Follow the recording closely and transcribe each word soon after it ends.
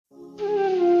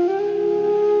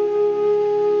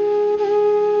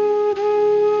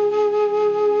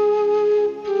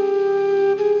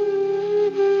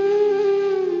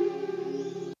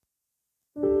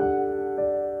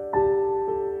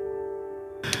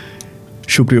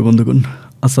সুপ্রিয় বন্ধুগণ,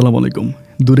 আসসালামু আলাইকুম।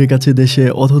 দূরে কাছে দেশে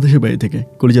অথবা দেশে বাইরে থেকে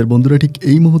কলিজার বন্ধুরা ঠিক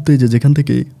এই মুহূর্তে যেখান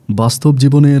থেকে বাস্তব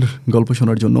জীবনের গল্প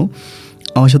শোনার জন্য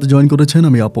আমার সাথে জয়েন করেছেন,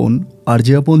 আমি আপন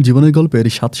আরজে আপন জীবনের গল্পের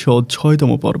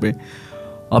 706তম পর্বে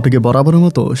আপনাকে বরাবরের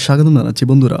মতো স্বাগতম জানাচ্ছি।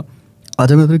 বন্ধুরা, আজ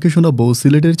আমি আপনাদেরকে শোনাবো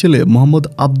সিলেটের ছেলে মোহাম্মদ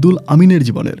আব্দুল আমিনের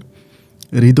জীবনের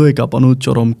হৃদয় কাঁপানো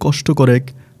চরম কষ্টকর এক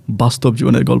বাস্তব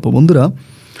জীবনের গল্প। বন্ধুরা,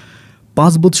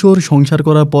 5 বছর সংসার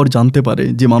করার পর জানতে পারে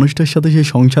যে মানুষটার সাথে সে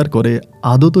সংসার করে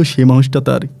আদত সে মানুষটা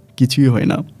তার কিছুই হয়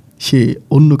না, সে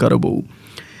অন্য কারো বউ।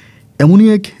 এমনই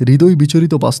এক হৃদয়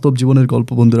বিচরিত বাস্তব জীবনের গল্প।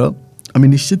 বন্ধুরা, আমি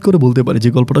নিশ্চিত করে বলতে পারি যে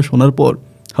গল্পটা শোনার পর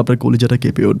আপনার কলিজাটা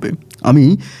কেঁপে উঠবে। আমি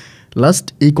লাস্ট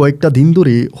এই কয়েকটা দিন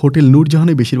ধরে হোটেল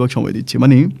নূরজাহানে বেশিরভাগ সময় দিচ্ছি,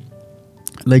 মানে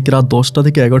লাইক রাত 10টা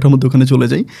থেকে 11টার মধ্যে ওখানে চলে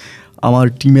যাই। আমার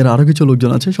টিমের আরও কিছু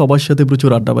লোকজন আছে, সবার সাথে প্রচুর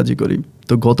আড্ডাবাজি করি।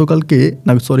 তো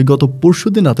গত পরশু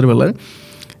দিন রাতের বেলায়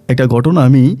একটা ঘটনা,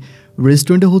 আমি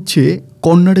রেস্টুরেন্টে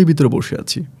কর্নারের ভিতরে বসে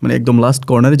আছি, মানে একদম লাস্ট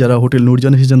কর্নারে। যারা হোটেল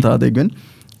নূরজাহান এসেছেন তারা দেখবেন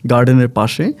গার্ডেনের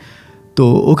পাশে। তো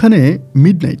ওখানে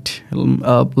মিডনাইট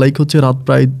লাইক রাত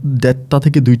প্রায় 1:30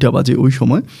 থেকে 2টা বাজে। ওই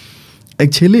সময় এক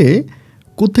ছেলে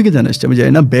কোত্থেকে জানে আসছে আমি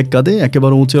জানি না, ব্যাগ কাঁধে,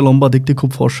 একেবারে উঁচে লম্বা, দেখতে খুব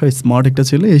ফর্সা স্মার্ট একটা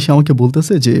ছেলে এসে আমাকে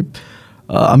বলতেছে যে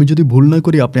আমি যদি ভুল না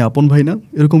করি আপনি আপন ভাই না,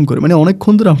 এরকম করে, মানে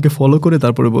অনেকক্ষণ ধরে আমাকে ফলো করে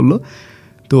তারপরে বলল।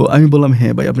 তো আমি বললাম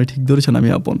হ্যাঁ ভাই, আপনি ঠিক ধরেছেন, আমি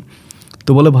আপন। তো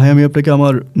বলে ভাই, আমি আপনাকে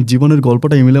আমার জীবনের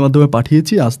গল্পটা ইমেলের মাধ্যমে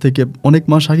পাঠিয়েছি, আজ থেকে অনেক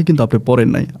মাস আগে, কিন্তু আপনি পড়েন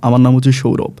নাই। আমার নাম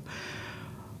সৌরভ।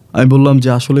 আমি বললাম যে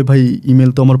আসলে ভাই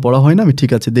ইমেল তো আমার পড়া হয় না, আমি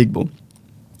ঠিক আছে দেখব।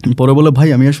 পরে বলে ভাই,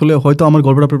 আমি আসলে হয়তো আমার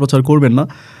গল্পটা আপনি প্রচার করবেন না,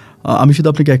 আমি শুধু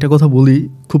আপনাকে একটা কথা বলি,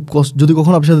 খুব কষ্ট, যদি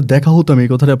কখনো আপনার সাথে দেখা হতো আমি এই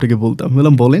কথাটা আপনাকে বলতাম।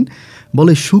 বললাম বলেন।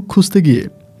 বলে সুখ খুঁজতে গিয়ে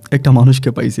একটা মানুষকে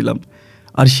পাইছিলাম,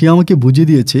 আর সে আমাকে বুঝিয়ে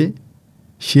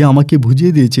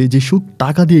দিয়েছে যে সুখ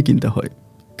টাকা দিয়ে কিনতে হয়,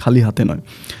 খালি হাতে নয়।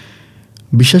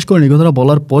 বিশ্বাস করেন, এই কথাটা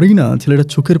বলার পরেই না ছেলেটা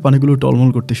চোখের পানিগুলো টলমল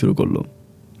করতে শুরু করলো।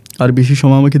 আর বেশি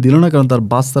সময় আমাকে দিল না, কারণ তার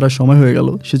বাস ছাড়ার সময় হয়ে গেল,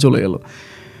 সে চলে গেল।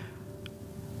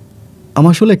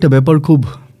 আমার আসলে একটা ব্যাপার খুব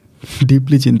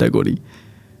ডিপলি চিন্তা করি,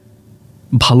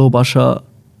 ভালোবাসা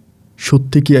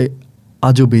সত্যি কি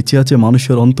আজও বেঁচে আছে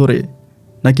মানুষের অন্তরে,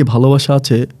 নাকি ভালোবাসা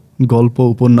আছে গল্প,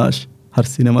 উপন্যাস আর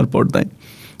সিনেমার পর্দায়?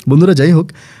 বন্ধুরা, যাই হোক,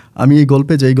 আমি এই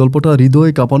গল্পটা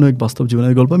হৃদয় কাঁপানো এক বাস্তব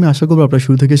জীবনের গল্প। আমি আশা করবো আপনারা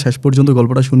শুরু থেকে শেষ পর্যন্ত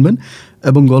গল্পটা শুনবেন,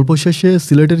 এবং গল্প শেষে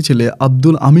সিলেটের ছেলে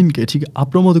আব্দুল আমিনকে ঠিক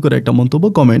আপনার মতো করে একটা মন্তব্য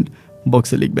কমেন্ট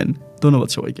বক্সে লিখবেন। ধন্যবাদ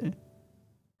সবাইকে।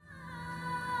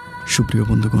 সুপ্রিয়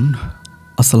বন্ধুগণ,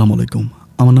 আসসালামু আলাইকুম।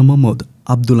 আমার নাম মোহাম্মদ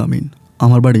আব্দুল আমিন,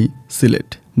 আমার বাড়ি সিলেট।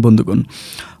 বন্ধুগণ,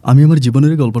 আমি আমার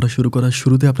জীবনের গল্পটা শুরু করার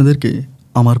শুরুতে আপনাদেরকে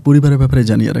আমার পরিবারের ব্যাপারে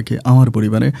জানিয়ে রাখি। আমার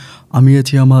পরিবারে আমি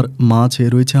আছি, আমার মা আছে,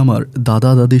 রয়েছে আমার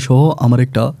দাদা দাদি সহ আমার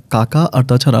একটা কাকা, আর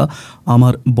তাছাড়া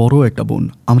আমার বড় একটা বোন।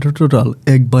 আমরা টোটাল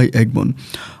 1 ভাই 1 বোন।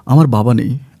 আমার বাবা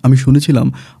নেই। আমি শুনেছিলাম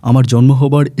আমার জন্ম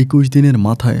হবার 21 দিনের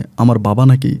মাথায় আমার বাবা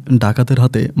নাকি ডাকাতের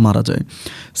হাতে মারা যায়।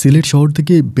 সিলেট শহর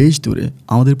থেকে বেশ দূরে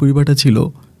আমাদের পরিবারটা ছিল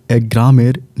এক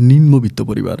গ্রামের নিম্নবিত্ত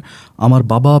পরিবার। আমার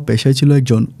বাবা পেশায় ছিল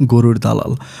একজন গরুর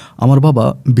দালাল। আমার বাবা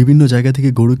বিভিন্ন জায়গা থেকে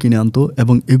গরু কিনে আনতো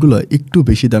এবং এগুলো একটু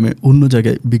বেশি দামে অন্য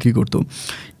জায়গায় বিক্রি করতো।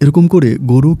 এরকম করে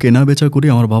গরু কেনা বেচা করে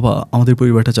আমার বাবা আমাদের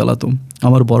পরিবারটা চালাতো।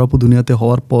 আমার বড়াপু দুনিয়াতে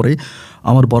হওয়ার পরে,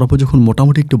 আমার বড়াপু যখন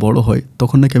মোটামুটি একটু বড় হয়,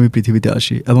 তখন নাকি আমি পৃথিবীতে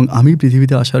আসি, এবং আমি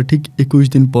পৃথিবীতে আসার ঠিক 21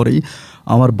 দিন পরেই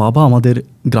আমার বাবা আমাদের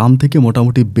গ্রাম থেকে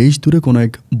মোটামুটি বেশ দূরে কোনো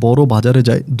এক বড় বাজারে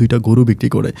যায় 2টা গরু বিক্রি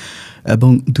করে।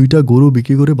 এবং 2টা গরু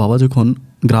বিক্রি করে বাবা যখন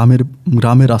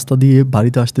গ্রামের রাস্তা দিয়ে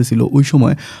বাড়িতে আসতেছিল, ওই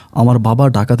সময় আমার বাবা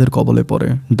ডাকাতের কবলে পড়ে।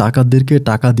 ডাকাতদেরকে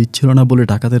টাকা দিচ্ছিল না বলে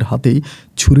ডাকাতের হাতেই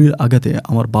ছুরির আঘাতে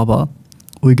আমার বাবা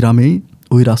ওই গ্রামেই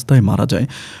ওই রাস্তায় মারা যায়।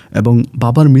 এবং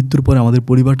বাবার মৃত্যুর পরে আমাদের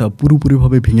পরিবারটা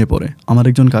পুরোপুরিভাবে ভেঙে পড়ে। আমার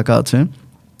একজন কাকা আছে,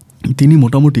 তিনি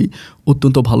মোটামুটি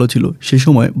অত্যন্ত ভালো ছিল। সেই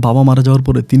সময় বাবা মারা যাওয়ার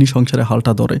পরে তিনি সংসারে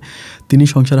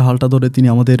হালটা ধরে তিনি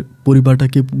আমাদের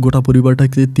গোটা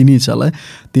পরিবারটাকে তিনি চালায়।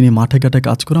 তিনি মাঠে ঘাটে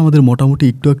কাজ করে। আমাদের মোটামুটি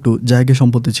একটু জায়গা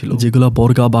সম্পত্তি ছিল, যেগুলো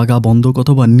বর্গা বাগা বন্ধক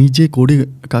অথবা নিজে করে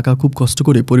কাকা খুব কষ্ট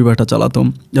করে পরিবারটা চালাতাম।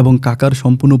 এবং কাকার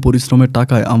সম্পূর্ণ পরিশ্রমের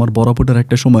টাকায় আমার বড়াপোটার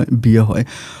একটা সময় বিয়ে হয়।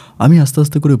 আমি আস্তে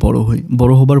আস্তে করে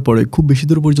বড় হবার পরে খুব বেশি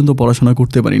দূর পর্যন্ত পড়াশোনা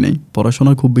করতে পারি নাই।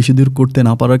 পড়াশোনা খুব বেশি দূর করতে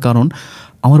না পারার কারণ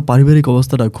আমার পারিবারিক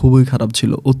অবস্থাটা খুবই খারাপ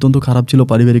ছিল, অত্যন্ত খারাপ ছিল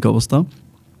পারিবারিক অবস্থা,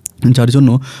 যার জন্য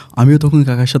আমিও তখন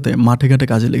কাকার সাথে মাঠে ঘাটে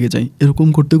কাজে লেগে যাই। এরকম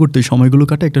করতে করতে সময়গুলো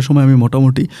কাটে। একটা সময় আমি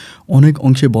মোটামুটি অনেক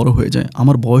অংশে বড় হয়ে যায়।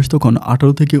 আমার বয়স তখন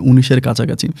 18 থেকে 19-এর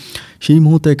কাছাকাছি। সেই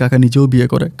মুহূর্তে কাকা নিজেও বিয়ে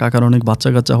করে, কাকার অনেক বাচ্চা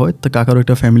কাচ্চা হয়, তো কাকারও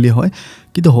একটা ফ্যামিলি হয়।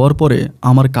 কিন্তু হওয়ার পরে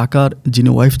আমার কাকার যিনি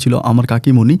ওয়াইফ ছিল, আমার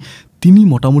কাকিমণি, তিনি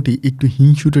মোটামুটি একটু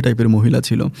হিংসুটে টাইপের মহিলা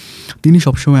ছিল। তিনি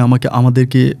সবসময়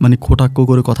আমাদেরকে মানে কটাক্ষ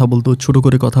করে কথা বলতো, ছোট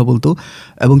করে কথা বলতো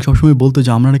এবং সবসময় বলতো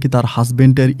যে আমরা নাকি তার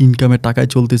হাজব্যান্ডের ইনকামের টাকায়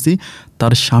চলতেছি,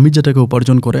 তার স্বামী যে টাকা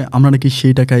উপার্জন করে আমরা নাকি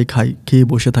সেই টাকায় খেয়ে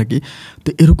বসে থাকি। তো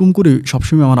এরকম করে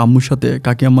সবসময় আমার আম্মুর সাথে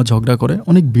কাকি আম্মা ঝগড়া করে,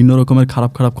 অনেক ভিন্ন রকমের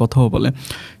খারাপ খারাপ কথাও বলে।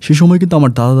 সে সময় কিন্তু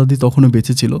আমার দাদা দাদি তখনও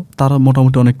বেঁচে ছিল, তারা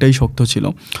মোটামুটি অনেকটাই শক্ত ছিল।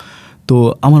 তো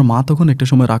আমার মা তখন একটা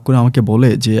সময় রাগ করে আমাকে বলে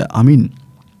যে আমিন,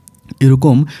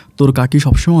 এরকম তোর কাকি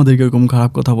সবসময় আমাদেরকে এরকম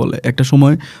খারাপ কথা বলে, একটা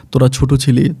সময় তোরা ছোট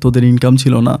ছিলি, তোদের ইনকাম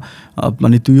ছিল না,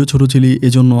 মানে তুইও ছোট ছিলি,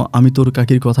 এজন্য আমি তোর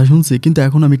কাকির কথা শুনছি, কিন্তু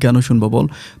এখন আমি কেন শুনবো বল?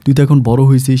 তুই তো এখন বড়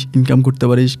হয়েছিস, ইনকাম করতে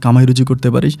পারিস, কামাই রুজি করতে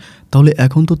পারিস, তাহলে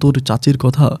এখন তো তোর চাচির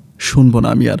কথা শুনবো না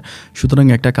আমি আর। সুতরাং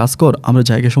একটা কাজ কর, আমরা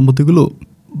জায়গা সম্পত্তিগুলো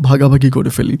ভাগাভাগি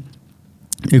করে ফেলি।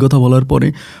 এই কথা বলার পরে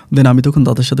দেন আমি তখন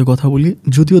দাদার সাথে কথা বলি,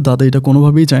 যদিও দাদা এটা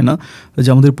কোনোভাবেই চায় না যে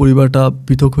আমাদের পরিবারটা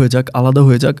পৃথক হয়ে যাক, আলাদা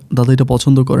হয়ে যাক, দাদা এটা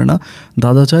পছন্দ করে না।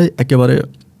 দাদা চায় একেবারে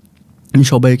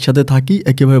সবাই একসাথে থাকি,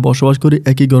 একেবারে বসবাস করি,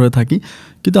 একই ঘরে থাকি,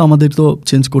 কিন্তু আমাদের তো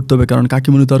চেঞ্জ করতে হবে, কারণ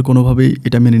কাকিমণি তো আর কোনোভাবেই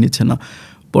এটা মেনে নিচ্ছে না।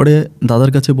 পরে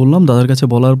দাদার কাছে বললাম, দাদার কাছে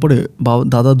বলার পরে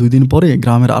দাদা 2 দিন পরে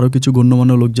গ্রামের আরও কিছু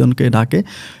গণ্যমান্য লোকজনকে ডাকে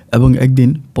এবং একদিন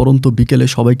পরন্ত বিকেলে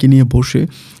সবাইকে নিয়ে বসে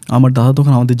আমার দাদা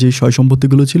তখন আমাদের যে সয়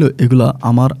সম্পত্তিগুলো ছিল এগুলো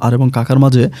আমার আর এবং কাকার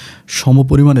মাঝে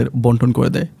সমপরিমাণের বন্টন করে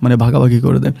দেয়, মানে ভাগাভাগি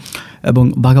করে দেয়। এবং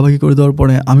ভাগাভাগি করে দেওয়ার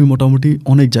পরে আমি মোটামুটি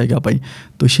অনেক জায়গা পাই।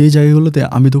 তো সেই জায়গাগুলোতে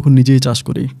আমি তখন নিজেই চাষ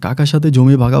করি। কাকার সাথে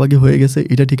জমি ভাগাভাগি হয়ে গেছে,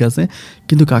 এটা ঠিক আছে,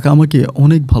 কিন্তু কাকা আমাকে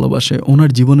অনেক ভালোবাসে, ওনার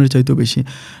জীবনের চাইতেও বেশি।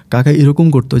 কাকা এরকম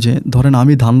করতো যে ধরেন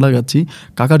আমি ধান লাগাচ্ছি,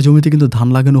 কাকার জমিতে কিন্তু ধান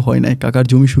লাগানো হয় নাই, কাকার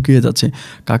জমি শুকিয়ে যাচ্ছে,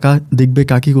 কাকা দেখবে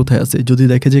কাকি কোথায় আছে, যদি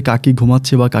দেখে যে কাকি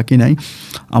ঘুমাচ্ছে বা কাকি নাই,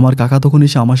 আমার কাকা তখন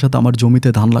এসে আমার সাথে আমার জমিতে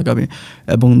ধান লাগাবে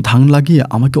এবং ধান লাগিয়ে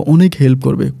আমাকে অনেক হেল্প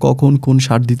করবে, কখন কোন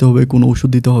সার দিতে হবে, কোন ওষুধ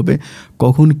দিতে হবে,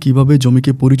 কখন কিভাবে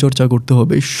জমিকে পরিচর্যা করতে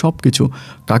হবে, সব কিছু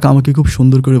কাকা আমাকে খুব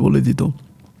সুন্দর করে বলে দিত।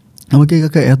 আমাকে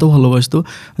কাকা এত ভালোবাসতো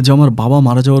যে আমার বাবা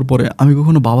মারা যাওয়ার পরে আমি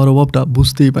কখনো বাবার অভাবটা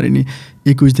বুঝতেই পারিনি।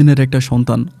 21 দিনের একটা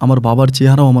সন্তান, আমার বাবার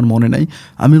চেহারাও আমার মনে নাই,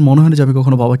 আমি মনে হয় না যে আমি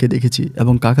কখনো বাবাকে দেখেছি,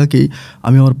 এবং কাকাকেই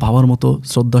আমি আমার বাবার মতো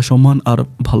শ্রদ্ধা সম্মান আর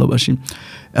ভালোবাসি।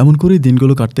 এমন করেই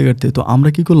দিনগুলো কাটতে কাটতে তো আমরা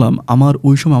কী করলাম, আমার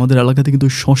ওই সময় আমাদের এলাকাতে কিন্তু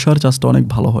শশার চাষটা অনেক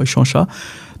ভালো হয়, শশা,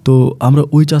 তো আমরা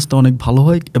ওই চাষটা অনেক ভালো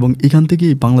হয় এবং এখান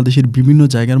থেকেই বাংলাদেশের বিভিন্ন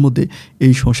জায়গার মধ্যে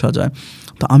এই শশা যায়।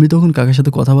 তো আমি তখন কাকার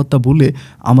সাথে কথাবার্তা বলে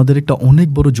আমাদের একটা অনেক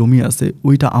বড় জমি আছে,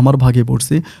 ওইটা আমার ভাগে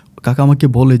পড়ছে। কাকা আমাকে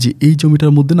বলে যে এই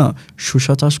জমিটার মধ্যে না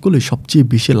শসা চাষ করলে সবচেয়ে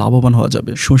বেশি লাভবান হওয়া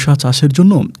যাবে, শসা চাষের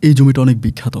জন্য এই জমিটা অনেক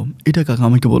বিখ্যাত, এটা কাকা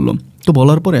আমাকে বললো। তো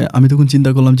বলার পরে আমি তখন চিন্তা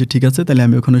করলাম যে ঠিক আছে, তাহলে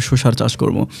আমি ওখানে শসার চাষ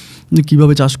করবো,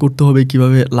 কীভাবে চাষ করতে হবে,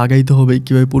 কিভাবে লাগাইতে হবে,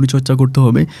 কিভাবে পরিচর্যা করতে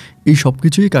হবে, এই সব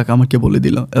কিছুই কাকা আমাকে বলে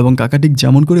দিল। এবং কাকা ঠিক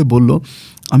যেমন করে বলল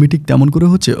আমি ঠিক তেমন করে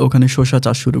ওখানে শসা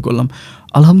চাষ শুরু করলাম।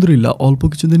 আলহামদুলিল্লাহ অল্প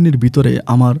কিছুদিনের ভিতরে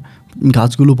আমার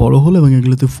গাছগুলো বড় হলো এবং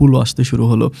এগুলোতে ফুলও আসতে শুরু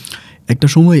হলো। একটা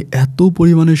সময় এত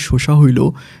পরিমাণে শসা হইল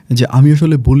যে আমি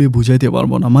আসলে বলে বুঝাইতে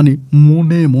পারবো না, মানে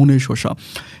মনে মনে শসা।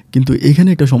 কিন্তু এখানে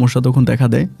একটা সমস্যা তখন দেখা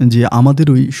দেয় যে আমাদের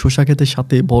ওই শসা ক্ষেতের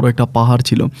সাথে বড় একটা পাহাড়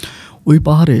ছিল, ওই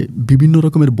পাহাড়ে বিভিন্ন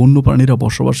রকমের বন্য প্রাণীরা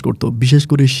বসবাস করতো, বিশেষ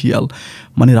করে শিয়াল,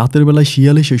 মানে রাতের বেলায়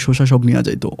শিয়াল এসে শসা সব নিয়ে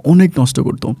যাইতো, অনেক নষ্ট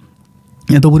করতো,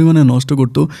 এত পরিমাণে নষ্ট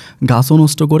করতো, গাছও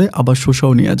নষ্ট করে আবার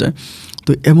শসাও নিয়ে যায়।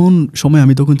 তো এমন সময়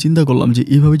আমি তখন চিন্তা করলাম যে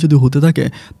এইভাবে যদি হতে থাকে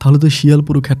তাহলে তো শিয়াল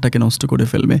পুরো ক্ষেতটাকে নষ্ট করে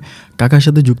ফেলবে। কাকার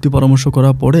সাথে যুক্তি পরামর্শ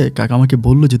করার পরে কাকা আমাকে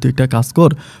বললো যে তুই একটা কাজ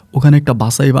কর, ওখানে একটা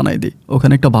বাসাই বানাই দে,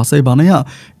 ওখানে একটা বাসাই বানাইয়া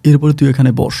এরপরে তুই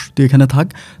এখানে বস, তুই এখানে থাক,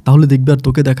 তাহলে দেখবে আর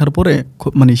তোকে দেখার পরে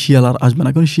মানে শিয়াল আর আসবে না,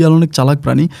 কারণ শিয়াল অনেক চালাক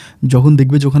প্রাণী, যখন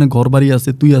দেখবে যে ওখানে ঘর বাড়ি আছে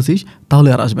তুই আসিস তাহলে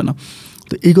আর আসবে না।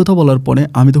 তো এই কথা বলার পরে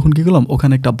আমি তখন কী করলাম,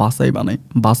 ওখানে একটা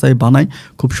বাসাই বানাই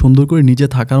খুব সুন্দর করে নিজে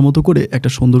থাকার মতো করে একটা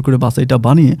সুন্দর করে বাসাইটা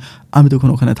বানিয়ে আমি তখন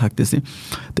ওখানে থাকতেছি।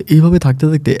 তো এইভাবে থাকতে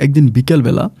থাকতে একদিন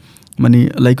বিকেলবেলা মানে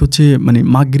মানে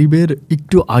মাগরিবের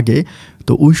একটু আগে,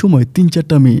 তো ওই সময়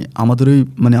 3-4টা মেয়ে আমাদের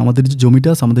আমাদের যে জমিটা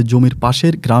আছে, আমাদের জমির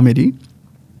পাশের গ্রামেরই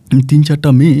 3-4টা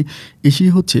মেয়ে এসেই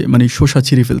মানে শসা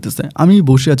ছিঁড়ে ফেলতেছে, আমি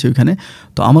বসে আছি ওখানে।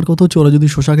 তো আমার কথা হচ্ছে ওরা যদি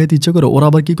শসা খাইতে ইচ্ছে করে ওরা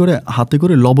আবার কী করে, হাতে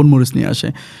করে লবণ মরিচ নিয়ে আসে,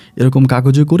 এরকম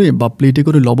কাগজে করে বা প্লেটে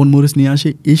করে লবণ মরিচ নিয়ে আসে,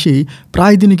 এসেই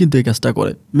প্রায় দিনই কিন্তু এই কাজটা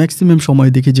করে, ম্যাক্সিমাম সময়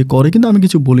দেখি যে করে, কিন্তু আমি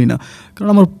কিছু বলি না, কারণ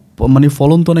আমার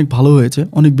ফলন তো অনেক ভালো হয়েছে,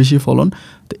 অনেক বেশি ফলন,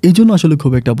 তো এই জন্য আসলে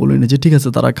খুব একটা বলি না যে ঠিক আছে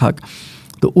তারা খাক।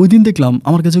 তো ওই দিন দেখলাম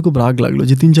আমার কাছে খুব রাগ লাগলো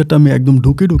যে 3-4টা মেয়ে একদম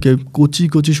ঢুকে কচি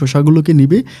কচি শসাগুলোকে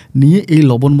নিয়ে এই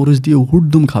লবণ মরিচ দিয়ে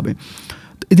হুড়দুম খাবে।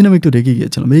 তো এদিন আমি একটু রেগে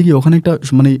গিয়েছিলাম, গিয়ে ওখানে একটা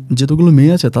যেতগুলো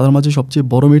মেয়ে আছে তাদের মাঝে সবচেয়ে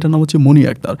বড় মেয়েটার নাম হচ্ছে মনি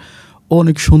আক্তার, ও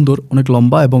অনেক সুন্দর, অনেক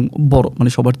লম্বা এবং বড়,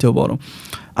 সবার চেয়েও বড়।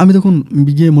 আমি তখন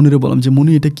গিয়ে মনিরে বললাম যে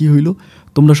মনি এটা কী হইলো,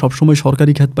 তোমরা সবসময়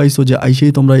সরকারি খ্যাত পাইছো যে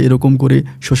আইসেই তোমরা এরকম করে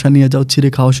শসা নিয়ে যাও, ছিঁড়ে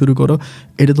খাওয়া শুরু করো,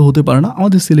 এটা তো হতে পারে না।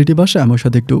 আমাদের সিলেটি ভাষায় আমার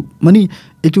সাথে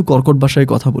একটু কর্কট ভাষায়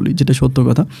কথা বলি, যেটা সত্য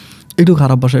কথা। একটু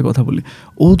খারাপ ভাষায় কথা বলি।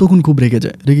 ও তখন খুব রেগে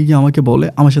যায়, রেগে গিয়ে আমাকে বলে,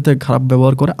 আমার সাথে খারাপ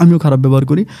ব্যবহার করে, আমিও খারাপ ব্যবহার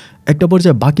করি। একটা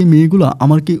পর্যায়ে বাকি মেয়েগুলো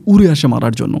আমাকে উড়ে আসে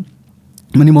মারার জন্য,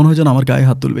 মানে মনে হয় যেন আমার গায়ে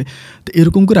হাত তুলবে। তো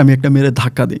এরকম করে আমি একটা মেয়ের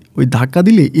ধাক্কা দিই। ওই ধাক্কা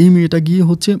দিলে এই মেয়েটা গিয়ে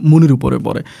হচ্ছে মনির উপরে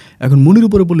পড়ে। এখন মনির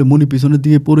উপরে পড়লে মনি পিছনের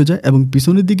দিকে পড়ে যায়, এবং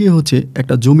পিছনের দিকে হচ্ছে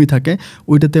একটা জমি থাকে,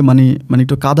 ওইটাতে মানে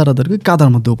একটু কাদার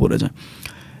মধ্যেও পড়ে যায়।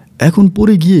 এখন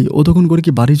পড়ে গিয়ে ও তখন করে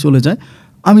কি বাড়ি চলে যায়।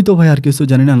 আমি তো ভাই আর কিছু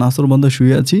জানি না, নাসরবান্ধা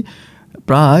শুয়ে আছি।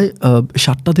 প্রায়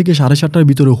 7টা থেকে 7:30টার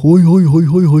ভিতরে হই হই হই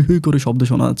হই হই হই করে শব্দ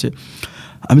শোনা যাচ্ছে।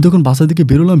 আমি তখন বাসা থেকে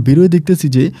বেরোলাম, বেরোয় দেখতেছি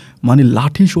যে মানে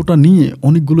লাঠি সোটা নিয়ে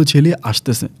অনেকগুলো ছেলে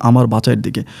আসতেছে আমার বাসার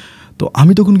দিকে। তো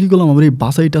আমি তখন কী করলাম, আমার এই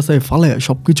বাসাই টাসায় ফালায়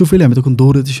সব কিছু ফেলে আমি তখন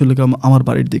দৌড়েতে চলে গেলাম আমার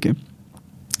বাড়ির দিকে।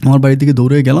 আমার বাড়ির দিকে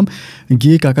দৌড়ে গেলাম,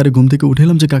 গিয়ে কাকারে ঘুম থেকে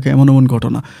উঠেলাম যে কাকা এমন এমন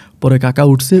ঘটনা। পরে কাকা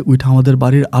উঠছে, উঠে আমাদের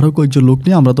বাড়ির আরও কয়েকজন লোক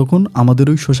নিয়ে আমরা তখন আমাদের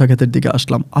ওই শসা ক্ষেতের দিকে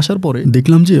আসলাম। আসার পরে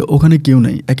দেখলাম যে ওখানে কেউ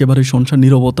নেই, একেবারে শুনশান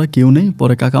নীরবতা, কেউ নেই।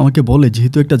 পরে কাকা আমাকে বলে,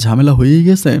 যেহেতু একটা ঝামেলা হয়েই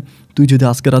গেছে, তুই যদি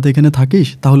আজকে রাতে এখানে থাকিস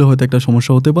তাহলে হয়তো একটা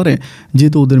সমস্যা হতে পারে,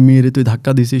 যেহেতু ওদের মেয়েরে তুই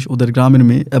ধাক্কা দিছিস, ওদের গ্রামের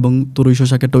মেয়ে, এবং তোর ওই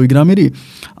শসা ক্ষেতটা ওই গ্রামেরই,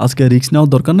 আজকে রিস্ক নেওয়ার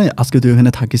দরকার নেই, আজকে তুই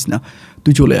ওখানে থাকিস না,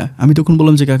 তুই চলে আয়। আমি তখন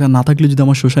বললাম যে কাকা না থাকলে যদি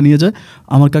আমার শসা নিয়ে যায়।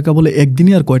 আমার কাকা বলে,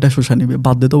 একদিনই আর কয়টা শসা নেবে,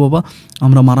 বাদ দে তো বাবা,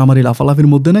 আমরা মারামারি লাফালাফির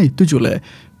মধ্যে নাই, তুই চলে আয়।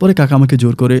 পরে কাকা আমাকে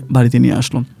জোর করে বাড়িতে নিয়ে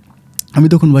আসলো। আমি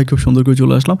তখন ভাই খুব সুন্দর করে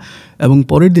চলে আসলাম, এবং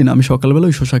পরের দিন আমি সকালবেলা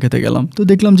ওই শসা খেতে গেলাম। তো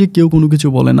দেখলাম যে কেউ কোনো কিছু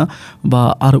বলে না, বা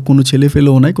আর কোনো ছেলে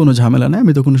ফেলেও নাই, কোনো ঝামেলা নাই।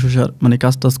 আমি তখন শসার মানে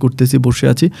কাজ টাজ করতেছি, বসে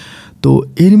আছি। তো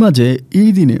এর মাঝে এই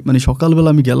দিনে মানে সকালবেলা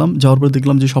আমি গেলাম, যাওয়ার পর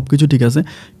দেখলাম যে সব কিছু ঠিক আছে,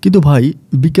 কিন্তু ভাই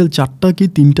বিকেল 4টা কি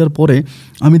 3টার পরে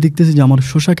আমি দেখতেছি যে আমার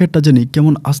শসা ক্ষেতটা জানি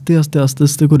কেমন আস্তে আস্তে আস্তে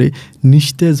আস্তে করে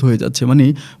নিস্তেজ হয়ে যাচ্ছে। মানে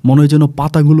মনে হয় যেন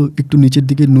পাতাগুলো একটু নিচের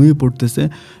দিকে নুয়ে পড়তেছে,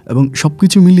 এবং সব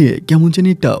কিছু মিলিয়ে কেমন জানি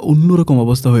একটা অন্যরকম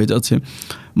অবস্থা হয়ে যাচ্ছে।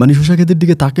 মানে শসা ক্ষেতের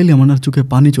দিকে তাকাইলে আমার চোখে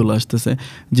পানি চলে আসতেছে,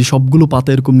 যে সবগুলো পাতা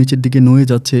এরকম নিচের দিকে নুয়ে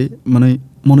যাচ্ছে, মানে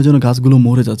মনে যেন গাছগুলো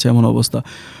মরে যাচ্ছে, এমন অবস্থা।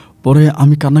 পরে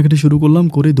আমি কান্নাকাটি শুরু করলাম,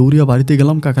 করে দৌড়িয়া বাড়িতে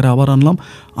গেলাম, কাকারে আবার আনলাম।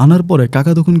 আনার পরে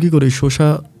কাকা তখন কী করে, শসা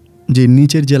যে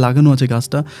নিচের যে লাগানো আছে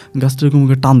গাছটা এরকম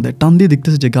টান দেয়, টান দিয়ে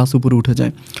দেখতেছে যে গাছ উপরে উঠে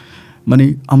যায়। মানে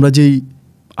আমরা যেই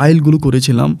আইলগুলো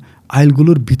করেছিলাম,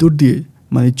 আইলগুলোর ভিতর দিয়ে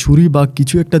মানে ছুরি বা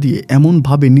কিছু একটা দিয়ে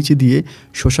এমনভাবে নিচে দিয়ে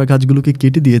শসা গাছগুলোকে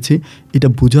কেটে দিয়েছে, এটা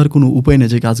বোঝার কোনো উপায় নেই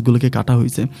যে গাছগুলোকে কাটা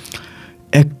হয়েছে।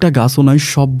 একটা গাছও নয়,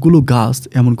 সবগুলো গাছ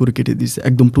এমন করে কেটে দিয়েছে,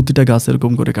 একদম প্রতিটা গাছ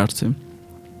এরকম করে কাটছে।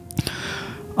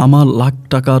 আমার লাখ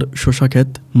টাকার শসা ক্ষেত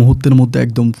মুহূর্তের মধ্যে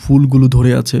একদম ফুলগুলো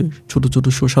ধরে আছে, ছোট ছোট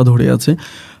শসা ধরে আছে।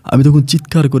 আমি তখন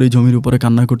চিৎকার করে জমির উপরে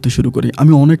কান্না করতে শুরু করি।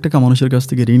 আমি অনেক টাকা মানুষের কাছ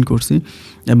থেকে ঋণ করছি,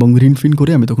 এবং ঋণ ফিন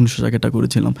করে আমি তখন শসা ক্ষেতটা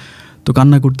করেছিলাম। তো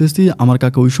কান্না করতেছি, আমার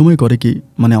কাকা ওই সময় করে কি,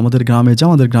 মানে আমাদের গ্রামে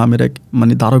আমাদের গ্রামের এক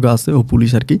মানে দারোগা আছে, ও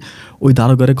পুলিশ আর কি, ওই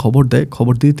দারোগারে খবর দেয়।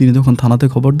 খবর দিয়ে তিনি যখন থানাতে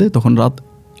খবর দেয়, তখন রাত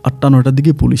 8টা-9টার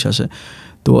দিকে পুলিশ আসে।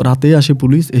 তো রাতে আসে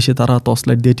পুলিশ, এসে তারা টর্চ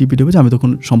লাইট দিয়ে টিপে টিপে, আমি তখন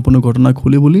সম্পূর্ণ ঘটনা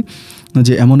খুলে বলি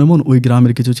যে এমন এমন ওই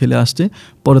গ্রামের কিছু ছেলে আসছে।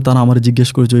 পরে তারা আমার জিজ্ঞেস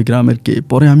করেছে ওই গ্রামের কে।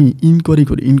 পরে আমি ইনকোয়ারি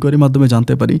করি, ইনকোয়ারির মাধ্যমে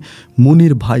জানতে পারি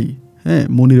মনির ভাই, হ্যাঁ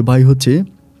মনির ভাই হচ্ছে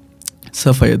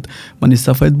সাফায়েত, মানে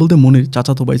সাফায়েত বলতে মনির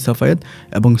চাচাতো ভাই সাফায়েত,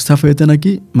 এবং সাফায়েতে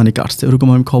নাকি মানে কাটছে, ওরকম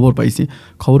আমি খবর পাইছি।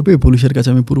 খবর পেয়ে পুলিশের কাছে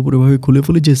আমি পুরোপুরিভাবে খুলে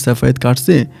ফেলি যে সাফায়েত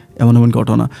কাটছে, এমন এমন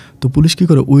ঘটনা। তো পুলিশ কী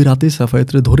করে, ওই রাতে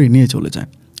সাফায়েতরে ধরে নিয়ে চলে যায়।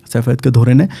 সাফায়েতকে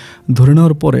ধরে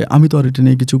নেওয়ার পরে আমি তো আর এটা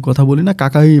নিয়ে কিছু কথা বলি না,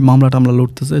 কাকাই মামলা টামলা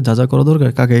লড়তেছে, যা যা করা দরকার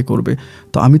কাকাই করবে।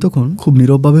 তো আমি তখন খুব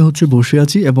নীরবভাবে হচ্ছে বসে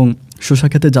আছি, এবং শসা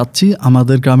খেতে যাচ্ছি,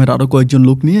 আমাদের গ্রামের আরও কয়েকজন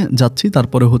লোক নিয়ে যাচ্ছি।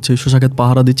 তারপরে হচ্ছে শসা ক্ষেত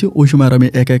পাহারা দিচ্ছি। ওই সময় আর আমি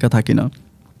একা একা থাকি না,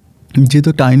 যেহেতু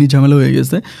একটা আইনি ঝামেলা হয়ে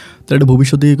গেছে, তার একটা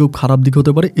ভবিষ্যতে খুব খারাপ দিক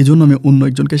হতে পারে, এই জন্য আমি অন্য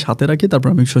একজনকে সাথে রাখি, তারপর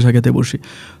আমি শসা খেতে বসি।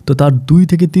 তো তার 2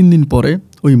 থেকে 3 দিন পরে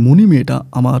ওই মনি মেয়েটা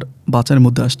আমার বাচ্চার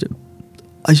মধ্যে আসছে,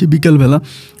 এসে বিকেলবেলা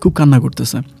খুব কান্না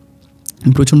করতেছে,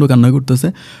 প্রচণ্ড কান্না করতেছে।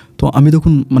 তো আমি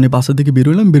তখন মানে বাসা থেকে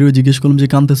বেরোলাম, বেরোয় জিজ্ঞেস করলাম যে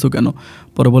কাঁদতেছো কেন।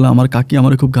 পরে বলে আমার কাকি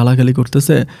আমার খুব গালাগালি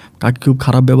করতেছে, কাকি খুব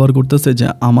খারাপ ব্যবহার করতেছে, যে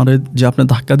আমারে যে আপনি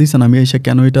ধাক্কা দিয়েছেন, আমি এসে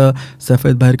কেন এটা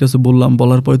সাফায়েত ভাইয়ের কাছে বললাম।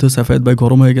 বলার পরে তো সাফায়েত ভাই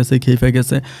গরম হয়ে গেছে, খেপে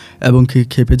গেছে, এবং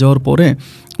খেপে যাওয়ার পরে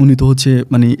উনি তো হচ্ছে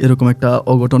মানে এরকম একটা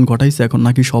অঘটন ঘটাইছে। এখন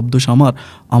নাকি শব্দ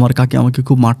আমার কাকি আমাকে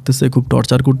খুব মারতেছে, খুব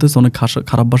টর্চার করতেছে, অনেক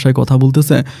খারাপ ভাষায় কথা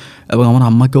বলতেছে, এবং আমার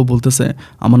আম্মাকেও বলতেছে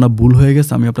আমার না ভুল হয়ে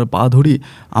গেছে, আমি আপনার পা ধরি,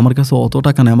 আমার কাছে অত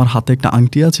টাকা নেই, আমার হাতে একটা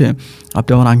আংটি আছে,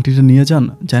 আপনি আমার আংটিটা নিয়ে যান,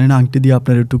 জানি না আংটি দিয়ে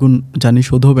আপনার এটুকুন জানি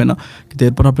শোধ হবে না, কিন্তু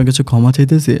এরপর আপনার কাছে ক্ষমা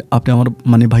চাইতেছি, আপনি আমার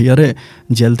মানে ভাইয়ারে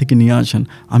জেল থেকে নিয়ে আসেন,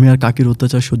 আমি আর কাকির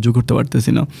অত্যাচার সহ্য করতে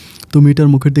পারতেছি না। তো মেয়েটার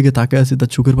মুখের দিকে তাকায় আছে, তার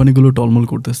চোখের পানিগুলো টলমল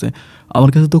করতেছে। আমার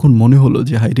কাছে তখন মনে হলো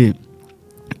যে হাই রে,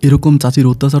 এরকম চাচির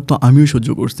অত্যাচার তো আমিও সহ্য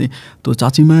করছি, তো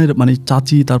চাচি মায়ের মানে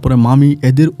চাচি তারপরে মামি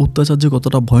এদের অত্যাচার যে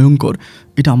কতটা ভয়ঙ্কর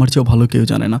এটা আমার চেয়েও ভালো কেউ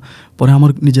জানে না। পরে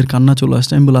আমার নিজের কান্না চলে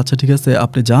আসছে, আমি বলি আচ্ছা ঠিক আছে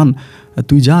আপনি যান,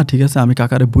 তুই যা, ঠিক আছে আমি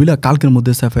কাকারে বইলা কালকের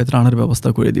মধ্যে সাফায়েত রানার ব্যবস্থা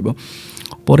করে দিব।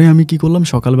 পরে আমি কি করলাম,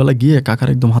 সকালবেলা গিয়ে কাকার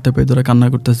একদম হাতে পায়ে ধরে কান্না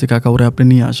করতেছি, কাকা ওরে আপনি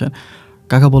নিয়ে আসেন।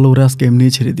 কাকা বলো ওরা আজকে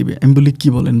এমনিই ছেড়ে দিবে। আমি বলি কী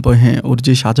বলেন? হ্যাঁ, ওর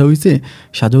যে সাজা হয়েছে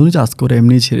সাজা অনুযায়ী আজকে ওরা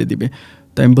এমনিই ছেড়ে দিবে।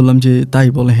 তাই আমি বললাম যে তাই?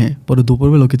 বলে হ্যাঁ। পরে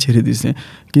দুপুরবেলা ওকে ছেড়ে দিছে,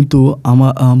 কিন্তু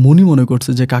আমার মনি মনে করছে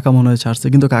যে কাকা মনে হয় ছাড়ছে,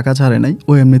 কিন্তু কাকা ছাড়ে নাই,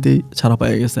 ও এমনিতেই ছাড়া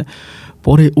পেয়ে গেছে।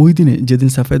 পরে ওই দিনে যেদিন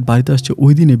সাফায়েত বাড়িতে আসছে,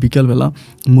 ওই দিনে বিকালবেলা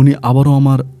মনি আবারও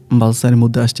আমার বালসাইয়ের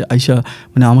মধ্যে আসছে, আইসা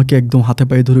মানে আমাকে একদম হাতে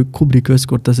পায়ে ধরে খুব রিকোয়েস্ট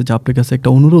করতেছে যে আপনার কাছে একটা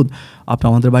অনুরোধ, আপনি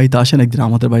আমাদের বাড়িতে আসেন একদিন,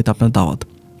 আমাদের বাড়িতে আপনার দাওয়াত।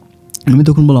 আমি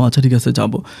তখন বললাম আচ্ছা ঠিক আছে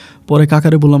যাবো। পরে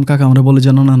কাকারে বললাম, কাকা আমরা বলে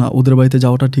যে না না ওদের বাড়িতে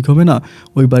যাওয়াটা ঠিক হবে না,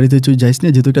 ওই বাড়িতে তুই যাইস না,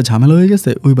 যেহেতু একটা ঝামেলা হয়ে গেছে,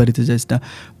 ওই বাড়িতে যাইস না।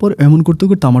 পরে এমন করতে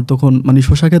করতে আমার তখন মানে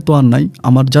শশা ক্ষেত তো আর নাই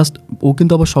আমার, জাস্ট ও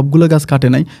কিন্তু আবার সবগুলো গাছ কাটে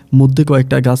নাই, মধ্যে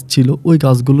কয়েকটা গাছ ছিল, ওই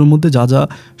গাছগুলোর মধ্যে যা যা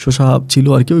শশা ছিল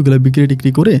আর কি, ওইগুলো বিক্রি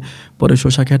টিক্রি করে পরে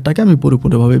শশা ক্ষেতটাকে আমি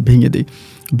পুরোপুরিভাবে ভেঙে দিই,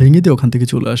 ভেঙে দিয়ে ওখান থেকে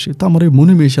চলে আসি। তো আমার এই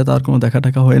মনি মেয়ের সাথে আর কোনো দেখা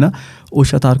টাকা হয় না, ওর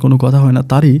সাথে আর কোনো কথা হয় না।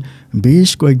 তারই বেশ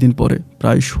কয়েকদিন পরে,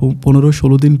 প্রায়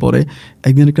 15-16 দিন পরে,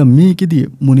 একদিন একটা মেয়েকে দিয়ে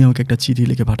মনি আমাকে একটা চিঠি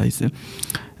লিখে পাঠাইছে।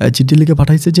 চিঠি লিখে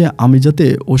পাঠাইছে যে আমি যাতে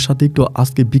ওর সাথে একটু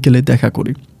আজকে বিকেলে দেখা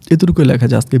করি, এতটুকুই লেখা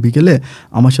যে আজকে বিকেলে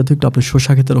আমার সাথে একটু আপনার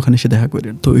শশা ক্ষেতের ওখানে এসে দেখা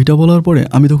করেন। তো এটা বলার পরে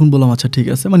আমি তখন বললাম আচ্ছা ঠিক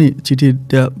আছে, মানে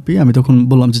চিঠিটা পেয়ে আমি তখন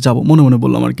বললাম যে যাবো, মনে মনে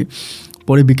বললাম আর কি।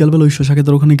 পরে বিকালবেলা ওই শশা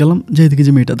ক্ষেতের ওখানে গেলাম, যে এদিকে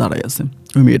যে মেয়েটা দাঁড়ায় আছে,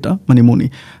 ওই মেয়েটা মানে মনি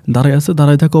দাঁড়ায় আছে,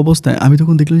 দাঁড়ায় থাকা অবস্থায় আমি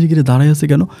তখন দেখলাম যে কিরে দাঁড়ায় আছে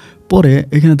কেন। পরে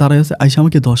এখানে দাঁড়ায় আছে, আইসা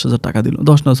আমাকে 10,000 টাকা দিল,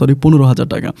 15,000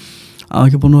 টাকা,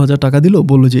 আমাকে 15,000 টাকা দিল,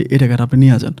 বললো যে এই টাকাটা আপনি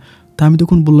নিয়ে যান। তা আমি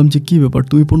তখন বললাম যে কী ব্যাপার,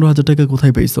 তুমি 15,000 টাকা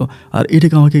কোথায় পেয়েছো, আর এই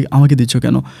টাকা আমাকে দিচ্ছ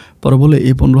কেন? পরে বলে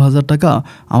এই 15,000 টাকা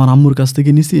আমার আম্মুর কাছ থেকে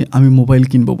নিছি, আমি মোবাইল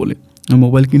কিনবো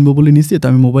বলে নিছি, তা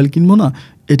আমি মোবাইল কিনবো না,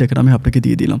 এই টাকাটা আমি আপনাকে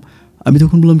দিয়ে দিলাম। আমি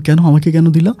তখন বললাম কেন, আমাকে কেন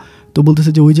দিলা? তো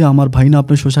বলতেছে যে ওই যে আমার ভাই না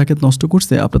আপনার শশা ক্ষেত নষ্ট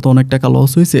করছে, আপনার তো অনেক টাকা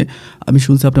লস হয়েছে, আমি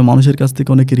শুনছি আপনি মানুষের কাছ থেকে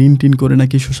অনেক ঋণ টিন করে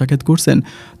নাকি শশা ক্ষেত করছেন,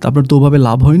 তারপর তো ওভাবে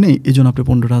লাভ হয় নাই, এই জন্য আপনি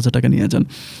 15,000 টাকা নিয়ে যান।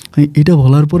 এটা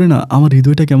বলার পরে না আমার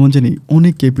হৃদয়টা কেমন জানি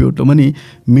অনেক কেঁপে উঠলো, মানে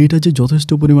মেয়েটা যে যথেষ্ট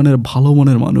পরিমাণের ভালো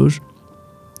মনের মানুষ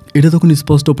এটা তখন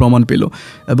স্পষ্ট প্রমাণ পেল,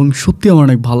 এবং সত্যি আমার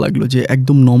অনেক ভালো লাগলো যে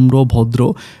একদম নম্র ভদ্র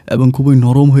এবং খুবই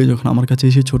নরম হয়ে যখন আমার কাছে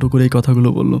এসে ছোটো করে এই কথাগুলো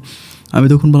বললো। আমি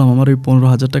তখন বললাম আমার ওই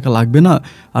 15,000 টাকা লাগবে না,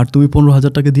 আর তুমি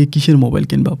 15,000 টাকা দিয়ে কিসের মোবাইল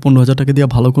কিনবা, 15,000 টাকা দিয়ে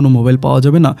ভালো কোনো মোবাইল পাওয়া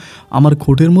যাবে না, আমার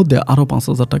খোটের মধ্যে আরও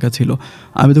 5,000 টাকা ছিল।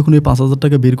 আমি তখন ওই 5,000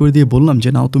 টাকা বের করে দিয়ে বললাম যে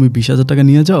নাও তুমি 20,000 টাকা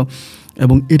নিয়ে যাও,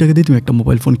 এবং এই টাকা দিয়ে তুমি একটা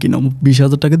মোবাইল ফোন কিনো,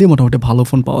 20,000 টাকা দিয়ে মোটামুটি ভালো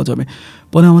ফোন পাওয়া যাবে।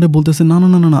 পরে আমার বলতেছে না না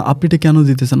না না না আপনি এটা কেন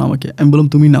দিতেছেন আমাকে? আমি বললাম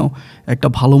তুমি নাও একটা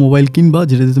ভালো মোবাইল কিনবা,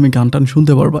 যেটাতে তুমি গান টান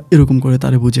শুনতে পারবা, এরকম করে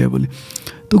তারে বুঝিয়ে বলি।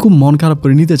 তো খুব মন খারাপ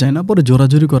করে নিতে চায় না, পরে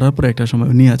জোরাজোরি করার পরে একটা সময়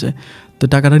নিয়ে যায়। তো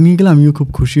টাকাটা নিয়ে গেলে আমিও খুব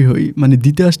খুশি হই, মানে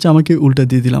দিতে আসছে আমাকে, উল্টা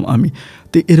দিয়ে দিলাম আমি।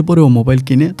 তো এরপরে ও মোবাইল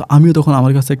কিনে, তো আমিও তখন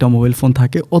আমার কাছে একটা মোবাইল ফোন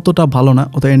থাকে, অতটা ভালো না,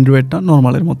 অত অ্যান্ড্রয়েডটা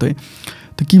নর্মালের মতোই।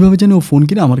 তো কীভাবে জানি ও ফোন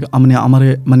কিনে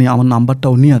আমার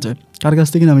নাম্বারটাও নিয়ে যায়, কার কাছ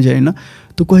থেকে আমি জানি না।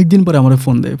 তো কয়েকদিন পরে আমার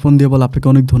ফোন দিয়ে বলে আপনাকে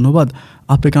অনেক ধন্যবাদ,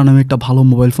 আপনার কারণে আমি একটা ভালো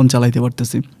মোবাইল ফোন চালাইতে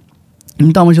পারতেছি।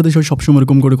 কিন্তু আমার সাথে সবসময়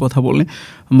এরকম করে কথা বলে,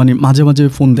 মানে মাঝে মাঝে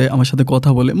ফোন দেয় আমার সাথে কথা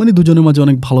বলে, মানে দুজনের মাঝে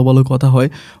অনেক ভালো ভালো কথা হয়,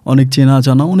 অনেক চেনা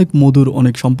জানা, অনেক মধুর,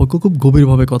 অনেক সম্পর্ক, খুব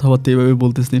গভীরভাবে কথাবার্তা এভাবে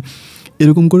বলতেছি।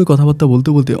 এরকম করে কথাবার্তা বলতে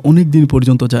বলতে অনেক দিন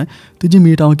পর্যন্ত যায়। তো যে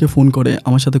মেয়েটা আমাকে ফোন করে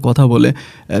আমার সাথে কথা বলে,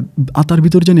 তার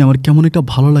ভিতর জানি আমার কেমন একটা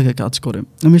ভালো লাগে কাজ করে।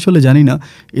 আমি আসলে জানি না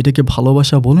এটাকে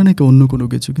ভালোবাসা বলে নাকি অন্য কোনো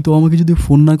কিছু, কিন্তু আমাকে যদি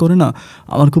ফোন না করে না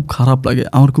আমার খুব খারাপ লাগে,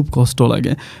 আমার খুব কষ্ট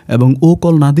লাগে, এবং ও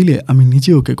কল না দিলে আমি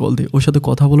নিজে ওকে কল দিই, ওর সাথে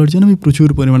কথা বলার জন্য আমি প্রচুর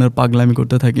পরিমাণের পাগলামি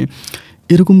করতে থাকি।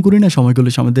 এরকম করি না সময়গুলো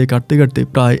সামনে দিয়ে কাটতে কাটতে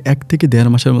প্রায় 1 থেকে 1.5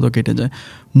 মাসের মতো কেটে যায়।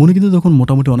 মনে কিন্তু তখন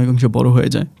মোটামুটি অনেকাংশে বড় হয়ে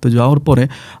যায়। তো যাওয়ার পরে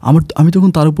আমি তখন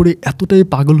তার উপরে এতটাই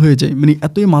পাগল হয়ে যাই, মানে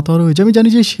এতই মাথাওয়ারা হয়ে যায়, আমি জানি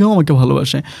যে সেও আমাকে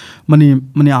ভালোবাসে,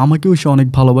 মানে আমাকেও সে অনেক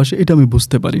ভালোবাসে, এটা আমি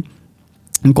বুঝতে পারি,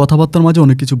 কথাবার্তার মাঝে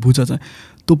অনেক কিছু বোঝা যায়।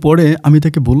 তো পরে আমি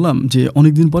তাকে বললাম যে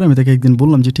অনেক দিন পরে আমি তাকে একদিন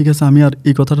বললাম যে ঠিক আছে আমি আর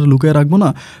এই কথাটা লুকিয়ে রাখবো না,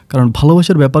 কারণ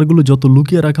ভালোবাসার ব্যাপারগুলো যত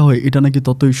লুকিয়ে রাখা হয় এটা নাকি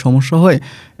ততই সমস্যা হয়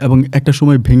এবং একটা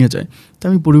সময় ভেঙে যায়। তো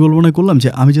আমি পরিকল্পনা করলাম যে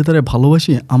আমি যে তারা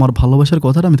ভালোবাসি, আমার ভালোবাসার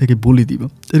কথাটা আমি তাকে বলে দিব,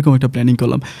 এরকম একটা প্ল্যানিং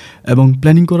করলাম। এবং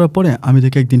প্ল্যানিং করার পরে আমি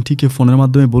তাকে একদিন ঠিকই ফোনের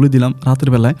মাধ্যমে বলে দিলাম রাতের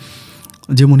বেলায়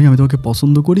যে মনি আমি তোমাকে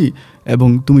পছন্দ করি, এবং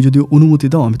তুমি যদি অনুমতি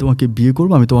দাও আমি তোমাকে বিয়ে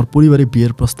করবো, আমি তোমার পরিবারে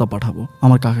বিয়ের প্রস্তাব পাঠাবো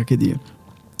আমার কাকাকে দিয়ে,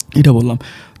 এটা বললাম।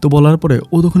 তো বলার পরে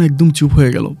ও তখন একদম চুপ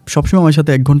হয়ে গেল। সবসময় আমার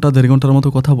সাথে 1 ঘন্টা 1.5 ঘন্টার মতো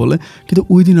কথা বলে, কিন্তু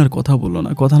ওই দিন আর কথা বললো না।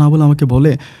 কথা না বলে আমাকে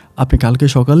বলে আপনি কালকে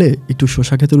সকালে একটু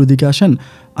শশা ক্ষেতের ওদিকে আসেন,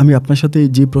 আমি আপনার সাথে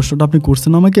যে প্রশ্নটা আপনি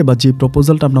করছেন আমাকে, বা যে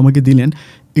প্রপোজালটা আপনি আমাকে দিলেন,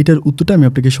 এটার উত্তরটা আমি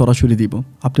আপনাকে সরাসরি দিব,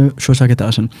 আপনি শশা ক্ষেতে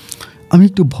আসেন। আমি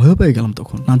একটু ভয় পেয়ে গেলাম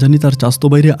তখন, না জানি তার চাস্তো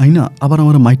বাইরে আইনা আবার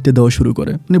আমার মাইটটা দেওয়া শুরু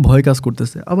করে, মানে ভয় কাজ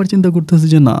করতেছে। আবার চিন্তা করতেছে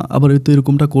যে না আবার তো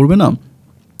এরকমটা করবে না,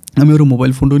 আমি ওর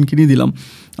মোবাইল ফোন কিনে দিলাম,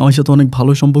 আমার সাথে অনেক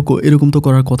ভালো সম্পর্ক, এরকম তো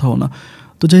করার কথাও না।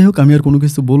 তো যাই হোক, আমি আর কোনো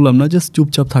কিছু বললাম না, জাস্ট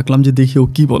চুপচাপ থাকলাম যে দেখি ও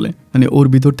কী বলে, মানে ওর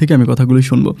ভিতর থেকে আমি কথাগুলি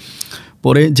শুনবো।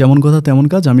 পরে যেমন কথা তেমন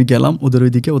কাজ, আমি গেলাম ওদের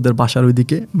ওইদিকে, ওদের বাসার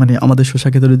ওইদিকে, মানে আমাদের শসা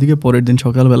ক্ষেতের ওইদিকে। পরের দিন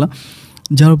সকালবেলা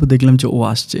যাওয়ার পর দেখলাম যে ও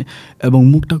আসছে এবং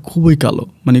মুখটা খুবই কালো,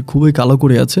 মানে খুবই কালো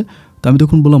করে আছে। তো আমি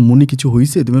তখন বললাম, মনি কিছু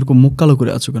হয়েছে, তুমি এরকম মুখ কালো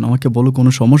করে আছো কেন, আমাকে বলো কোনো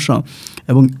সমস্যা।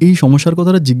 এবং এই সমস্যার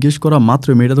কথাটা জিজ্ঞেস করা মাত্র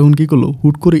মেয়েটা তখন কী করলো,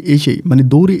 হুট করে এসেই, মানে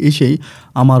দৌড়ে এসেই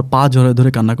আমার পা জড়ায় ধরে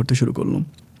কান্না করতে শুরু করলো।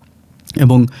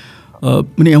 এবং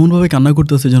মানে এমনভাবে কান্না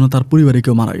করতেছে যেন তার পরিবারে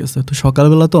কেউ মারা গেছে। তো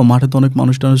সকালবেলা তো মাঠে তো অনেক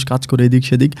মানুষ টানুষ কাজ করে এদিক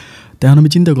সেদিক। তখন আমি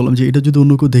চিন্তা করলাম যে এটা যদি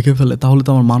অন্য কেউ দেখে ফেলে তাহলে তো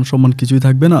আমার মান সম্মান কিছুই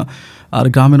থাকবে না, আর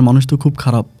গ্রামের মানুষ তো খুব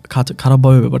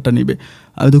খারাপভাবে ব্যাপারটা নেবে।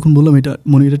 আমি তখন বললাম, এটা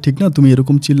মনে, এটা ঠিক না, তুমি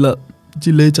এরকম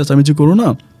চিল্লাই চেঁচামেচি করো না,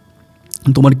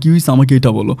 তোমার কী হয়েছে আমাকে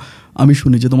এটা বলো, আমি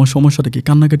শুনি যে তোমার সমস্যাটা কি,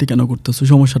 কান্নাকাটি কেন করতেছো,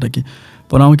 সমস্যাটা কি।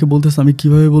 পরে আমাকে বলতেছে, আমি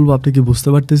কীভাবে বলবো, আপনি কি বুঝতে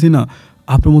পারতেছি না,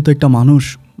 আপনার মতো একটা মানুষ,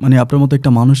 মানে আপনার মতো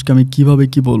একটা মানুষকে আমি কীভাবে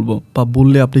কী বলবো, বা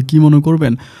বললে আপনি কী মনে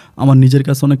করবেন, আমার নিজের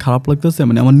কাছে অনেক খারাপ লাগতেছে,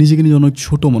 মানে আমার নিজেকে নিজে অনেক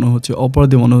ছোটো মনে হচ্ছে,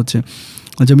 অপরাধী মনে হচ্ছে,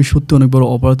 যে আমি সত্যি অনেক বড়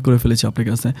অপরাধ করে ফেলেছি আপনার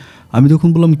কাছে। আমি তখন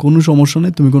বললাম, কোনো সমস্যা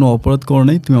নেই, তুমি কোনো অপরাধ করো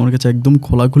নাই, তুমি আমার কাছে একদম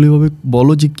খোলাখুলিভাবে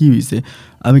বলো যে কী হয়েছে।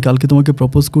 আমি কালকে তোমাকে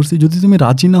প্রপোজ করছি, যদি তুমি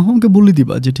রাজি না হও আমাকে বলে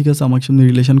দিবা যে ঠিক আছে, আমার সঙ্গে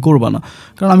রিলেশন করবা না,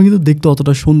 কারণ আমি কিন্তু দেখতে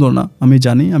অতটা সুন্দর না, আমি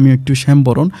জানি আমি একটু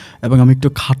শ্যামবরণ এবং আমি একটু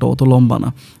খাটো, অত লম্বা না,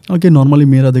 আমাকে নর্মালি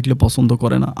মেয়েরা দেখলে পছন্দ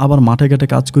করে না, আবার মাঠে ঘাটে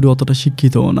কাজ করি, অতটা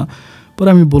শিক্ষিতও না। পরে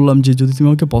আমি বললাম যে যদি তুমি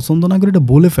আমাকে পছন্দ না করে এটা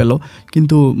বলে ফেলো,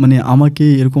 কিন্তু মানে আমাকে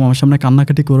এরকম আমার সামনে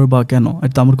কান্নাকাটি করো বা কেন,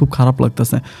 এটা আমার খুব খারাপ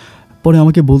লাগতেছে। পরে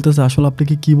আমাকে বলতেছে, আসলে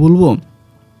আপনাকে কি বলবো,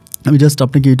 আমি জাস্ট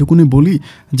আপনাকে এটুকুনি বলি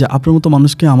যে আপনার মতো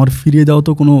মানুষকে আমার ফিরিয়ে দেওয়া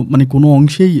তো কোনো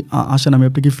অংশেই আসে না, আমি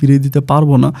আপনাকে ফিরিয়ে দিতে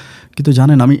পারবো না, কিন্তু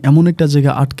জানেন আমি এমন একটা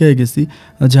জায়গায় আটকে গেছি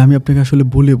যে আমি আপনাকে আসলে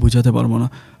বলে বোঝাতে পারবো না।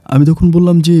 আমি তখন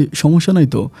বললাম যে সমস্যা নাই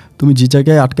তো, তুমি যে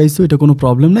জায়গায় আটকাইছো এটা কোনো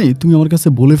প্রবলেম নাই, তুমি আমার কাছে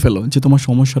বলে ফেলো যে তোমার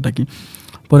সমস্যাটা কী।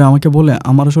 পরে আমাকে বলে,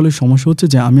 আমার আসলে সমস্যা হচ্ছে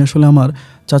যে আমি আসলে আমার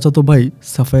চাচাতো ভাই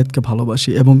সাফায়েতকে ভালোবাসি,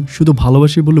 এবং শুধু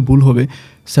ভালোবাসি বলে ভুল হবে,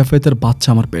 সাফায়েতের বাচ্চা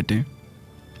আমার পেটে।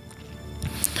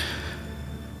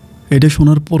 এটা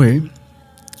শোনার পরে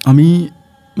আমি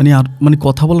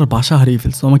কথা বলার ভাষা হারিয়ে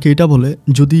ফেলছি। আমাকে এটা বলে,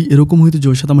 যদি এরকম হইতো যে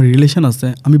ওর সাথে আমার রিলেশন আছে,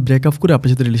 আমি ব্রেকআপ করে আপনার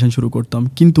সাথে রিলেশন শুরু করতাম,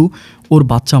 কিন্তু ওর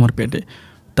বাচ্চা আমার পেটে।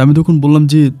 তা আমি তখন বললাম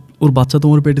যে ওর বাচ্চা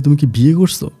তোমার পেটে, তুমি কি বিয়ে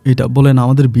করছো? এটা বলে, না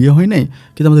আমাদের বিয়ে হয় নাই,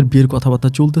 কিন্তু আমাদের বিয়ের কথাবার্তা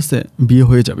চলতেছে, বিয়ে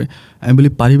হয়ে যাবে। আমি বলি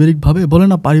পারিবারিকভাবে? বলে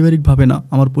না পারিবারিকভাবে না,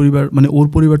 আমার পরিবার ওর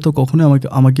পরিবার তো কখনোই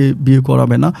আমাকে বিয়ে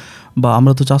করাবে না, বা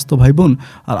আমরা তো চাস্তো ভাই বোন,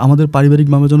 আর আমাদের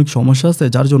পারিবারিকভাবে অনেক সমস্যা আছে,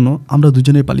 যার জন্য আমরা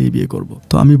দুজনেই পালিয়ে বিয়ে করব।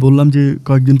 তো আমি বললাম যে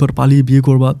কয়েকদিন পর পালিয়ে বিয়ে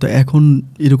করবা, তো এখন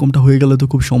এরকমটা হয়ে গেলে তো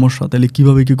খুব সমস্যা, তাহলে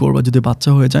কীভাবে কী করবা যদি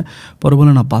বাচ্চা হয়ে যায়? পরে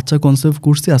বলে, না বাচ্চা কনসেপ্ট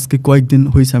করছি আজকে কয়েকদিন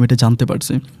হয়েছে, আমি এটা জানতে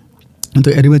পারছি, তো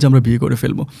এরই মাঝে আমরা বিয়ে করে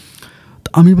ফেলবো। তো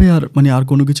আমি ভাই আর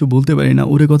কোনো কিছু বলতে পারি না।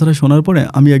 ওর কথাটা শোনার পরে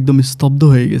আমি একদম স্তব্ধ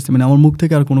হয়ে গেছি, আমার মুখ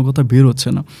থেকে আর কোনো কথা বের হচ্ছে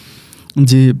না,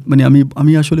 যে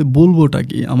আমি আসলে বলবোটা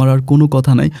কি, আমার আর কোনো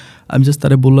কথা নাই। আমি জাস্ট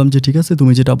তারে বললাম যে ঠিক আছে,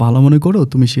 তুমি যেটা ভালো মনে করো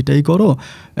তুমি সেটাই করো,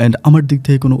 অ্যান্ড আমার দিক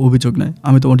থেকে কোনো অভিযোগ নাই,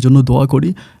 আমি তোমার জন্য দোয়া করি,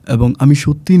 এবং আমি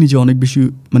সত্যিই নিজে অনেক বেশি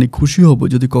খুশি হব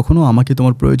যদি কখনও আমাকে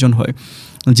তোমার প্রয়োজন হয়,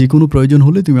 যে কোনো প্রয়োজন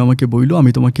হলে তুমি আমাকে বইলো,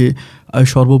 আমি তোমাকে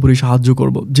সর্বোপরি সাহায্য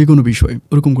করব যে কোনো বিষয়ে,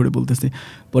 ওরকম করে বলতেছি।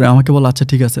 পরে আমাকে বল, আচ্ছা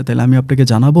ঠিক আছে, তাহলে আমি আপনাকে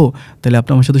জানাবো, তাহলে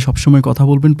আপনি আমার সাথে সবসময় কথা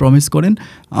বলবেন, প্রমিস করেন।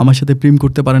 আমার সাথে প্রেম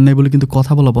করতে পারেন নাই বলে কিন্তু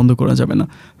কথা বলা বন্ধ করা যাবে না।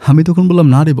 আমি তখন বললাম,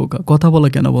 না রে বোকা, কথা বলা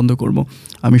কেন বন্ধ করব,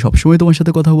 আমি সবসময় তোমার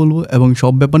সাথে কথা বলবো এবং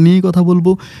সব ব্যাপার নিয়েই কথা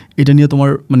বলবো, এটা নিয়ে তোমার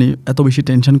এত বেশি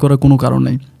টেনশন করার কোনো কারণ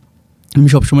নাই, আমি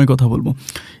সবসময় কথা বলবো।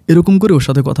 এরকম করে ওর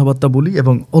সাথে কথাবার্তা বলি,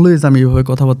 এবং অলওয়েজ আমি এভাবে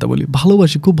কথাবার্তা বলি,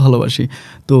 ভালোবাসি, খুব ভালোবাসি।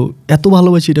 তো এত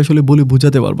ভালোবাসি এটা আসলে বলে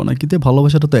বোঝাতে পারবো না, কিন্তু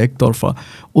ভালোবাসাটা তো একতরফা,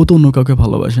 ও তো অন্য কাউকে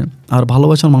ভালোবাসে, আর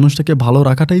ভালোবাসার মানুষটাকে ভালো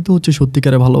রাখাটাই তো হচ্ছে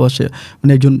সত্যিকারে ভালোবাসে,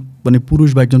 একজন পুরুষ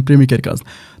বা একজন প্রেমিকের কাজ।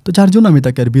 তো যার জন্য আমি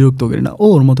তাকে আর বিরক্ত করি না, ও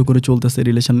ওর মতো করে চলতেছে,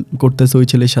 রিলেশন করতেছে ওই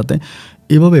ছেলের সাথে।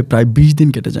 এভাবে প্রায় 20 দিন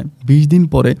কেটে যায়। 20 দিন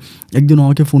পরে একদিন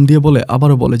আমাকে ফোন দিয়ে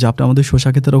আবারও বলে যে আপনি আমাদের শসা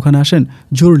ক্ষেতের ওখানে আসেন,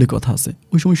 জরুরি কথা আছে।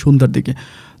 ওই সময় সন্ধ্যার দিকে।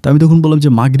 তো আমি তখন বললাম যে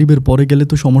মাগরিবের পরে গেলে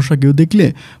তো সমস্যা, কেউ দেখলে।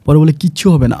 পরে বলে কিচ্ছু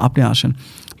হবে না, আপনি আসেন।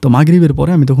 তো মাগরিবের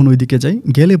পরে আমি তখন ওই দিকে যাই,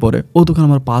 গেলে পরে ও তখন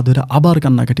আমার পা ধরে আবার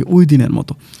কান্নাকাটি, ওই দিনের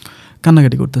মতো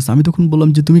কান্নাকাটি করতেছে। আমি তখন বললাম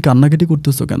যে তুমি কান্নাকাটি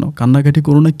করতেছো কেন, কান্নাকাটি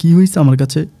করো না, কী হয়েছে আমার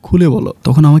কাছে খুলে বলো।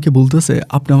 তখন আমাকে বলতেছে,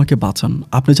 আপনি আমাকে বাঁচান,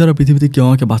 আপনি ছাড়া পৃথিবীতে কেউ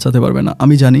আমাকে বাঁচাতে পারবে না,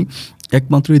 আমি জানি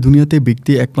একমাত্র এই দুনিয়াতে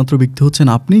একমাত্র ব্যক্তি হচ্ছেন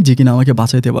আপনি, যে কিনা আমাকে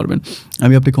বাঁচাইতে পারবেন,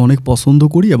 আমি আপনাকে অনেক পছন্দ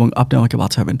করি এবং আপনি আমাকে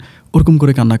বাঁচাবেন। ওরকম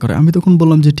করে কান্না করে। আমি তখন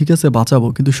বললাম যে ঠিক আছে বাঁচাবো,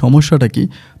 কিন্তু সমস্যাটা কি,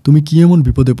 তুমি কি এমন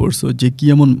বিপদে পড়ছো যে কি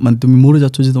এমন তুমি মরে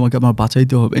যাচ্ছ যে তোমাকে আমার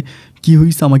বাঁচাইতে হবে, কি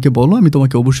হয়েছে আমাকে বলো, আমি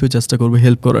তোমাকে অবশ্যই চেষ্টা করবো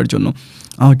হেল্প করার জন্য,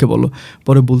 আমাকে বলো।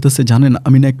 পরে বলতেছে, জানেন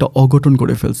আমি না একটা অঘটন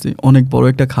করে ফেলছি, অনেক বড়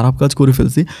একটা খারাপ কাজ করে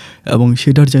ফেলছি, এবং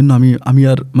সেটার জন্য আমি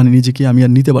আর নিজেকে আমি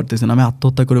আর নিতে পারতেছি না, আমি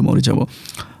আত্মহত্যা করে মরে যাব।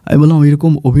 আমি বললাম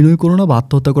এরকম অভিনয় করো না বা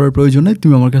আত্মহত্যা করার প্রয়োজন নেই,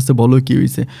 তুমি আমার কাছে বলো কী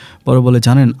হয়েছে। পরে বলে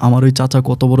জানেন আমার ওই চাচা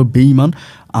কত বড় বেঈমান,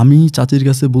 আমি চাচির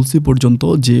কাছে বলছি পর্যন্ত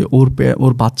যে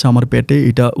ওর বাচ্চা আমার পেটে,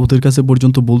 এটা ওদের কাছে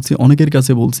পর্যন্ত বলছি, অনেকের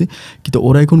কাছে বলছি, কিন্তু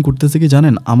ওরা এখন করতেছে কি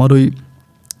জানেন, আমার ওই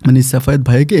মানে সাফায়েত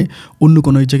ভাইকে অন্য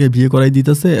কোনো এক জায়গায় বিয়ে করাই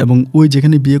দিতেছে, এবং ওই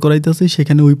যেখানে বিয়ে করাইতেছে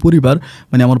সেখানে ওই পরিবার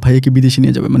মানে আমার ভাইকে বিদেশে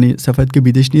নিয়ে যাবে, মানে সাফায়েতকে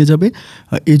বিদেশ নিয়ে যাবে,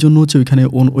 এই জন্য হচ্ছে ওইখানে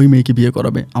ওই মেয়েকে বিয়ে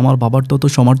করাবে। আমার বাবার তো অত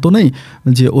সামর্থ্য নেই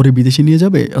যে ওরে বিদেশে নিয়ে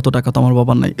যাবে, এত টাকা তো আমার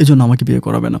বাবার নাই, এই জন্য আমাকে বিয়ে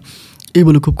করাবে না। এই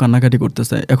বলে খুব কান্নাকাটি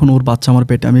করতেছে। এখন ওর বাচ্চা আমার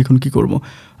পেটে, আমি এখন কী করবো?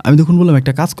 আমি তখন বললাম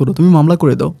একটা কাজ করো, তুমি মামলা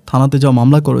করে দাও, থানাতে যাও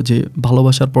মামলা করো যে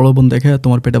ভালোবাসার প্রলোভন দেখে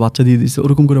তোমার পেটে বাচ্চা দিয়ে দিচ্ছে,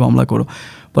 ওরকম করে মামলা করো।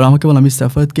 পরে আমাকে বলে আমি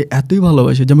সাফায়েতকে এতই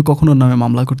ভালোবাসি যে আমি কখনো ওর নামে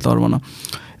মামলা করতে পারবো না,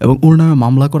 এবং ওর নামে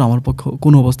মামলা করা আমার পক্ষে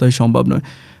কোনো অবস্থায় সম্ভব নয়।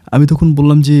 আমি তখন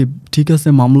বললাম যে ঠিক আছে,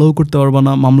 মামলাও করতে পারবা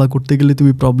না, মামলা করতে গেলে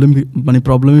তুমি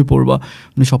প্রবলেমে পড়বা,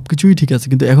 মানে সব কিছুই ঠিক আছে,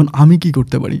 কিন্তু এখন আমি কি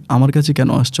করতে পারি? আমার কাছে কেন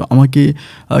আসছো? আমাকে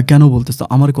কেন বলতেছো?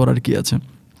 আমার করার কি আছে?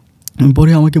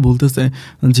 পরে আমাকে বলতেছে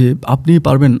যে আপনি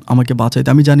পারবেন আমাকে বাঁচাইতে।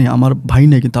 আমি জানি আমার ভাই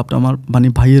নেই, কিন্তু আপনি আমার মানে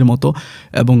ভাইয়ের মতো,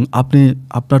 এবং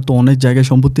আপনার তো অনেক জায়গায়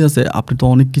সম্পত্তি আছে, আপনি তো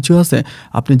অনেক কিছু আছে,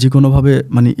 আপনি যে কোনোভাবে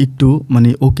মানে একটু মানে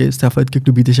ওকে সাফায়েতকে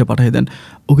একটু বিদেশে পাঠিয়ে দেন।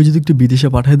 ওকে যদি একটু বিদেশে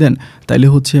পাঠিয়ে দেন তাইলে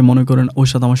হচ্ছে মনে করেন ওর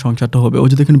সাথে আমার সংসারটা হবে। ও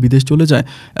যদি এখানে বিদেশ চলে যায়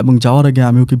এবং যাওয়ার আগে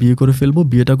আমি ওকে বিয়ে করে ফেলবো,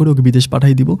 বিয়েটা করে ওকে বিদেশ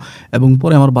পাঠিয়ে দিব, এবং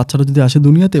পরে আমার বাচ্চাটা যদি আসে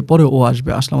দুনিয়াতে, পরে ও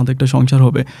আসবে, আসলে আমাদের একটা সংসার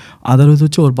হবে। আদারওয়াইজ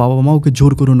হচ্ছে ওর বাবা মা ওকে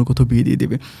জোর করে অন্য কোথাও বিয়ে দিয়ে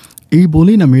দেবে। এই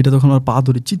বলেই না মেয়েটা তখন আমার পা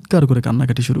ধরে চিৎকার করে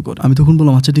কান্নাকাটি শুরু করে। আমি তখন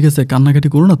বললাম আচ্ছা ঠিক আছে, কান্নাকাটি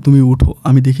করো না, তুমি উঠো,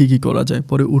 আমি দেখি কী করা যায়।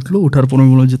 পরে উঠলো, ওঠার পরে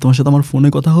বললাম যে তোমার সাথে আমার ফোনে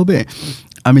কথা হবে,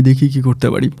 আমি দেখি কী করতে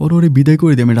পারি। পরে ওরে বিদায়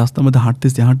করে দিই। আমি রাস্তার মধ্যে হাঁটতে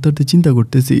হাঁটতে চিন্তা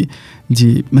করতেছি যে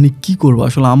মানে কী করবো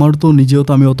আসলে। আমার তো নিজেও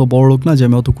তো আমি অত বড় লোক না যে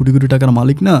আমি অত কোটি কোটি টাকার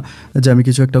মালিক না যে আমি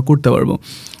কিছু একটা করতে পারবো,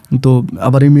 তো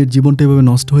আবার এই মেয়ের জীবনটা এভাবে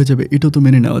নষ্ট হয়ে যাবে, এটাও তো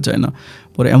মেনে নেওয়া যায় না।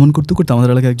 পরে এমন করতে করতে আমাদের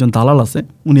এলাকায় একজন দালাল আছে,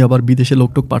 উনি আবার বিদেশে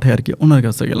লোকটোক পাঠায় আর কি, ওনার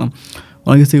কাছে গেলাম।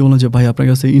 ওনার কাছে বললাম যে ভাই আপনার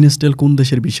কাছে ইনস্টেল কোন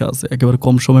দেশের ভিসা আছে, একেবারে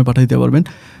কম সময় পাঠাইতে পারবেন?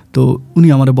 তো উনি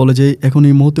আমার বলে যে এখন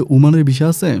এই মুহূর্তে ওমানের ভিসা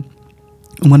আছে,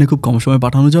 ওমানে খুব কম সময়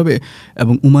পাঠানো যাবে,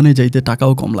 এবং ওমানে যাইতে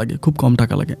টাকাও কম লাগে, খুব কম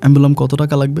টাকা লাগে। আমি বললাম কত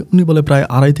টাকা লাগবে? উনি বলে প্রায়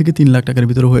 2.5 থেকে 3 লাখ টাকার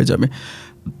ভিতরে হয়ে যাবে।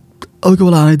 ওকে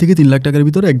বলে 2.5 থেকে 3 লাখ টাকার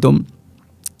ভিতরে একদম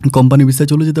কোম্পানি ভিসায়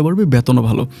চলে যেতে পারবে, বেতনও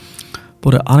ভালো।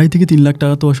 পরে 2.5 থেকে 3 লাখ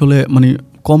টাকা তো আসলে মানে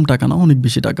কম টাকা না, অনেক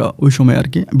বেশি টাকা ওই সময় আর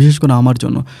কি, বিশেষ করে আমার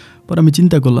জন্য। পরে আমি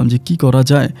চিন্তা করলাম যে কী করা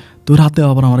যায়। তো রাতে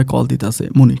আবার আমার কল দিতেছে,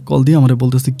 মনি কল দিয়ে আমার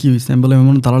বলতেছে কী হয়েছে। আমি বললাম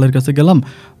এমন দালালের কাছে গেলাম,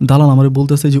 দালাল আমার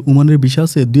বলতেছে যে ওমানের ভিসা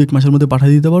আছে, 2-1 মাসের মধ্যে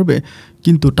পাঠিয়ে দিতে পারবে,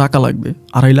 কিন্তু টাকা লাগবে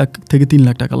 2.5 লাখ থেকে 3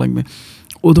 লাখ টাকা লাগবে।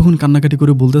 ও তখন কান্নাকাটি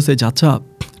করে বলতেছে যে আচ্ছা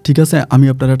ঠিক আছে, আমি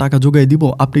আপনারা টাকা জোগাই দিব,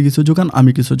 আপনি কিছু জোগান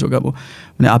আমি কিছু জোগাবো,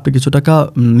 মানে আপনি কিছু টাকা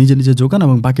নিজে নিজে জোগান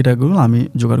এবং বাকি টাকাগুলো আমি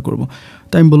জোগাড় করবো।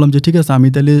 তাই আমি বললাম যে ঠিক আছে, আমি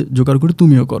তাহলে জোগাড় করি,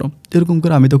 তুমিও করো। এরকম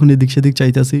করে আমি তখন এদিক সেদিক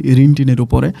চাইতেছি ঋণ টিনের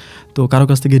উপরে, তো কারো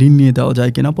কাছ থেকে ঋণ নিয়ে দেওয়া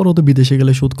যায় কিনা। পরে তো বিদেশে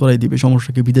গেলে শোধ করাই দিবে,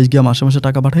 সমস্যা কি, বিদেশ গিয়ে মাসে মাসে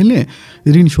টাকা পাঠাইলে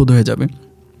ঋণ শোধ হয়ে যাবে।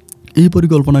 এই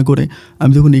পরিকল্পনা করে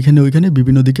আমি যখন এখানে ওইখানে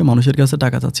বিভিন্ন দিকে মানুষের কাছে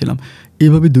টাকা চাচ্ছিলাম।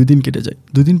 এইভাবে 2 দিন কেটে যায়।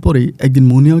 2 দিন পরেই একদিন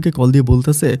মনি আমাকে কল দিয়ে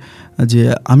বলতেছে যে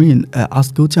আমিন,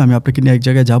 আজকে হচ্ছে আমি আপনাকে নিয়ে এক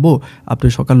জায়গায় যাব, আপনি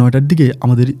সকাল 9টার দিকে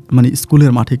আমাদের মানে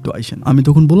স্কুলের মাঠে একটু আইসেন। আমি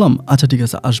তখন বললাম আচ্ছা ঠিক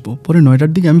আছে আসবো। পরে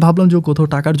 9টার দিকে আমি ভাবলাম যে ও কোথাও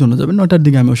টাকার জন্য যাবে, 9টার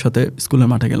দিকে আমি ওর সাথে স্কুলের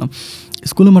মাঠে গেলাম।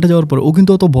 স্কুলের মাঠে যাওয়ার পরে ও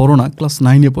কিন্তু অত বড় না, ক্লাস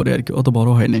 9-এ পড়ে আর কি, অত বড়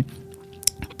হয়নি।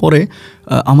 পরে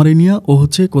আমার এই নিয়ে ও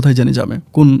হচ্ছে কোথায় জানি যাবে,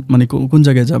 কোন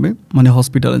জায়গায় যাবে, মানে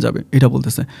হসপিটালে যাবে এটা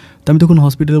বলতেছে। তো আমি তখন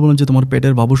হসপিটালে বললাম যে তোমার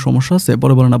পেটের বাবুর সমস্যা আছে।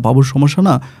 পরে বলে না, বাবুর সমস্যা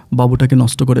না, বাবুটাকে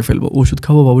নষ্ট করে ফেলবো, ওষুধ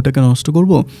খাবো, বাবুটাকে নষ্ট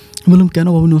করবো। বললাম কেন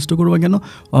বাবু নষ্ট করবো কেন?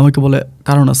 ও আমাকে বলে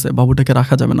কারণ আছে, বাবুটাকে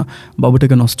রাখা যাবে না,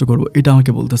 বাবুটাকে নষ্ট করবো, এটা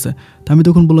আমাকে বলতেছে। তো আমি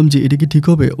তখন বললাম যে এটা কি ঠিক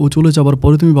হবে? ও চলে যাবার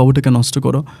পরে তুমি বাবুটাকে নষ্ট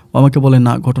করো? ও আমাকে বলে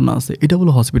না, ঘটনা আছে, এটা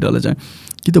বলে হসপিটালে যায়।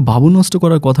 কিন্তু বাবু নষ্ট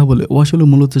করার কথা বলে ও আসলে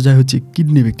মূলত যায় হচ্ছে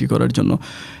কিডনি বিক্রি করার জন্য,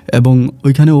 এবং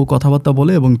ওইখানে ও কথাবার্তা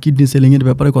বলে এবং কিডনি সেলিংয়ের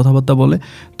ব্যাপারে কথাবার্তা বলে।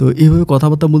 তো এইভাবে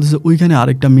কথাবার্তা বলতেছে, ওইখানে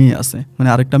আরেকটা মেয়ে আছে, মানে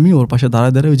আরেকটা মেয়ে ওর পাশে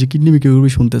দাঁড়ায় ওই যে কিডনি বিক্রি করবে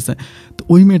শুনতেছে। তো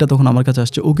ওই মেয়েটা তখন আমার কাছে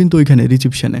আসছে, ও কিন্তু ওইখানে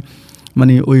রিসিপশনে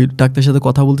মানে ওই ডাক্তারের সাথে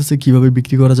কথা বলতেছে কীভাবে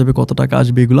বিক্রি করা যাবে, কত টাকা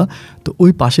আসবে এগুলা। তো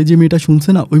ওই পাশে যে মেয়েটা শুনছে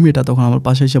না, ওই মেয়েটা তখন আমার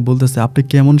পাশে এসে বলতেছে আপনি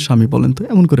কেমন স্বামী বলেন তো,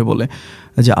 এমন করে বলে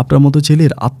যে আপনার মতো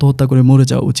ছেলের আত্মহত্যা করে মরে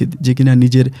যাওয়া উচিত, যে কিনা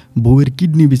নিজের বউয়ের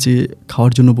কিডনি বেচে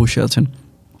খাওয়ার জন্য বসে আছেন।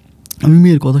 আমি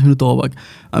মেয়ের কথা শুনে তো অবাক।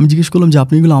 আমি জিজ্ঞেস করলাম যে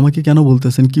আপনি এগুলো আমাকে কেন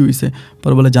বলতেছেন, কী হয়েছে?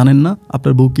 পরে বলে জানেন না,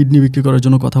 আপনার বউ কিডনি বিক্রি করার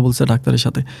জন্য কথা বলছে ডাক্তারের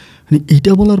সাথে। মানে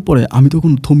এইটা বলার পরে আমি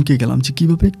তখন থমকে গেলাম যে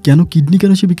কীভাবে, কেন কিডনি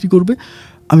কেন সে বিক্রি করবে?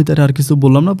 আমি তার আর কিছু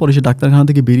বললাম না। পরে সে ডাক্তারখানা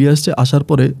থেকে বেরিয়ে আসছে, আসার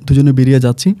পরে দুজনে বেরিয়ে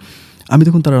যাচ্ছি। আমি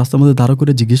তখন তার রাস্তার মধ্যে দাঁড়া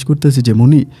করে জিজ্ঞেস করতেছি যে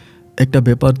মনি, একটা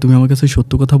ব্যাপার, তুমি আমার কাছে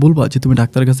সত্য কথা বলবা যে তুমি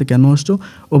ডাক্তারের কাছে কেন আসছো?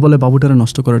 ও বলে বাবুটারে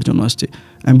নষ্ট করার জন্য আসছে।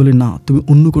 আমি বলি না, তুমি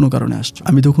অন্য কোনো কারণে আসছো।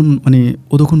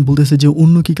 ও তখন বলতেছে যে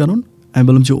অন্য কী কারণ? আমি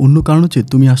বললাম যে অন্য কারণ হচ্ছে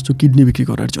তুমি আসছো কিডনি বিক্রি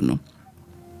করার জন্য।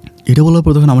 এটা বলার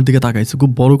পর তখন আমার দিকে তাকাইছে,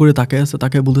 খুব বড় করে তাকায় আছে,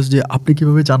 তাকায় বলতেছে যে আপনি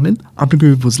কীভাবে জানলেন, আপনি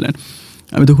কীভাবে বুঝলেন?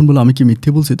 আমি তখন বললাম আমি কি মিথ্যে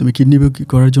বলছি, তুমি কিডনি বিক্রি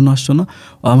করার জন্য আসছো না?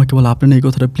 আমাকে বলে আপনি না এই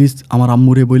কথাটা প্লিজ আমার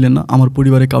আম্মুরে বললেন না, আমার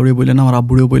পরিবারে কাউরে বললেন না, আমার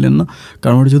আব্বুরেও বললেন না,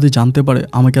 কারণ ওরা যদি জানতে পারে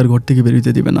আমাকে আর ঘর থেকে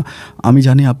বেরোতে দেবে না। আমি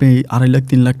জানি আপনি এই 2.5 লাখ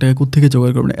 3 লাখ টাকা কোত্থেকে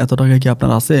জোগাড় করবেন, এত টাকা কি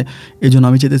আপনার আছে? এই জন্য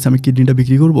আমি চাইতেছি আমি কিডনিটা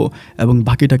বিক্রি করব এবং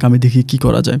বাকি টাকা আমি দেখি কী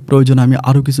করা যায়, প্রয়োজনে আমি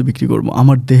আরও কিছু বিক্রি করব,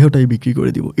 আমার দেহটাই বিক্রি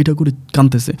করে দিব। এটা করে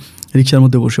কাঁদতেছে রিক্সার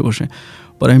মধ্যে বসে বসে।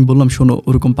 পরে আমি বললাম শোনো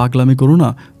ওরকম পাগলামি করো না,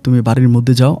 তুমি বাড়ির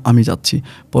মধ্যে যাও, আমি যাচ্ছি।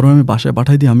 পরে আমি বাসায়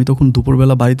পাঠাই দিই। আমি তখন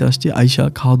দুপুরবেলা বাড়িতে আসছি, আইসা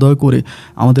খাওয়া দাওয়া করে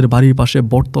আমাদের বাড়ির পাশে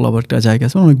বটতলা একটা জায়গা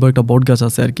আছে, অনেক বড় একটা বট গাছ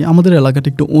আছে আর কি। আমাদের এলাকাটা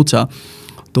একটু উঁচা,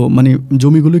 তো মানে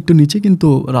জমিগুলো একটু নিচে কিন্তু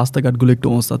রাস্তাঘাটগুলো একটু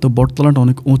উঁচা, তো বটতলাটা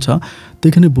অনেক উঁচা। তো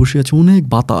এখানে বসে আছে, অনেক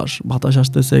বাতাস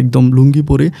আসতেছে, একদম লুঙ্গি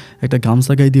পরে একটা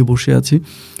গামছা গায়ে দিয়ে বসে আছি।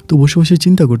 তো বসে বসে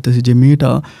চিন্তা করতেছি যে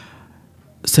মেয়েটা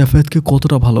সাফায়াতকে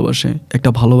কতটা ভালোবাসে, একটা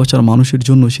ভালোবাসার মানুষের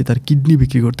জন্য সে তার কিডনি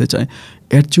বিক্রি করতে চায়।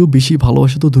 এর চেয়েও বেশি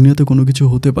ভালোবাসা তো দুনিয়াতে কোনো কিছু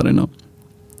হতে পারে না,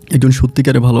 একজন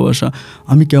সত্যিকারের ভালোবাসা।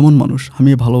 আমি কেমন মানুষ, আমি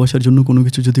এই ভালোবাসার জন্য কোনো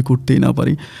কিছু যদি করতেই না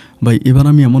পারি। ভাই এবার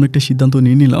আমি এমন একটা সিদ্ধান্ত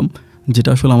নিয়ে নিলাম যেটা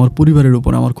আসলে আমার পরিবারের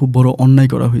উপর আমার খুব বড় অন্যায়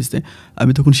করা হয়েছে।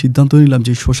 আমি তখন সিদ্ধান্ত নিলাম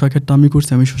যে শসা ক্ষেতটা আমি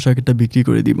করছি, আমি শসা ক্ষেতটা বিক্রি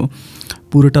করে দিব,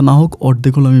 পুরোটা না হোক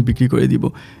অর্ধেক হলে আমি বিক্রি করে দিব।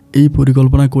 এই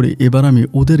পরিকল্পনা করে এবার আমি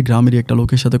ওদের গ্রামেরই একটা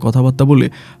লোকের সাথে কথাবার্তা বলে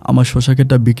আমার শসা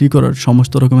ক্ষেতটা বিক্রি করার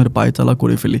সমস্ত রকমের পায়তালা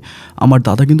করে ফেলি। আমার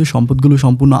দাদা কিন্তু সম্পদগুলো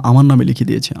সম্পূর্ণ আমার নামে লিখে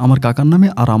দিয়েছে, আমার কাকার নামে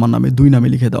আর আমার নামে, 2 নামে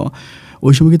লিখে দেওয়া।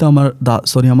 ওই সময় কিন্তু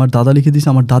আমার দাদা লিখে দিয়েছে,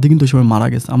 আমার দাদি কিন্তু ওই সময় মারা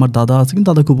গেছে। আমার দাদা আছে কিন্তু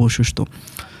দাদা খুব অসুস্থ।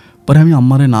 পরে আমি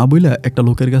আম্মারে না বইলা একটা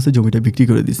লোকের কাছে জমিটা বিক্রি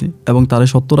করে দিছি এবং তারা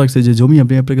সত্য রাখছে যে জমি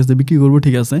আপনি আপনার কাছে বিক্রি করবো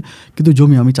ঠিক আছে, কিন্তু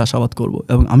জমি আমি চাষাবাদ করব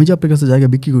এবং আমি যে আপনার কাছে জায়গা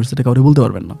বিক্রি করছি এটা কাউকে বলতে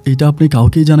পারবেন না, এটা আপনি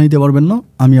কাউকেই জানাইতে পারবেন না।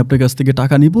 আমি আপনার কাছ থেকে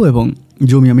টাকা নিব এবং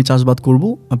জমি আমি চাষবাদ করব,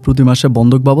 প্রতি মাসে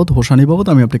বন্ধক বাবদ হোসানি বাবদ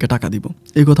আমি আপনাকে টাকা দিব।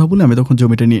 এই কথা বলে আমি তখন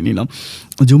জমিটা নিয়ে নিলাম।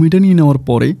 জমিটা নিয়ে নেওয়ার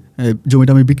পরে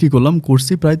জমিটা আমি বিক্রি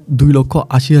করছি প্রায়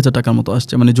 2,80,000 টাকার মতো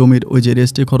আসছে, মানে জমির ওই যে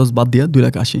রেজিস্ট্রি খরচ বাদ দিয়ে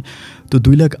 2,80,000। তো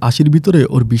 2,80,000 ভিতরে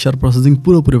ওর ভিসার প্রসেসিং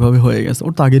পুরোপুরিভাবে হয়ে গেছে,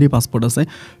 ওর তো আগেরই পাসপোর্ট আছে,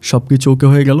 সব কিছু ওকে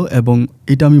হয়ে গেল। এবং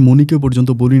এটা আমি মনিকে পর্যন্ত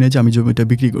বলি না যে আমি জমিটা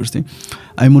বিক্রি করছি।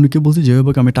 আমি মনিকে বলছি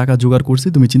যেভাবে আমি টাকা জোগাড় করছি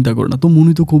তুমি চিন্তা করো না। তো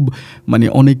মনি তো খুব মানে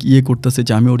অনেক করতেছে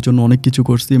যে আমি ওর জন্য অনেক কিছু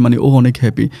করছি, মানে ও অনেক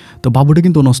হ্যাপি। তো বাবুটা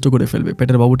কিন্তু নষ্ট করে ফেলবে,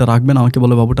 পেটের বাবুটা রাখবে না, আমাকে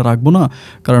বলে বাবুটা রাখবো না,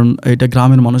 কারণ এটা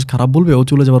গ্রামের মানুষ খারাপ বলবে, ও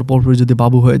চলে যাওয়ার পর যদি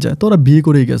বাবু হয়ে যায়। তো ওরা বিয়ে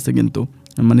করেই গেছে, কিন্তু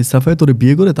মানে সাফায়াত ওরে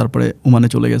বিয়ে করে তারপরে ওমানে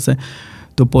চলে গেছে।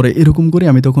 তো পরে এরকম করে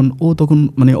আমি তখন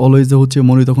মানে অলওয়েজ হচ্ছে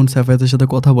মনি তখন সাফায়াতের সাথে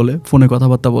কথা বলে, ফোনে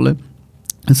কথাবার্তা বলে,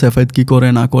 সাফায়াত কী করে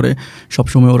না করে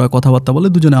সবসময় ওরা কথাবার্তা বলে,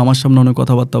 দুজনে আমার সামনে অনেক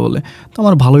কথাবার্তা বলে। তো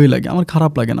আমার ভালোই লাগে, আমার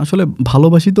খারাপ লাগে না, আসলে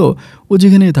ভালোবাসি তো। ও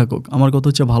যেখানেই থাকুক, আমার কথা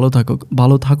হচ্ছে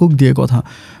ভালো থাকুক দিয়ে কথা,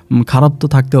 খারাপ তো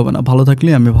থাকতে হবে না, ভালো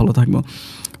থাকলেই আমি ভালো থাকবো।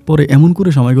 পরে এমন করে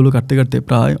সময়গুলো কাটতে কাটতে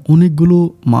প্রায় অনেকগুলো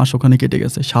মাস ওখানে কেটে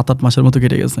গেছে, 7-8 মাসের মতো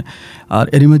কেটে গেছে। আর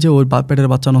এর মাঝে ওর পেটের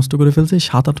বাচ্চা নষ্ট করে ফেলছে।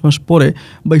 7-8 মাস পরে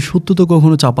ভাই সত্য তো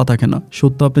কখনো চাপা থাকে না,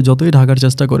 সত্য আপনি যতই ঢাকার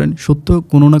চেষ্টা করেন সত্য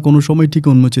কোনো না কোনো সময় ঠিক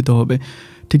উন্মোচিত হবে।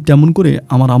 ঠিক তেমন করে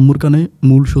আমার আম্মুর কানে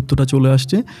মূল সত্যটা চলে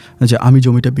আসছে যে আমি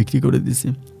জমিটা বিক্রি করে দিছি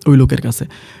ওই লোকের কাছে।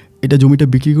 এটা জমিটা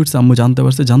বিক্রি করছে, আম্মু জানতে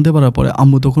পারছে। জানতে পারার পরে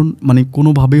আম্মু তখন মানে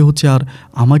কোনোভাবেই হচ্ছে আর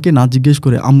আমাকে না জিজ্ঞেস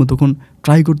করে আম্মু তখন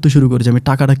ট্রাই করতে শুরু করে যে আমি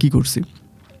টাকাটা কী করছি।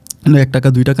 1 টাকা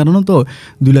 2 টাকা না, তো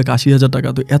 2,80,000 টাকা,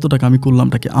 তো এত টাকা আমি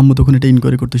করলামটাকে। আম্মু তখন এটা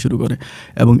ইনকোয়ারি করতে শুরু করে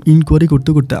এবং ইনকোয়ারি করতে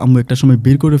করতে আম্মু একটা সময়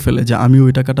বের করে ফেলে যে আমি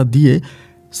ওই টাকাটা দিয়ে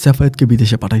সাফায়াতকে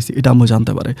বিদেশে পাঠাইছি, এটা আম্মু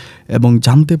জানতে পারে। এবং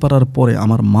জানতে পারার পরে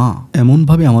আমার মা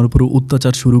এমনভাবে আমার উপর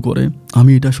অত্যাচার শুরু করে,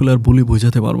 আমি এটা আসলে আর বলে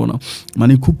বোঝাতে পারবো না।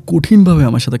 মানে খুব কঠিনভাবে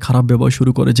আমার সাথে খারাপ ব্যবহার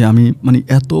শুরু করে, যে আমি মানে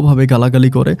এতভাবে গালাগালি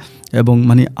করে এবং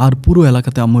মানে আর পুরো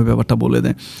এলাকাতে আম্মু এই ব্যাপারটা বলে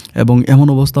দেয়। এবং এমন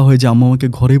অবস্থা হয় যে আম্মু আমাকে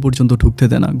ঘরে পর্যন্ত ঢুকতে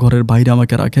দেয় না, ঘরের বাইরে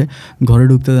আমাকে রাখে, ঘরে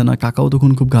ঢুকতে দেয় না। কাকাও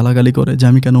তখন খুব গালাগালি করে যে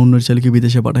আমি কেন অন্যের ছেলেকে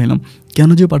বিদেশে পাঠাইলাম, কেন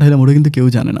যে পাঠাইলাম ওটা কিন্তু কেউ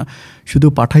জানে না, শুধু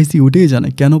পাঠাইছি ওইটাই জানে,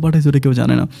 কেন পাঠাইছি ওটা কেউ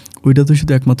জানে না, ওইটা তো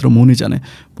শুধু একমাত্র মনই জানে।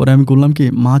 পরে আমি করলাম কি,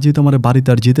 মা যেহেতু আমার বাড়িতে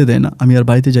আর যেতে দেয় না, আমি আর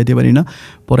বাড়িতে যাইতে পারি না,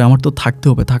 পরে আমার তো থাকতে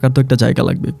হবে, থাকার তো একটা জায়গা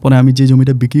লাগবে। পরে আমি যে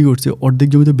জমিটা বিক্রি করছি, অর্ধেক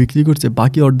জমি তো বিক্রি করছে,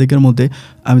 বাকি অর্ধেকের মধ্যে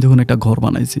আমি তখন একটা ঘর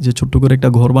বানাইছি, যে ছোট্ট করে একটা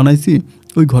ঘর বানাইছি,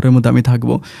 ওই ঘরের মধ্যে আমি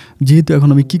থাকবো। যেহেতু এখন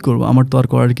আমি কি করব, আমার তো আর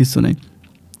করার কিছু নেই।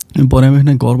 পরে আমি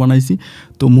এখানে ঘর বানাইছি।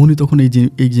 তো মনি তখন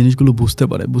এই জিনিসগুলো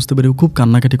বুঝতে পেরে খুব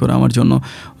কান্নাকাটি করে আমার জন্য,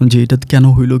 যে এটা কেন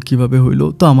হইলো, কিভাবে হইলো।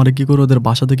 তো আমার কি করে ওদের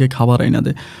বাসা থেকে খাবার এনে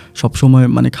দেয় সবসময়,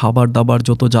 মানে খাবার দাবার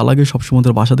যত যা লাগে সবসময়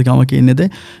ওদের বাসা থেকে আমাকে এনে দেয়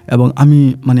এবং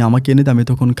আমাকে এনে দেয়, আমি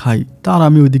তখন খাই। তার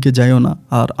আমি ওইদিকে যাইও না,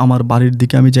 আর আমার বাড়ির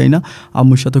দিকে আমি যাই না,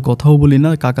 আম্মুর সাথে কথাও বলি না,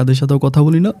 কাকাদের সাথেও কথা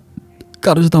বলি না,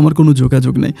 কারোর সাথে আমার কোনো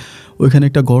যোগাযোগ নেই। ওইখানে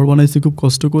একটা ঘর বানাইছি খুব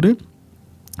কষ্ট করে,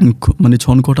 মানে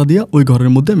ছনকটা দিয়া ওই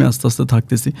ঘরের মধ্যে আমি আস্তে আস্তে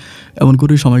থাকতেছি। এমন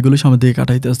করে সময়গুলো সামনে দিয়ে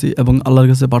কাটাইতেছি এবং আল্লাহর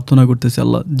কাছে প্রার্থনা করতেছি,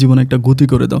 আল্লাহ জীবনে একটা গতি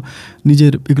করে দাও,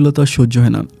 নিজের এগুলো তো আর সহ্য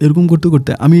হয় না। এরকম করতে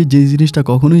করতে আমি যে জিনিসটা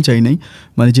কখনোই চাই নাই,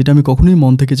 মানে যেটা আমি কখনোই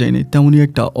মন থেকে চাই নাই, তেমনই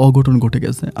একটা অঘটন ঘটে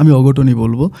গেছে। আমি অঘটনই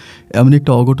বলবো, এমন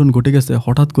একটা অঘটন ঘটে গেছে।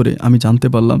 হঠাৎ করে আমি জানতে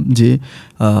পারলাম যে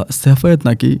সাফায়েত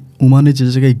নাকি ওমানে যে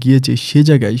জায়গায় গিয়েছে সে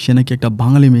জায়গায় সে নাকি একটা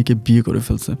বাঙালি মেয়েকে বিয়ে করে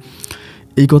ফেলছে।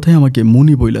 এই কথাই আমাকে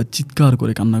মনি বইলা চিৎকার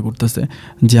করে কান্না করতেছে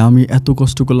যে আমি এত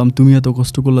কষ্ট করলাম, তুমি এত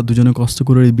কষ্ট করলা, দুজনে কষ্ট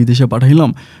করে বিদেশে পাঠাইলাম,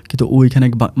 কিন্তু ও এখানে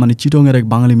মানে চিটংয়ের এক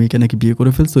বাঙালি মেয়েকে নাকি বিয়ে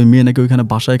করে ফেলছে। ওই মেয়ে নাকি ওইখানে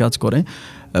বাসায় কাজ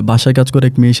করে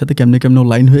এক মেয়ের সাথে কেমনে কেমনে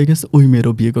লাইন হয়ে গেছে, ওই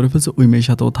মেয়েরও বিয়ে করে ফেলছে, ওই মেয়ের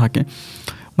সাথেও থাকে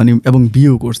মানে এবং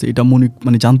বিয়েও করছে। এটা মনে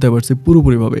মানে জানতে পারছে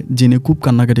পুরোপুরিভাবে, জেনে খুব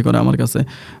কান্নাকাটি করে আমার কাছে,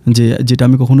 যে যেটা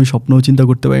আমি কখনোই স্বপ্নও চিন্তা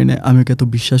করতে পারি না। আমি ওকে এত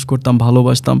বিশ্বাস করতাম,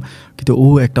 ভালোবাসতাম, কিন্তু ও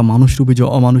একটা মানুষরূপী যে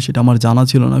অমানুষ এটা আমার জানা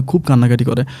ছিল না। খুব কান্নাকাটি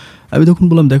করে। আমি তখন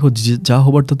বললাম, দেখো যা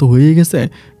হবার তা তো হয়েই গেছে,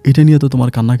 এটা নিয়ে তো তোমার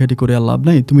কান্নাকাটি করে আর লাভ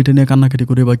নাই, তুমি এটা নিয়ে কান্নাকাটি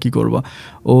করে বা কী করবা।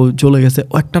 ও চলে গেছে,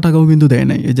 ও একটা টাকাও কিন্তু দেয়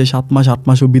নাই। এই যে 7 মাস 8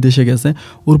 মাস ও বিদেশে গেছে,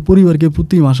 ওর পরিবারকে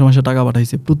প্রতি মাসে মাসে টাকা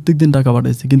পাঠাইছে, প্রত্যেক দিন টাকা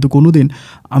পাঠাইছে, কিন্তু কোনো দিন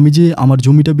আমি যে আমার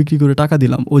জমিটা বিক্রি করে টাকা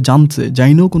দিলাম ও জানছে,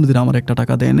 যাইনেও কোনো দিন আমার একটা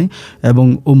টাকা দেয় নাই, এবং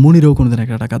ও মনিরও কোনো দিন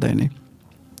একটা টাকা দেয় নাই,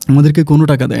 আমাদেরকে কোনো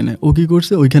টাকা দেয় না। ও কী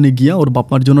করছে, ওইখানে গিয়া ওর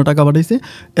বাপ্পার জন্য টাকা পাঠাইছে,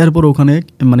 এরপর ওখানে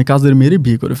মানে কাজের মেয়েরে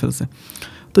বিয়ে করে ফেলছে।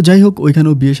 তো যাই হোক,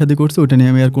 ওইখানেও বিয়ে শাদী করছে, ওইটা নিয়ে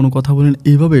আমি আর কোনো কথা বলিনি।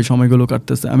 এইভাবে সময়গুলো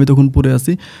কাটতেছে, আমি তখন পড়ে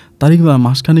আছি। তারিখ বা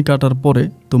মাসখানি কাটার পরে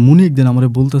তো মুনি একদিন আমার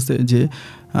বলতেছে যে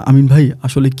আমিন ভাই,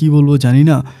 আসলে কি বলবো জানি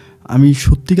না, আমি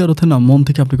সত্যিকার অর্থে না মন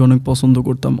থেকে আপনাকে অনেক পছন্দ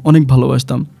করতাম, অনেক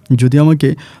ভালোবাসতাম। যদি আমাকে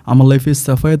আমার লাইফে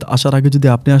সাফায়েত আসার আগে যদি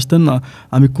আপনি আসতেন না,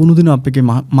 আমি কোনোদিনও আপনাকে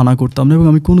মানা করতাম না এবং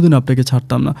আমি কোনোদিনও আপনাকে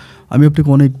ছাড়তাম না। আমি আপনাকে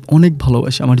অনেক অনেক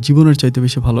ভালোবাসি, আমার জীবনের চাইতে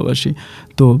বেশি ভালোবাসি।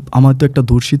 তো আমার তো একটা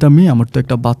ধর্ষিতা মেয়ে, আমার তো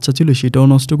একটা বাচ্চা ছিল, সেটাও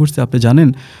নষ্ট করছে আপনি জানেন।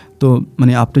 তো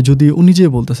মানে আপনি যদি, ও নিজেই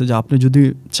বলতেছে যে আপনি যদি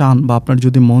চান বা আপনার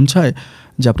যদি মন চায়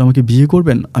যে আপনি আমাকে বিয়ে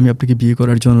করবেন, আমি আপনাকে বিয়ে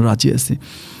করার জন্য রাজি আছি।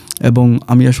 এবং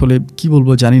আমি আসলে কি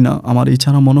বলবো জানি না, আমার এই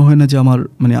ছাড়া মনে হয় না যে আমার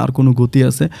মানে আর কোনো গতি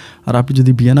আছে। আর আপনি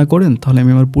যদি বিয়ে না করেন, তাহলে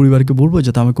আমি আমার পরিবারকে বলবো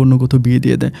যাতে আমাকে অন্য কোথাও বিয়ে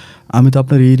দিয়ে দেয়। আমি তো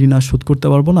আপনার এই ঋণ আর শোধ করতে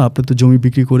পারবো না, আপনি তো জমি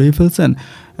বিক্রি করেই ফেলছেন।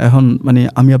 এখন মানে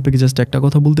আমি আপনাকে জাস্ট একটা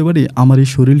কথা বলতে পারি, আমার এই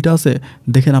শরীরটা আছে,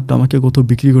 দেখেন আপনি আমাকে কোথাও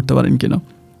বিক্রি করতে পারেন কিনা।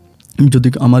 যদি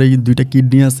আমার এই 2টা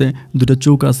কিডনি আছে, 2টা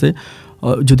চোখ আছে,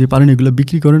 যদি পারেন এগুলো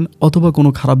বিক্রি করেন, অথবা কোনো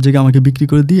খারাপ জায়গায় আমাকে বিক্রি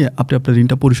করে দিয়ে আপনি আপনার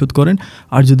ঋণটা পরিশোধ করেন।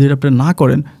 আর যদি এটা আপনি না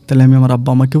করেন, তাহলে আমি আমার আব্বা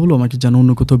আমাকে বলবো আমাকে যেন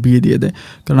অন্য কোথাও বিয়ে দিয়ে দেয়,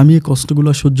 কারণ আমি এই কষ্টগুলো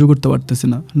সহ্য করতে পারতেছি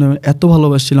না। এত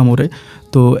ভালোবাসছিলাম ওরে,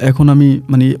 তো এখন আমি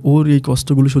মানে ওর এই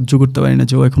কষ্টগুলো সহ্য করতে পারি না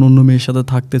যে ও এখন অন্য মেয়ের সাথে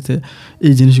থাকতেছে।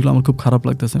 এই জিনিসগুলো আমার খুব খারাপ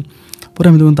লাগতেছে। পরে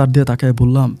আমি তখন তার দিয়ে তাকায়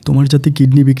বললাম, তোমার যাতে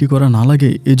কিডনি বিক্রি করা না লাগে,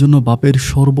 এই জন্য বাপের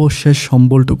সর্বশেষ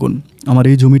সম্বলটুকুন, আমার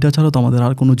এই জমিটা ছাড়া তো আমাদের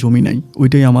আর কোনো জমি নাই,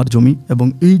 ওইটাই আমার জমি, এবং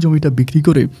এই জমিটা বিক্রি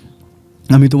করে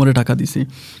আমি তোমার টাকা দিছি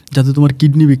যাতে তোমার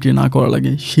কিডনি বিক্রি না করা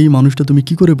লাগে। সেই মানুষটা তুমি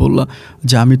কি করে বললা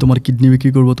যে আমি তোমার কিডনি বিক্রি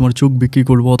করব, তোমার চোখ বিক্রি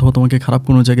করব, অথবা তোমাকে খারাপ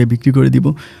কোনো জায়গায় বিক্রি করে দিব?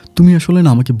 তুমি আসলে না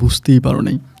আমাকে বুঝতেই পারো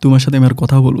নাই, তোমার সাথে আমি আর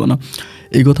কথা বলবো না।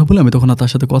 এই কথা বলে আমি তখন আর তার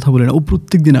সাথে কথা বলি না। ও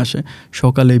প্রত্যেক দিন আসে,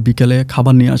 সকালে বিকালে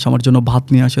খাবার নিয়ে আসে, আমার জন্য ভাত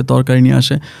নিয়ে আসে, তরকারি নিয়ে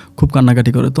আসে, খুব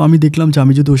কান্নাকাটি করে। তো আমি দেখলাম যে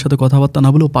আমি যদি ওর সাথে কথাবার্তা না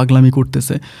বলে ও পাগলামি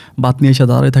করতেছে, ভাত নিয়ে এসে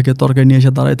দাঁড়ায় থাকে, তরকারি নিয়ে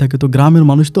এসে দাঁড়ায় থাকে। তো গ্রামের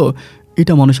মানুষ তো,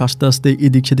 এটা মানুষ আস্তে আস্তে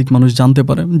এদিক সেদিক মানুষ জানতে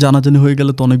পারে, জানাজানি হয়ে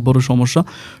গেলে তো অনেক বড় সমস্যা।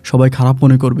 সবাই খারাপ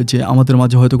মনে করবে যে আমাদের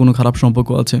মাঝে হয়তো কোনো খারাপ সম্পর্ক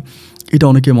আছে, এটা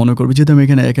অনেকে মনে করবে, যেহেতু আমি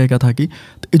এখানে একা একা থাকি।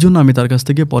 তো এই জন্য আমি তার কাছ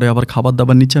থেকে পরে আবার খাবার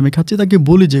দাবার নিচ্ছে, আমি খাচ্ছি, তাকে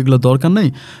বলি যে এগুলো দরকার নাই,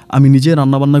 আমি নিজে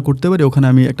রান্নাবান্না করতে পারি, ওখানে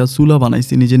আমি একটা চুলা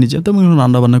বানাইছি নিজে নিজে, তো আমি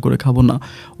রান্নাবান্না করে খাবো না।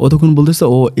 ও তখন বলতেছে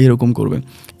ও এরকম করবে।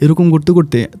 এরকম করতে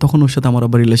করতে তখন ওর সাথে আমার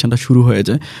আবার রিলেশনটা শুরু হয়ে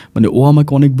যায়। মানে ও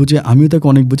আমাকে অনেক বুঝে, আমিও তাকে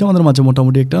অনেক বুঝি, আমাদের মাঝে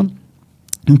মোটামুটি একটা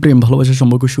প্রেম ভালোবাসার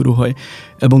সম্পর্ক শুরু হয়।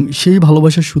 এবং সেই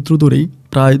ভালোবাসার সূত্র ধরেই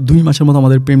প্রায় 2 মাসের মতো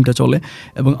আমাদের প্রেমটা চলে।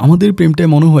 এবং আমাদের প্রেমটাই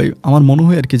আমার মনে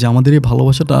হয় আর কি যে আমাদের এই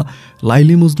ভালোবাসাটা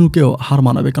লাইলি মজনুকেও হার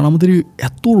মানাবে, কারণ আমাদের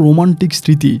এত রোমান্টিক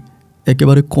স্মৃতি,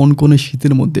 একেবারে কনকনে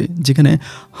শীতের মধ্যে, যেখানে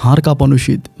হাড় কাঁপানো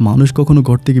শীত, মানুষ কখনো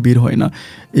ঘর থেকে বের হয় না।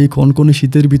 এই কনকনে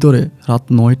শীতের ভিতরে রাত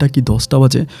 9টা কি 10টা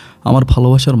বাজে আমার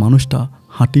ভালোবাসার মানুষটা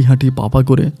হাঁটি হাঁটি পাপা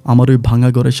করে আমার ওই ভাঙা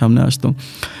ঘরের সামনে আসতো।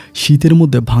 শীতের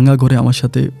মধ্যে ভাঙা ঘরে আমার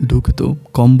সাথে ঢুকতো,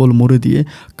 কম্বল মুড়ে দিয়ে,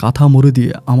 কাঁথা মুড়ে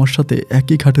দিয়ে আমার সাথে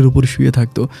একই খাটের উপর শুয়ে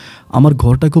থাকতো। আমার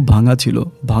ঘরটা খুব ভাঙা ছিল,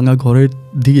 ভাঙা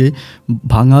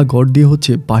ঘর দিয়ে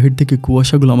হচ্ছে বাহির থেকে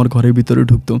কুয়াশাগুলো আমার ঘরের ভিতরে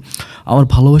ঢুকতো। আমার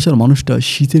ভালোবাসার মানুষটা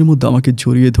শীতের মধ্যে আমাকে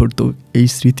জড়িয়ে ধরতো। এই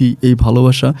স্মৃতি, এই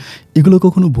ভালোবাসা, এগুলো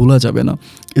কখনো ভোলা যাবে না।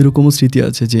 এরকমও স্মৃতি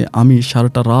আছে যে আমি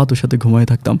সারাটা রাত ওর সাথে ঘুমায়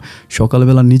থাকতাম,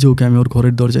 সকালবেলা নিজেওকে আমি ওর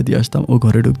ঘরের দরজা দিয়ে আসতাম, ও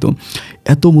ঘরে ঢুকতো।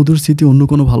 এত মধুর স্মৃতি অন্য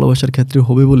কোনো ভালোবাসার ক্ষেত্রে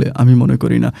হবে বলে আমি মনে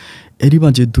করি না। এরই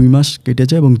মাঝে 2 মাস কেটে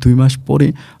যায় এবং 2 মাস পরে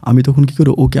আমি তখন কী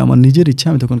করি, ওকে আমার নিজের ইচ্ছা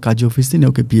আমি তখন কাজী অফিসে নিয়ে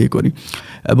ওকে বিয়ে করি।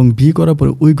 এবং বিয়ে করার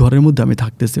পরে ওই ঘরের মধ্যে আমি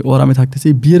থাকতেছি, আমি থাকতেছি।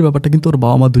 এই বিয়ের ব্যাপারটা কিন্তু ওর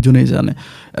বাবা মা দুজনেই জানে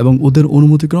এবং ওদের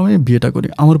অনুমতিক্রমে বিয়েটা করি,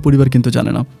 আমার পরিবার কিন্তু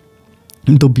জানে না।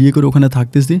 তো বিয়ে করে ওখানে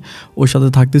থাকতেছি, ওর সাথে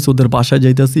থাকতেছি, ওদের বাসায়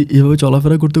যাইতেছি, এইভাবে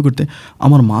চলাফেরা করতে করতে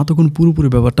আমার মা তখন পুরোপুরি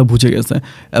ব্যাপারটা বুঝে গেছে।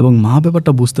 এবং মা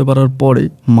ব্যাপারটা বুঝতে পারার পরে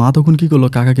মা তখন কী করলো,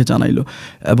 কাকাকে জানাইলো।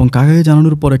 এবং কাকাকে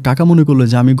জানানোর পরে কাকা মনে করলো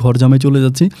যে আমি ঘর জামাই চলে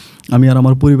যাচ্ছি, আমি আর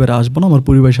আমার পরিবারে আসবো না, আমার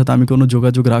পরিবারের সাথে আমি কোনো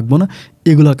যোগাযোগ রাখবো না,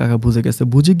 এগুলো কাকা বুঝে গেছে।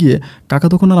 বুঝে গিয়ে কাকা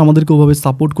তখন আর আমাদেরকে ওভাবে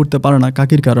সাপোর্ট করতে পারে না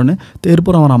কাকির কারণে। তো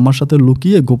এরপর আমার আম্মার সাথে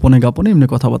লুকিয়ে গোপনে এমনি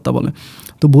কথাবার্তা বলে।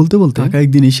 তো বলতে বলতে কাকা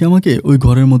একদিন এসে আমাকে ওই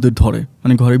ঘরের মধ্যে ধরে,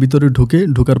 মানে ঘরের ভিতরে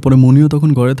ঢোকার পরে মনিও তখন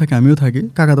ঘরে থাকে, আমিও থাকি।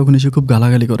 কাকা তখন এসে খুব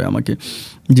গালাগালি করে আমাকে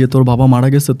যে তোর বাবা মারা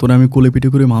গেছে, তোরা আমি কোলে পিঠে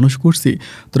করে মানুষ করছি,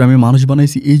 তোরা আমি মানুষ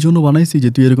বানাইছি, এই জন্য বানাইছি যে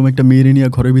তুই এরকম একটা মেয়েরে নিয়ে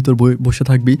ঘরের ভিতর বসে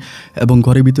থাকবি এবং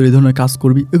ঘরের ভিতরে এই ধরনের কাজ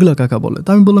করবি, এগুলো কাকা বলে। তো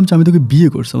আমি বললাম যে আমি তোকে বিয়ে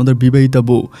করছি, আমাদের বিবাহিতা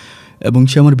বউ এবং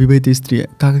সে আমার বিবাহিত স্ত্রী,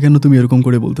 কাকা কেন তুমি এরকম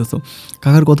করে বলতেছো?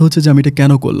 কাকার কথা হচ্ছে যে আমি এটা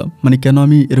কেন করলাম, মানে কেন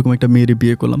আমি এরকম একটা মেয়েরে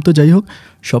বিয়ে করলাম। তো যাই হোক,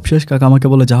 সবশেষ কাকা আমাকে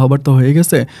বলে যা হবার তো হয়ে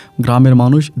গেছে, গ্রামের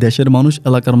মানুষ, দেশের মানুষ,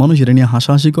 এলাকার মানুষ এটা নিয়ে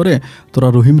হাসাহাসি করে, তোরা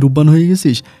রহিম রুব্বান হয়ে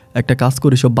গেছিস, একটা কাজ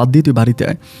করে সব বাদ দিয়ে তুই বাড়িতে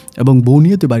আয় এবং বউ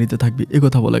নিয়ে তুই বাড়িতে থাকবি, এ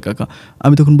কথা বলে কাকা।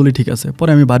 আমি তখন বলি ঠিক আছে। পরে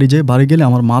আমি বাড়ি যাই, বাড়ি গেলে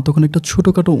আমার মা তখন একটা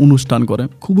ছোটোখাটো অনুষ্ঠান করে,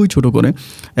 খুবই ছোটো করে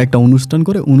একটা অনুষ্ঠান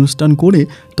করে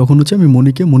তখন হচ্ছে আমি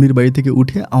মনির বাড়ি থেকে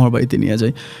উঠে আমার বাড়িতে নিয়ে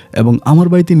যাই। এবং আমার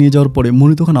বাড়িতে নিয়ে যাওয়ার পরে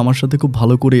মনি তখন আমার সাথে খুব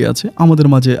ভালো করেই আছে, আমাদের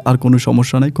মাঝে আর কোনো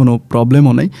সমস্যা নেই, কোনো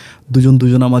প্রবলেমও নেই,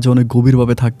 দুজনের মাঝে অনেক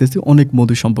গভীরভাবে থাকতেছি, অনেক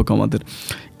মধুর সম্পর্ক আমাদের।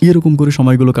 এরকম করে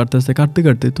সময়গুলো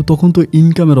কাটতে তো তখন তো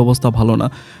ইনকামের অবস্থা ভালো না,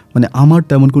 মানে আমার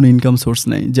তেমন কোনো ইনকাম সোর্স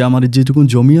নেই যে আমার যেটুকুন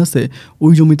জমি আছে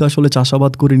ওই জমিতে আসলে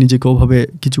চাষাবাদ করে নিজেকে ওভাবে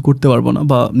কিছু করতে পারবো না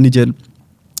বা নিজের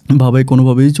ভাবে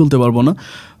কোনোভাবেই চলতে পারবো না,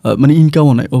 মানে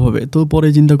ইনকামও নাই ওভাবে। তো পরে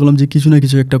চিন্তা করলাম যে কিছু না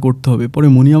কিছু একটা করতে হবে। পরে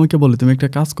মনি আমাকে বলে তুমি একটা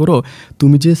কাজ করো,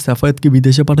 তুমি যে সাফায়েতকে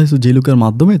বিদেশে পাঠাইছো যে লোকের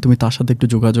মাধ্যমে, তুমি তার সাথে একটু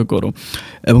যোগাযোগ করো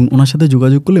এবং ওনার সাথে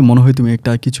যোগাযোগ করলে মনে হয় তুমি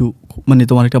একটা কিছু, মানে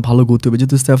তোমার একটা ভালো গতি হবে।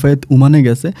 যেহেতু সাফায়েত ওমানে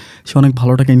গেছে, সে অনেক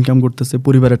ভালো টাকা ইনকাম করতেছে,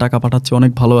 পরিবারে টাকা পাঠাচ্ছে,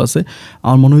 অনেক ভালো আছে,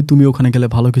 আমার মনে হয় তুমি ওখানে গেলে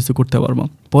ভালো কিছু করতে পারবা।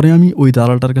 পরে আমি ওই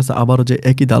দালালটার কাছে আবারও যে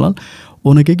একই দালাল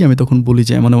ওনাকে কি আমি তখন বলি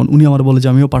যে মানে উনি আমার বলে যে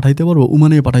আমিও পাঠাইতে পারবো,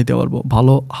 ওমানেও পাঠাইতে পারবো,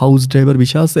 ভালো হাউস ড্রাইভার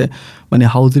বিষয় আছে, মানে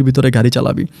হাউসের ভিতরে গাড়ি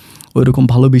চালাবি, ওইরকম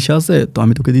ভালো বিষয় আছে, তো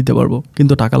আমি তোকে দিতে পারবো,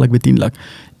 কিন্তু টাকা লাগবে 3 লাখ,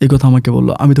 এই কথা আমাকে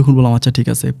বললো। আমি তখন বললাম আচ্ছা ঠিক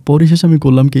আছে। পরিশেষে আমি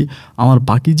করলাম কি, আমার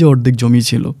বাকি যে অর্ধেক জমি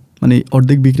ছিল, মানে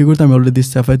অর্ধেক বিক্রি করতে আমি অলরেডি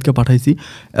সাফায়েতকে পাঠাইছি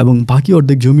এবং বাকি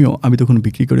অর্ধেক জমিও আমি তখন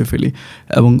বিক্রি করে ফেলি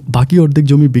এবং বাকি অর্ধেক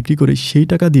জমি বিক্রি করে সেই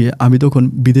টাকা দিয়ে আমি তখন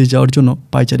বিদেশ যাওয়ার জন্য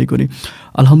পাইচারি করি।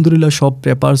 আলহামদুলিল্লাহ সব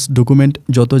পেপারস ডকুমেন্ট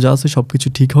যত যা আছে সব কিছু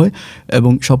ঠিক হয়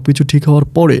এবং সব কিছু ঠিক হওয়ার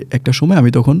পরে একটা সময়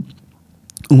আমি তখন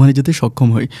ওমানে যেতে সক্ষম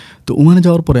হই। তো ওমানে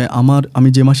যাওয়ার পরে আমি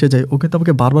যে মাসে যাই, ওকে তো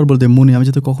আমাকে বারবার বলতে মনি আমি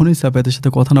যাতে কখনোই সাফায়েতের সাথে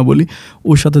কথা না বলি,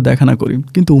 ওর সাথে দেখা না করি।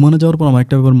 কিন্তু ওমানে যাওয়ার পর আমার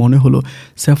একটা ব্যাপার মনে হলো,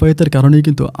 সাফায়েতের কারণেই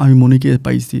কিন্তু আমি মনিকে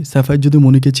পাইছি। সাফায়েত যদি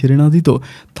মনিকে ছেড়ে না দিত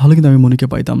তাহলে কিন্তু আমি মনিকে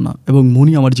পাইতাম না এবং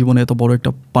মনি আমার জীবনে এত বড়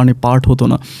একটা পার্ট হতো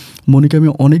না। মনিকে আমি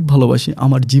অনেক ভালোবাসি,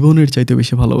 আমার জীবনের চাইতে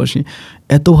বেশি ভালোবাসি,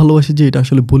 এত ভালোবাসি যে এটা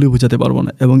আসলে বলে বোঝাতে পারবো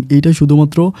না। এবং এইটা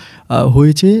শুধুমাত্র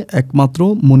হয়েছে একমাত্র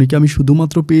মনিকে আমি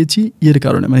শুধুমাত্র পেয়েছি এর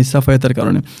কারণে, মানে সাফায়েতের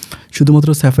কারণে, শুধুমাত্র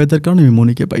সাফায়েতের কারণে আমি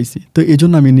মনিকে পাইছি। তো এই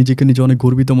জন্য আমি নিজে অনেক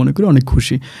গর্বিত মনে করি, অনেক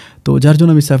খুশি। তো যার জন্য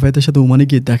আমি সাফায়েতের সাথে ওমানে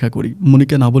গিয়ে দেখা করি,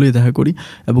 মনিকে না বলেই দেখা করি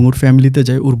এবং ওর ফ্যামিলিতে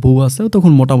যাই। ওর বউ আছে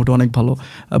তখন মোটামুটি অনেক ভালো,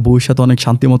 বউয়ের সাথে অনেক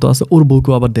শান্তি মতো আছে। ওর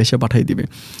বউকেও আবার দেশে পাঠিয়ে দিবে,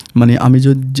 মানে আমি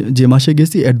যে মাসে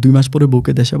গেছি এর 2 মাস পরে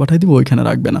বউকে দেশে পাঠিয়ে দিব, ওইখানে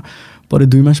রাখবে না। পরে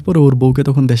 2 মাস পরে ওর বউকে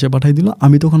তখন দেশে পাঠিয়ে দিল।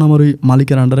 আমি তখন আমার ওই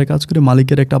মালিকের আন্ডারে কাজ করি,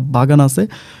 মালিকের একটা বাগান আছে,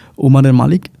 ওমানের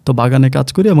মালিক, তো বাগানে কাজ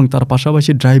করি এবং তার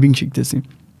পাশাপাশি ড্রাইভিং শিখতেছি।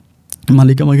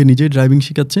 মালিক আমাকে নিজেই ড্রাইভিং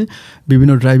শেখাচ্ছে,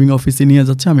 বিভিন্ন ড্রাইভিং অফিসে নিয়ে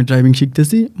যাচ্ছে, আমি ড্রাইভিং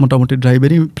শিখতেছি, মোটামুটি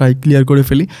ড্রাইভারই প্রায় ক্লিয়ার করে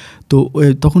ফেলি। তো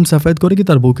তখন সাফায়েত করে কি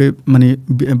তার বউকে মানে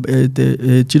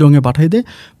চিরঙে পাঠিয়ে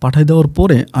দেওয়ার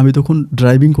পরে আমি তখন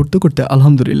ড্রাইভিং করতে করতে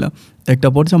আলহামদুলিল্লাহ একটা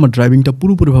পর্যায়ে আমার ড্রাইভিংটা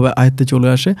পুরোপুরিভাবে আয়ত্তে চলে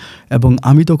আসে এবং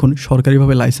আমি তখন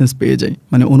সরকারিভাবে লাইসেন্স পেয়ে যাই,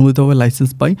 মানে অনুমোদিতভাবে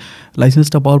লাইসেন্স পাই।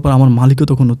 লাইসেন্সটা পাওয়ার পর আমার মালিকও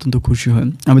তখন অত্যন্ত খুশি হয়।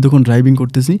 আমি তখন ড্রাইভিং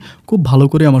করতেছি, খুব ভালো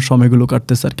করে আমার সময়গুলো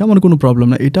কাটতেছে আর কি, আমার কোনো প্রবলেম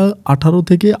না। এটা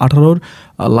 18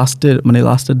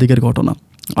 লাস্টের দিকের ঘটনা,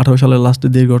 18 সালের লাস্টের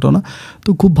দিকের ঘটনা। তো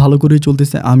খুব ভালো করেই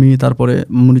চলতেছে। আমি তারপরে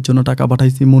মনির জন্য টাকা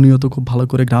পাঠাইছি, মনিও তো খুব ভালো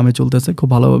করে গ্রামে চলতেছে খুব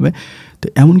ভালোভাবে। তো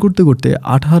এমন করতে করতে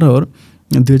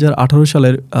 2018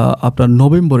 সালের আপনার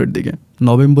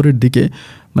নভেম্বরের দিকে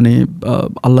মানে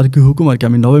আল্লাহর কি হুকুম আর কি,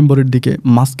 আমি নভেম্বরের দিকে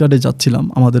মাস্কাটে যাচ্ছিলাম।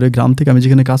 আমাদের ওই গ্রাম থেকে, আমি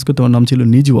যেখানে কাজ করতে, আমার নাম ছিল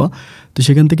নিজুয়া, তো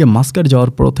সেখান থেকে মাস্কাট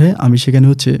যাওয়ার পথে আমি সেখানে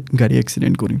গাড়ি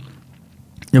অ্যাক্সিডেন্ট করি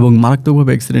এবং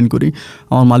মারাত্মকভাবে অ্যাক্সিডেন্ট করি।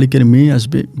 আমার মালিকের মেয়ে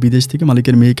আসবে বিদেশ থেকে,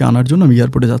 মালিকের মেয়েকে আনার জন্য আমি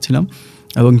এয়ারপোর্টে যাচ্ছিলাম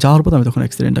এবং যাওয়ার পথে আমি তখন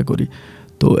অ্যাক্সিডেন্টটা করি।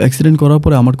 তো অ্যাক্সিডেন্ট করার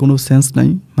পরে আমার কোনো সেন্স নাই,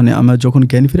 মানে আমার যখন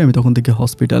জ্ঞান ফিরে আমি তখন থেকে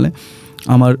হসপিটালে।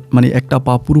 আমার মানে একটা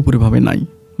পা পুরোপুরিভাবে নাই,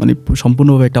 মানে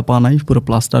সম্পূর্ণভাবে একটা পা নাই, পুরো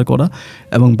প্লাস্টার করা,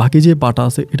 এবং বাকি যে পাটা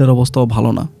আছে এটার অবস্থাও ভালো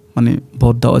না, মানে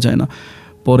ভর দেওয়া যায় না।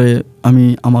 পরে আমি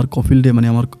আমার কফিল্ডে মানে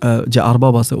আমার যে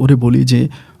আরবাব আছে ওরে বলি যে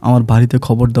আমার বাড়িতে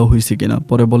খবর দেওয়া হয়েছে কিনা।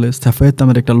 পরে বলে সাফায়েত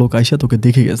নামের একটা লোক আইসা তোকে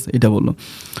দেখে গেছে, এটা বললো।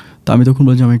 তো আমি তখন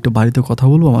বলছি আমি একটু বাড়িতে কথা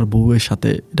বলবো, আমার বউয়ের সাথে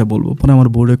এটা বলবো। পরে আমার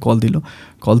বউরে কল দিল,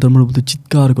 কল দেওয়ার মধ্যে বলতে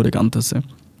চিৎকার করে কাঁদতেছে।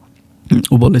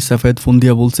 ও বলে সাফায়েত ফোন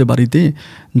দিয়া বলছে বাড়িতে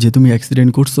যে তুমি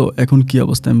অ্যাক্সিডেন্ট করছো, এখন কী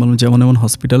অবস্থা? আমি বললাম যেমন এমন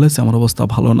হসপিটালে আছে, আমার অবস্থা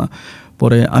ভালো না।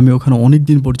 পরে আমি ওখানে অনেক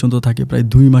দিন পর্যন্ত থাকি, প্রায়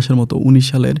 2 মাসের মতো। 19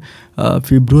 সালের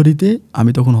ফেব্রুয়ারিতে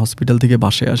আমি তখন হসপিটাল থেকে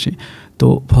বাসায় আসি। তো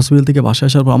হসপিটাল থেকে বাসায়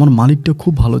আসার পর আমার মালিকটা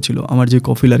খুব ভালো ছিল, আমার যে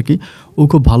কফিল আর কি, ও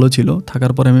খুব ভালো ছিল।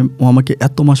 থাকার পরে ও আমাকে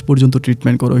এত মাস পর্যন্ত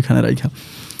ট্রিটমেন্ট করে ওইখানে রাখা।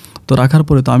 তো রাখার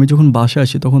পরে তো আমি যখন বাসায়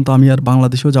আসি তখন তো আমি আর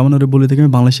বাংলাদেশেও যাবেন ওরে বলে থেকে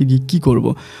আমি বাংলাদেশে গিয়ে কী করবো?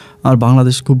 আর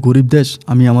বাংলাদেশ খুব গরিব দেশ,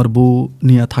 আমি আমার বউ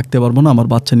নিয়ে থাকতে পারবো না, আমার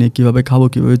বাচ্চা নিয়ে কীভাবে খাবো,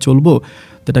 কীভাবে চলবো?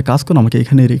 তো এটা কাজ করো, আমাকে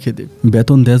এখানে রেখে দে,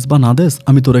 বেতন দেশ বা না দেশ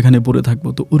আমি তোর এখানে পড়ে থাকবো।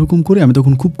 তো ওরকম করে আমি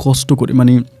তখন খুব কষ্ট করি,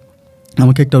 মানে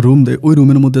আমাকে একটা রুম দেয়, ওই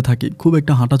রুমের মধ্যে থাকি, খুব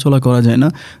একটা হাঁটাচলা করা যায় না।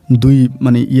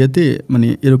 মানে মানে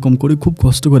এরকম করে খুব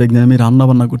কষ্ট করে একদিন আমি রান্না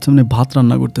বান্না করছি, মানে ভাত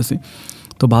রান্না করতেছি।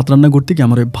 তো ভাত রান্না করতে গিয়ে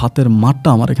আমার ওই ভাতের মাঠটা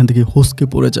আমার এখান থেকে হোসকে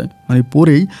পড়ে যায়, মানে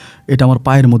পরেই এটা আমার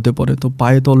পায়ের মধ্যে পড়ে। তো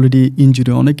পায়ে তো অলরেডি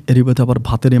ইঞ্জুরি অনেক, এরই মধ্যে আবার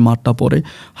ভাতের এই মাঠটা পড়ে,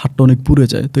 হাতটা অনেক পুড়ে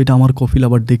যায়। তো এটা আমার কফিল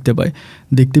আবার দেখতে পায়,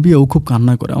 দেখতে পেয়ে ও খুব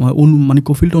কান্না করে। আমার মানে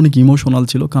কফিলটা অনেক ইমোশনাল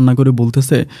ছিল, কান্না করে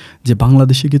বলতেছে যে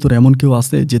বাংলাদেশে কি তোর এমন কেউ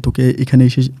আছে যে তোকে এখানে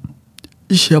এসে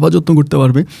সেবা যত্ন করতে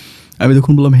পারবে? আমি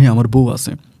তখন বললাম হ্যাঁ আমার বউ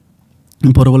আছে।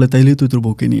 পরে বলে তাইলেই তুই তোর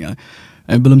বউকে নিয়ে আয়।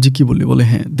 আমি বললাম যে কী বললি? বলে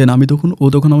হ্যাঁ। দেন ও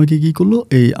তখন আমাকে কী করলো,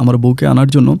 এই আমার বউকে আনার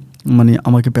জন্য মানে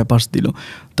আমাকে পেপারস দিল।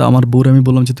 তা আমার বউর আমি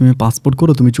বললাম যে তুমি পাসপোর্ট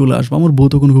করো, তুমি চলে আসবো। আমার বউ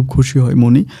তখন খুব খুশি হয়,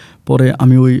 মনি। পরে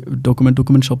আমি ওই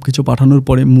ডকুমেন্ট সব কিছু পাঠানোর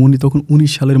পরে মনি তখন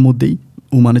 19 সালের মধ্যেই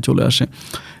ওমানে চলে আসে।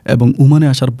 এবং ওমানে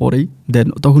আসার পরেই দেন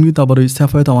তখন কিন্তু আবার ওই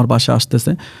সাফায়েত আমার বাসায়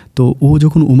আসতেছে। তো ও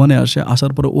যখন ওমানে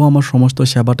আসার পরে ও আমার সমস্ত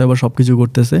সেবা টেবা সব কিছু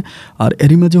করতেছে। আর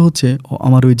এরই মাঝে হচ্ছে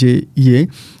আমার ওই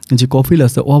যে কফিল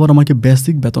আছে, ও আবার আমাকে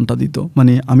বেসিক বেতনটা দিত,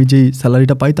 মানে আমি যেই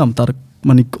স্যালারিটা পাইতাম তার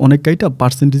মানে অনেক কাইটা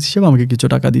পার্সেন্টেজ হিসেবে আমাকে কিছু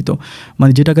টাকা দিত,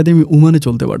 মানে যে টাকা দিয়ে আমি ওমানে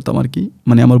চলতে পারতাম আর কি,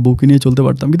 মানে আমার বউকে নিয়ে চলতে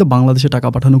পারতাম। কিন্তু বাংলাদেশে টাকা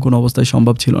পাঠানো কোনো অবস্থায়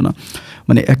সম্ভব ছিল না,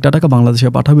 মানে একটা টাকা বাংলাদেশে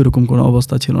পাঠাবে এরকম কোনো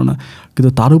অবস্থা ছিল না।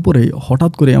 কিন্তু তার উপরে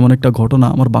হঠাৎ করে এমন একটা ঘটনা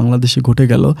আমার বাংলাদেশে ঘটে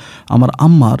গেল। আমার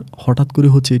আম্মার হঠাৎ করে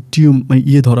হচ্ছে মানে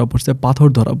ধরা পড়ছে, পাথর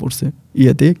ধরা পড়ছে,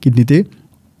 কিডনিতে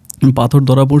পাথর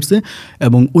ধরা পড়ছে।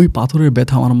 এবং ওই পাথরের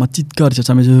ব্যথা আমার আম্মা চিৎকার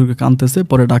চেঁচামেচি কাঁদতেছে।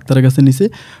 পরে ডাক্তারের কাছে নিছে,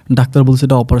 ডাক্তার বলছে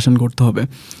এটা অপারেশন করতে হবে,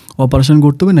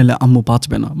 নাহলে আম্মু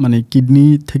বাঁচবে না, মানে কিডনি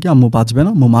থেকে আম্মু বাঁচবে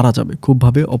না, আম্মু মারা যাবে,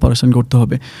 খুবভাবে অপারেশন করতে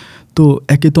হবে। তো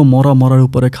একে তো মরার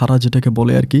উপরে খাড়া যেটাকে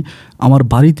বলে আর কি। আমার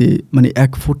বাড়িতে মানে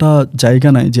এক ফোঁটা জায়গা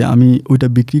নাই যে আমি ওইটা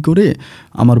বিক্রি করে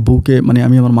আমার বউকে মানে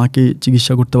আমি আমার মাকে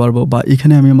চিকিৎসা করতে পারবো, বা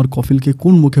এখানে আমি আমার কফিলকে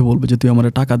কোন মুখে বলবো যে তুই আমার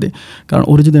টাকা দে। কারণ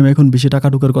ওরে যদি আমি এখন বেশি টাকা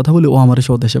ঢোকার কথা বলি, ও আমার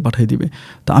সব দেশে পাঠিয়ে দিবে।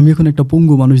 তো আমি এখন একটা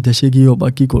পঙ্গু মানুষ, দেশে গিয়েও বা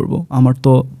কী করব, আমার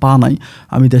তো পা নাই,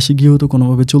 আমি দেশে গিয়েও তো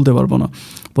কোনোভাবে চলতে পারবো না।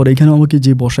 পরে এখানে আমাকে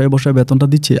যে বসায় বেতনটা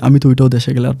দিচ্ছে, আমি তো ওইটাও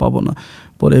দেশে গেলে আর পাবো না।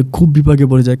 পরে খুব বিপাকে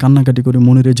পড়ে যায়, কান্নাকাটি করে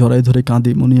মনিরে জড়াই ধরে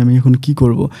কাঁদি, মনি আমি এখন কি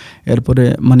করব। এরপরে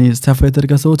মানে সাফায়েতের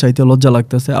কাছেও চাইতে লজ্জা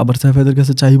লাগতেছে, আবার সাফায়েতের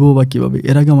কাছে চাইবো বা কীভাবে।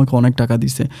 এর আগে আমাকে অনেক টাকা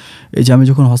দিছে, এই যে আমি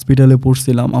যখন হসপিটালে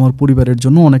পড়ছিলাম আমার পরিবারের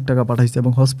জন্য অনেক টাকা পাঠাইছে,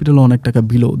 এবং হসপিটালে অনেক টাকা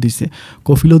বিলও দিছে,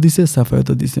 কফিলও দিছে,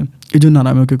 সাফায়েতও দিছে। এই জন্য আর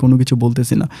আমি ওকে কোনো কিছু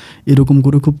বলতেছি না। এরকম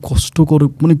করে খুব কষ্ট করে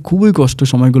মানে খুবই কষ্ট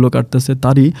সময়গুলো কাটতেছে।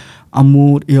 তারই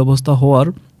আম্মুর এই অবস্থা হওয়ার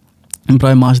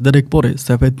প্রায় মাস দেড়েক পরে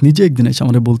সাফায়েত নিজে একদিন এসে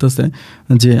আমাকে বলতেছে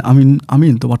যে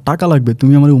আমিন তোমার টাকা লাগবে,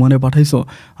 তুমি আমার ওমানে পাঠাইছো,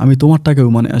 আমি তোমার টাকায়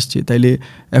ওমানে আসছি, তাইলে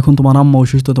এখন তোমার আম্মা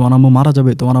অসুস্থ, তোমার আম্মু মারা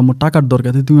যাবে, তোমার আম্মুর টাকার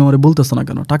দরকার, তুমি আমার বলতেছো না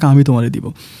কেন, টাকা আমি তোমারে দিব।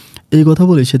 এই কথা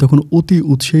বলে সে তখন অতি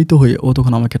উৎসাহিত হয়ে ও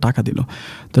তখন আমাকে টাকা দিল।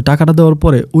 তো টাকাটা দেওয়ার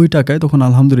পরে ওই টাকায় তখন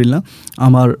আলহামদুলিল্লাহ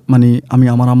আমি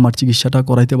আমার আম্মার চিকিৎসাটা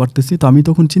করাইতে পারতেছি। তো আমি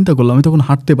তখন চিন্তা করলাম, আমি তখন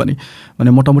হাঁটতে পারি, মানে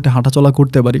মোটামুটি হাঁটাচলা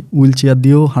করতে পারি, হুইল চেয়ার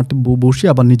দিয়েও বসে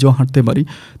আবার নিজেও হাঁটতে পারি।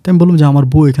 তাই আমি বললাম যে আমার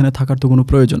বউ এখানে থাকার তো কোনো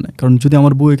প্রয়োজন নেই, কারণ যদি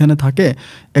আমার বউ এখানে থাকে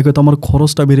একে তো আমার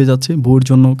খরচটা বেড়ে যাচ্ছে বউয়ের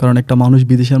জন্য, কারণ একটা মানুষ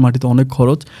বিদেশের মাটিতে অনেক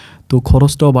খরচ, তো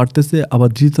খরচটাও বাড়তেছে। আবার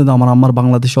দ্বিতীয়ত আমার আম্মার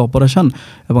বাংলাদেশে অপারেশন,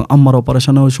 এবং আম্মার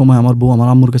অপারেশনের সময় আমার বউ আমার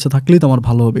আম্মুর কাছে থাকলেই তো আমার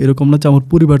ভালো হবে, এরকম না যে আমার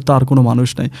পরিবার তো আর কোনো মানুষ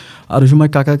নাই। আর ওই সময়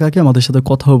কাকি আমাদের সাথে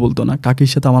কথাও বলতো না, কাকির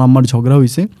সাথে আমার আম্মার ঝগড়া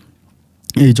হয়েছে।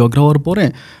 এই ঝগড়া হওয়ার পরে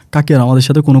কাকি আর আমাদের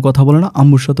সাথে কোনো কথা বলে না,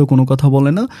 আম্মুর সাথেও কোনো কথা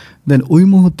বলে না। দেন ওই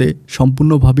মুহূর্তে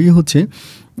সম্পূর্ণভাবেই হচ্ছে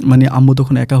মানে আম্মু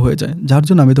তখন একা হয়ে যায়, যার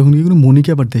জন্য আমি তখন কী করি,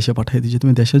 মনিকে আবার দেশে পাঠিয়ে দিই যে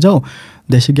তুমি দেশে যাও,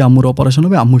 দেশে গিয়ে আম্মুর অপারেশন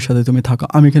হবে, আম্মুর সাথে তুমি থাকো,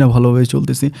 আমি এখানে ভালোভাবে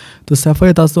চলতেছি। তো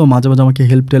সাফায়েত আসতো মাঝে মাঝে আমাকে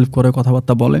হেল্প করে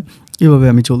কথাবার্তা বলে। এভাবে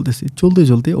আমি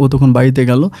চলতে ও তখন বাড়িতে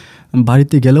গেল।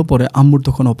 বাড়িতে গেলেও পরে আম্মুর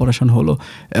তখন অপারেশন হলো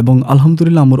এবং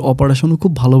আলহামদুলিল্লাহ আম্মুর অপারেশনও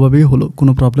খুব ভালোভাবেই হলো,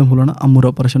 কোনো প্রবলেম হলো না। আম্মুর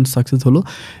অপারেশন সাকসেস হলো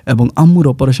এবং আম্মুর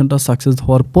অপারেশনটা সাকসেস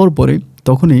হওয়ার পরে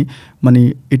তখনই মানে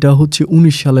এটা হচ্ছে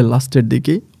 19 সালের লাস্টের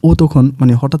দিকে ও তখন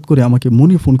মানে হঠাৎ করে আমাকে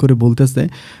মনি ফোন করে বলতেছে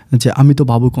যে আমি তো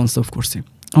বাবু কনসেপ্ট করছি।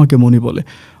 আমাকে মনি বলে।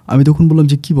 আমি তখন বললাম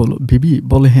যে কী বলো বেবি?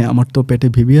 বলে হ্যাঁ আমার তো পেটে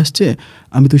বেবি আসছে।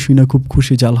 আমি তো শুনে খুব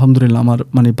খুশি যে আলহামদুলিল্লাহ আমার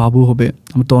মানে বাবু হবে,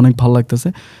 আমার তো অনেক ভালো লাগতেছে।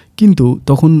 কিন্তু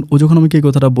তখন ও যখন আমাকে এই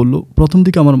কথাটা বললো, প্রথম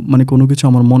দিকে আমার মানে কোনো কিছু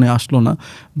আমার মনে আসলো না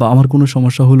বা আমার কোনো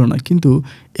সমস্যা হলো না। কিন্তু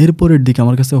এরপরের দিকে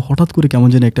আমার কাছে হঠাৎ করে কেমন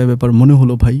যেন একটা ব্যাপার মনে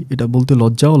হলো, ভাই এটা বলতে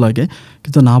লজ্জাও লাগে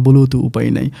কিন্তু না বলেও তো উপায়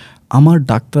নাই। আমার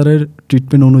ডাক্তারের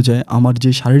ট্রিটমেন্ট অনুযায়ী আমার যে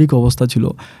শারীরিক অবস্থা ছিল,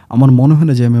 আমার মনে হয়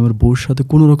না যে আমি আমার বউর সাথে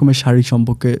কোনো রকমের শারীরিক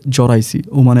সম্পর্কে জড়াইছি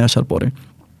ওমানে আসার পরে,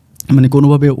 মানে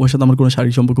কোনোভাবে ওর সাথে আমার কোনো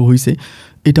শারীরিক সম্পর্ক হয়েছে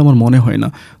এটা আমার মনে হয় না।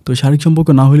 তো শারীরিক সম্পর্ক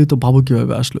না হলে তো বাবু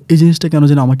কীভাবে আসলো, এই জিনিসটা কেন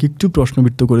যেন আমাকে একটু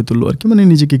প্রশ্নবিদ্ধ করে তুললো আর কি, মানে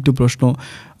নিজেকে একটু প্রশ্ন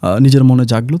নিজের মনে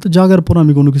জাগলো। তো জাগার পর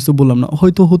আমি কোনো কিছু বললাম না,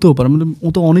 হয়তো হতেও পারে, মানে ও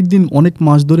তো অনেক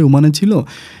মাস ধরে ওমানে ছিল।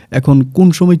 এখন কোন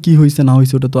সময় কি হয়েছে না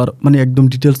হয়েছে ওটা তো আর মানে একদম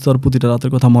ডিটেলস তো আর প্রতিটা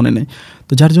রাতের কথা মনে নেই।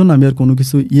 তো যার জন্য আমি আর কোনো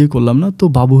কিছু করলাম না। তো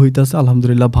বাবু হইতেছে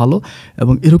আলহামদুলিল্লাহ ভালো,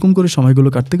 এবং এরকম করে সময়গুলো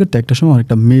কাটতে কাটতে একটা সময় আমার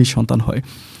একটা মেয়ে সন্তান হয়।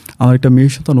 আমার একটা মেয়ে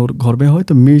সন্তান ওর গর্ভে হয়।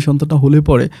 তো মেয়ে সন্তানটা হলে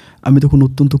পরে আমি তখন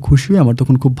অত্যন্ত খুশি হই, আমার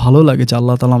তখন খুব ভালো লাগে যে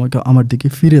আল্লাহ তাআলা আমাকে আমার দিকে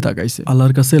ফিরে তাকাইছে।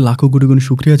 আল্লাহর কাছে লাখো কোটি গুণ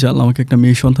শুকরিয়া যে আল্লাহ আমাকে একটা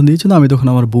মেয়ে সন্তান দিয়েছিল। আমি তখন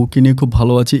আমার বউকে নিয়ে খুব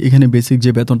ভালো আছি, এখানে বেসিক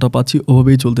যে বেতনটা পাচ্ছি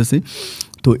ওভাবেই চলতেছি।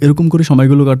 তো এরকম করে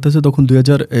সময়গুলো কাটতেছে। তখন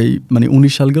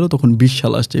 19 সাল গেল, তখন 20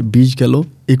 সাল আসছে, 20 গেল,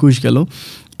 21 গেল।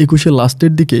 21-এর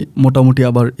লাস্টের দিকে মোটামুটি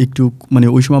আবার একটু মানে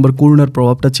ওই সময় আবার করোনার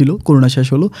প্রভাবটা ছিল, করোনা শেষ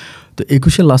হলো। তো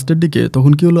 21-এর লাস্টের দিকে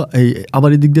তখন কী হলো, আবার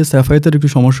এদিক দিয়ে সাফায়েতের একটু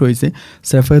সমস্যা হয়েছে।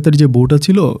 সাফায়েতের যে বউটা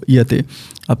ছিল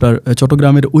আপনার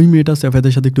চট্টগ্রামের ওই মেয়েটা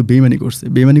সাফায়েতের সাথে একটু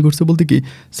বেইমানি করছে বলতে কি,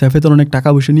 সাফায়েতের অনেক টাকা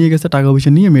পয়সা নিয়ে গেছে, টাকা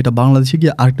পয়সা নিয়ে মেয়েটা বাংলাদেশে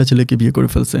গিয়ে আরেকটা ছেলেকে বিয়ে করে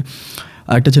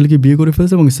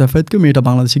ফেলছে এবং সাফায়েতকে মেয়েটা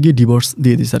বাংলাদেশে গিয়ে ডিভোর্স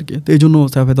দিয়ে দিছে আর কি। তো এই জন্য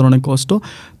সাফায়েতের অনেক কষ্ট।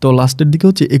 তো লাস্টের দিকে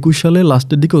হচ্ছে 21 সালের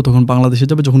লাস্টের দিকেও তখন বাংলাদেশে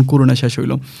যাবে, যখন করোনা শেষ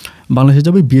হইলো বাংলাদেশে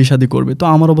যাবে, বিয়ে শাদী করবে। তো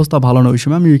আমার অবস্থা ভালো না ওই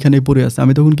সময়, আমি ওইখানেই পড়ে আছি।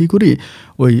 আমি তখন কী করি,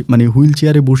 ওই মানে হুইল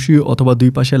চেয়ারে বসি অথবা দুই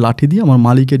পাশে লাঠি দিয়ে আমার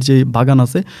মালিকের যে বাগান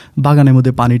আছে বাগানের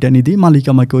মধ্যে পানি টানি দিই। মালিক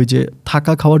আমাকে ওই যে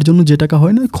থাকা খাওয়ার জন্য যে টাকা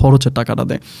হয় না, খরচের টাকাটা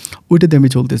দেয়, ওইটাতে আমি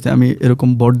চলতেছি। আমি এরকম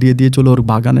বট দিয়ে চলে ওর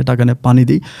টাগানে পানি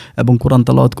দিই এবং কোরআন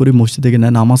তেলাওয়াত করি, মসজিদে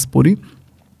গিয়ে নামাজ পড়ি।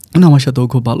 না আমার সাথেও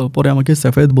খুব ভালো। পরে আমাকে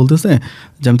সাফায়েত বলতেছে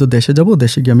যে আমি তো দেশে যাব,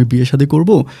 দেশে গিয়ে আমি বিয়ে শাদী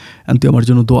করবো, তুই আমার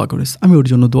জন্য দোয়া করিস। আমি ওর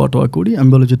জন্য দোয়া করি। আমি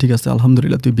বলি যে ঠিক আছে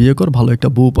আলহামদুলিল্লাহ তুই বিয়ে কর, ভালো একটা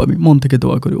বউ পাবি, মন থেকে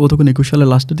দোয়া করি। ও তখন 21 সালের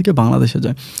লাস্টের দিকে বাংলাদেশে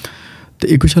যায়। তো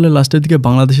 21 সালের লাস্টের দিকে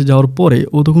বাংলাদেশে যাওয়ার পরে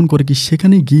ও তখন করে কি,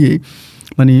 সেখানে গিয়ে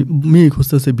মানে মেয়ে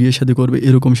খুঁজতেছে, বিয়ে শাদী করবে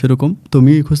এরকম সেরকম। তো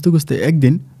মেয়ে খুঁজতে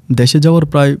একদিন দেশে যাওয়ার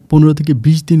প্রায় 15 থেকে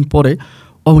 20 দিন পরে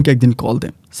আমাকে একদিন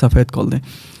সাফায়েত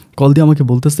কল দিয়ে আমাকে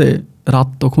বলতেছে, রাত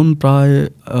তখন প্রায়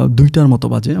 2টার মতো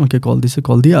বাজে, আমাকে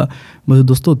কল দিয়া বলছে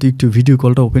দোস্ত তুই একটু ভিডিও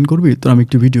কলটা ওপেন করবি, তো আমি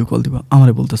একটু ভিডিও কল দিবা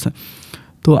আমারে বলতেছে।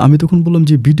 তো আমি তখন বললাম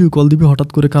যে ভিডিও কল দিবি হঠাৎ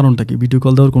করে, কারণটা কি? ভিডিও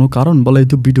কল দেওয়ার কোনো কারণ? বলে এই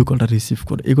তো ভিডিও কলটা রিসিভ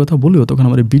করে, এই কথা বলেও তখন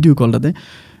আমার ভিডিও কলটা দেয়।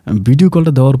 ভিডিও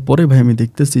কলটা দেওয়ার পরে ভাই আমি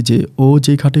দেখতেছি যে ও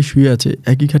যেই খাটে শুয়ে আছে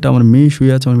একই খাটে আমার মেয়ে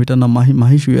শুয়ে আছে, আমার মেয়েটার নাম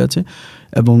মাহি শুয়ে আছে,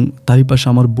 এবং তারই পাশে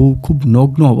আমার বউ খুব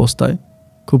নগ্ন অবস্থায়,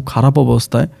 খুব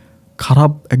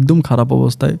একদম খারাপ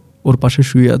অবস্থায় ওর পাশে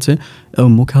শুয়ে আছে এবং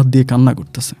মুখে হাত দিয়ে কান্না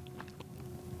করতেছে,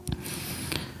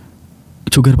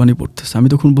 চোখের পানি পড়তেছে। আমি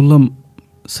তখন বললাম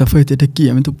সাফায়েত এটা কি?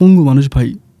 আমি তো পঙ্গু মানুষ ভাই,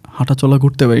 হাঁটা চলা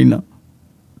করতে পারি না।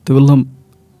 তো বললাম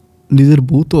নিজের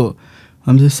বউ তো।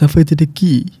 আমি যে সাফায়েত এটা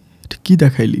কি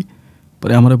দেখাইলি?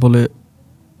 পরে আমারে বলে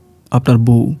আপনার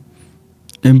বউ।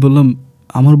 আমি বললাম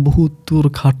আমার বউ তোর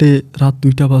খাটে রাত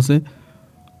 2টা বাজে।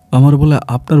 আমার বলে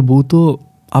আপনার বউ তো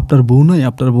আপনার বউ নয়,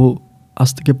 আপনার বউ আজ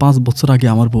থেকে 5 বছর আগে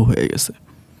আমার বউ হয়ে গেছে।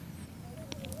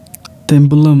 তাই আমি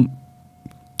বললাম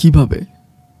কিভাবে?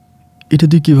 এটা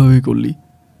তুই কীভাবে করলি?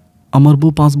 আমার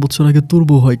বউ 5 বছর আগে তোর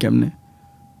বউ হয় কেমনে?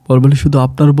 পরে বলি শুধু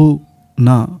আপনার বউ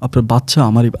না, আপনার বাচ্চা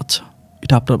আমারই বাচ্চা,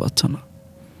 এটা আপনার বাচ্চা না।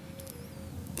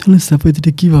 তাহলে সাফায়েত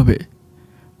এটা কীভাবে?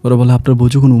 ওরা বলে আপনার বউ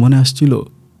যখন ওমানে আসছিল,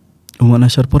 ওমানে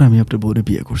আসার পর আমি আপনার বউরে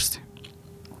বিয়ে করছি।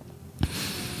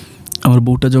 আমার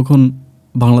বউটা যখন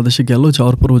বাংলাদেশে গেল,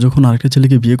 যাওয়ার পর ও যখন আরেকটা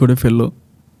ছেলেকে বিয়ে করে ফেললো,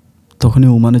 তখনই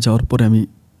ওমানে যাওয়ার পরে আমি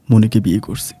মনিকে বিয়ে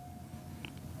করছি।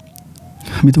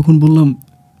 আমি তখন বললাম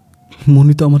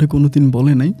মনি তো আমারে কোনো দিন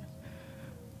বলে নাই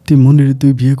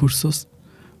তুই বিয়ে করছস।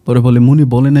 পরে বলে মনি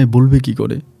বলে নাই, বলবে কি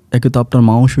করে? একে তো আপনার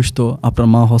মাও সুস্থ, আপনার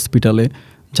মা হসপিটালে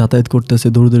যাতায়াত করতেছে,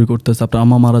 দৌড়দৌড়ি করতেছে, আপনার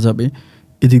আম্মা মারা যাবে,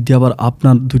 এদিক দিয়ে আবার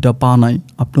আপনার 2টা পা নাই,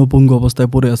 আপনিও পঙ্গু অবস্থায়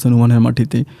পড়ে আছেন ওমানের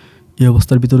মাটিতে। এই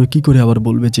অবস্থার ভিতরে কি করে আবার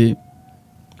বলবে যে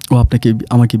ও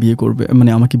আমাকে বিয়ে করবে, মানে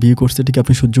আমাকে বিয়ে করছে, এটাকে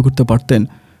আপনি সহ্য করতে পারতেন?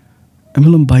 আমি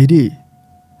বললাম বাইরে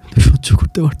সহ্য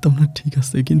করতে পারতাম না, ঠিক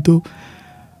আছে, কিন্তু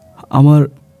আমার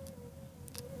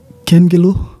কেন গেল,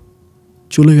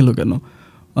 চলে গেল কেন?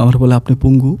 আমার বলে আপনি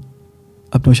পঙ্গু,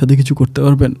 আপনি ওর সাথে কিছু করতে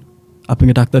পারবেন?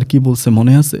 আপনাকে ডাক্তার কি বলছে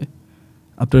মনে আছে?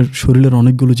 আপনার শরীরের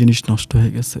অনেকগুলো জিনিস নষ্ট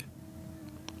হয়ে গেছে।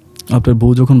 আপনার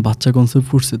বউ যখন বাচ্চা কনসেপ্ট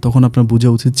করছে তখন আপনার বোঝা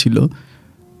উচিত ছিল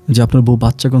যে আপনার বউ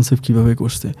বাচ্চা কনসেপ্ট কীভাবে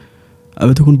করছে।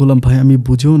 আমি তখন বললাম ভাই আমি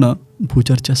বুঝেও না,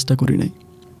 বোঝার চেষ্টা করি নাই,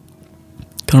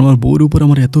 কারণ আমার বউর উপর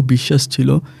আমার এত বিশ্বাস ছিল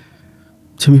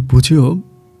যে আমি বুঝেও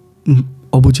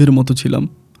অবুঝের মতো ছিলাম,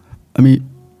 আমি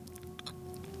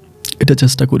এটা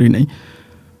চেষ্টা করি নাই।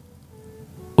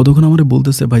 ও তখন আমার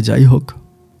বলতেছে ভাই যাই হোক,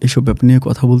 এসব ব্যাপার নিয়ে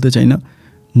কথা বলতে চাই না,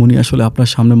 মনি আসলে আপনার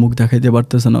সামনে মুখ দেখাইতে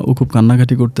পারতেছে না, ও খুব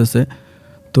কান্নাকাটি করতেছে,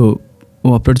 তো ও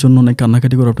আপনার জন্য অনেক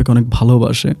কান্নাকাটি করে আপনাকে অনেক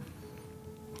ভালোবাসে,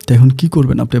 তো এখন কী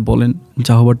করবেন আপনি বলেন?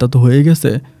 যা হবারটা তো হয়ে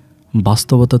গেছে,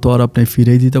 বাস্তবতা তো আর আপনি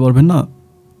ফিরেই দিতে পারবেন না,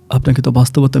 আপনাকে তো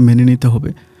বাস্তবতা মেনে নিতে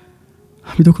হবে।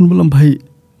 আমি তখন বললাম ভাই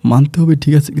মানতে হবে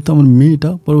ঠিক আছে, কিন্তু আমার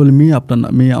মেয়েটা, পরে বলে মেয়ে আপনার না,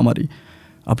 মেয়ে আমারই,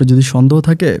 আপনার যদি সন্দেহ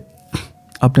থাকে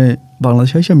আপনি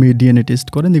বাংলাদেশে এসে মেয়ে ডিএনএ টেস্ট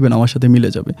করেন, দেখবেন আমার সাথে মিলে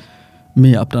যাবে,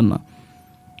 মেয়ে আপনার না।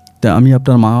 তা আমি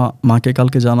আপনার মাকে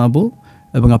কালকে জানাবো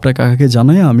এবং আপনার কাকাকে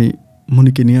জানাই আমি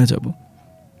মনিকে নিয়ে যাব।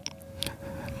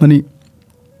 মানে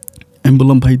আমি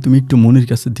বললাম ভাই তুমি একটু মনির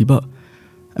কাছে দিবা,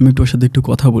 আমি একটু ওর সাথে একটু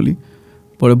কথা বলি।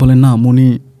 পরে বলে না মনি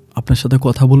আপনার সাথে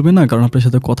কথা বলবে না, কারণ আপনার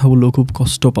সাথে কথা বললেও খুব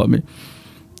কষ্ট পাবে,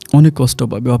 অনেক কষ্ট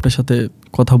পাবে, আপনার সাথে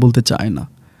কথা বলতে চায় না।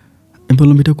 আমি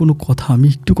বললাম এটা কোনো কথা, আমি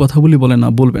একটু কথা বলি? বলে না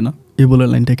বলবে না, এ বলে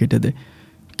লাইনটা কেটে দেয়।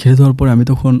 কেটে দেওয়ার পরে আমি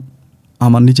তখন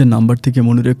আমার নিজের নাম্বার থেকে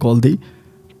মনিরে কল দিই।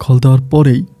 কল দেওয়ার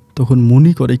পরেই তখন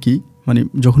মনি করে কি, মানে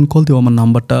যখন কল দেবো আমার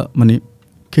নাম্বারটা মানে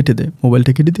কেটে দেয়,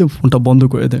 মোবাইলটা কেটে দিয়ে ফোনটা বন্ধ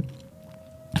করে দেয়।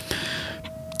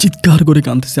 চিৎকার করে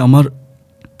কাঁদতেছে, আমার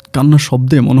কান্নার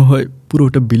শব্দে মনে হয় পুরো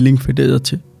ওটা বিল্ডিং ফেটে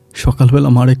যাচ্ছে। সকালবেলা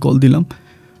মারে কল দিলাম,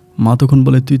 মা তখন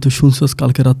বলে তুই তো শুনছস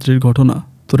কালকে রাত্রির ঘটনা,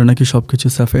 তোরা নাকি সব কিছু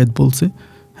সাফায়েত বলছে।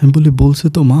 আমি বলি বলছে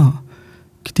তো মা,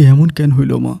 কিন্তু এমন কেন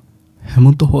হইল মা?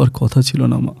 এমন তো হওয়ার কথা ছিল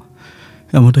না মা,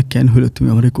 এমনটা কেন হইল তুমি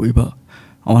আমারে কইবা?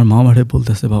 আমার মা মারে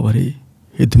বলতেছে বাবা রে,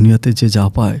 এই দুনিয়াতে যে যা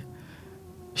পায়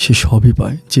সে সবই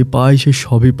পায়, যে পায় সে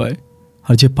সবই পায়,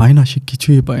 আর যে পায় না সে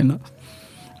কিছুই পায় না।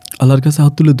 আল্লাহর কাছে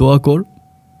হাত তুলে দোয়া কর,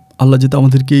 আল্লাহ যাতে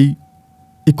আমাদেরকে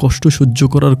এই কষ্ট সহ্য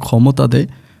করার ক্ষমতা দেয়,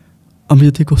 আমি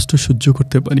যাতে কষ্ট সহ্য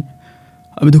করতে পারি।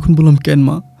 আমি তখন বললাম কেন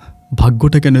মা,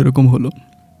 ভাগ্যটা কেন এরকম হলো?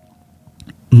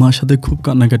 মার সাথে খুব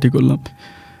কান্নাকাটি করলাম।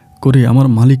 করে আমার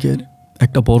মালিকের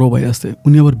একটা বড় ভাই আছে,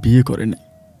 উনি আবার বিয়ে করে নাই,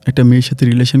 একটা মেয়ের সাথে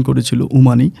রিলেশন করেছিল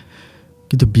উমানি,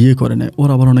 কিন্তু বিয়ে করে নাই, ওর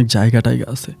আবার অনেক জায়গা টায়গা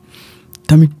আছে।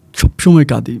 তা আমি সবসময়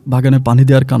কাঁদি, বাগানে পানি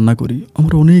দেওয়ার কান্না করি,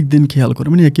 আমার অনেক দিন খেয়াল করে,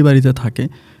 মানে একই বাড়িতে থাকে।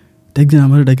 একদিন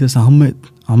আমার ডাকতেছে আহমেদ,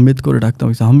 আহমেদ করে ডাকতাম,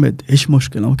 আহমেদ এস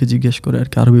মুশকিল, আমাকে জিজ্ঞেস করে আর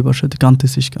কি আরবি ভাষাতে,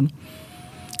 কাঁদতেছিস কেন?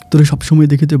 তোর সবসময়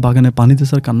দেখি তুই বাগানে পানি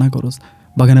দিস আর কান্না করস,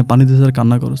 বাগানে পানি দিস আর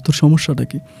কান্না করস, তোর সমস্যাটা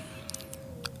কি?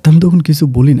 তা আমি তখন কিছু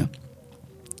বলি না।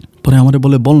 পরে আমারে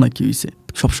বলে বল না কী হয়েছে,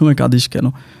 সবসময় কাঁদিস কেন?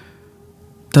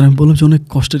 তার আমি বললাম যে অনেক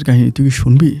কষ্টের কাহিনী, তুই কি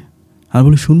শুনবি? আর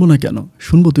বলি শুনবো না কেন,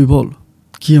 শুনবো, তুই বল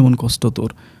কী এমন কষ্ট তোর,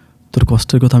 তোর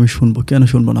কষ্টের কথা আমি শুনবো, কেন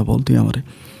শুনবো না বল তুই আমারে।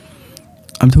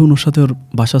 আমি তখন ওর সাথে ওর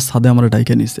বাসার ছাদে আমার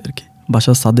ডাইকে নিয়েছে আর কি,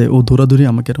 বাসার ছাদে ও দৌড়াদৌড়ি,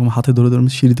 আমাকে এরকম হাতে ধরে ধরে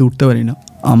আমি সিঁড়িতে উঠতে পারি না,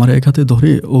 আমার এক হাতে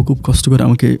ধরে ও খুব কষ্ট করে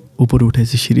আমাকে উপরে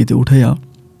উঠাইছে, সিঁড়িতে উঠাইয়া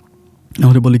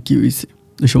আমার বলে কী হয়েছে।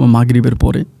 ওই সময়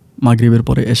মাগরিবের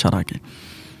পরে এসার আগে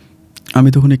আমি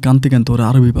তখন এই কাঁদতে কাঁদতে ওরা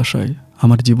আরবি ভাষায়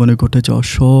আমার জীবনে ঘটে যাওয়া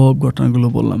সব ঘটনাগুলো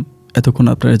বললাম। এতক্ষণ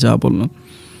আপনারা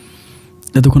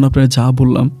যা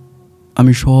বললাম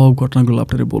আমি সব ঘটনাগুলো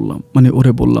আপনারা বললাম, মানে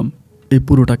ওরে বললাম এই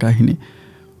পুরোটা কাহিনী।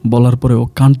 বলার পরে ও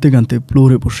কাঁদতে কাঁদতে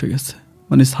ফ্লোরে বসে গেছে,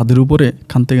 মানে ছাদের উপরে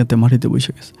কাঁদতে কাঁদতে মাটিতে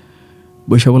বসে গেছে।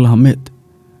 বসে বলল আহমেদ,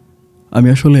 আমি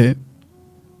আসলে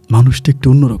মানুষটা একটু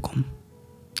অন্যরকম,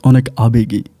 অনেক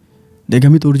আবেগী, দেখ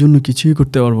আমি তোর জন্য কিছুই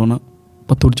করতে পারবো না,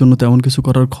 বা তোর জন্য তেমন কিছু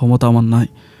করার ক্ষমতা আমার নাই,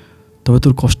 তবে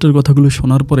তোর কষ্টের কথাগুলো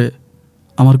শোনার পরে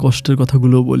আমার কষ্টের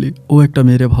কথাগুলো বলি। ও একটা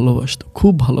মেয়েরে ভালোবাসতো,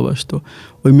 খুব ভালোবাসতো,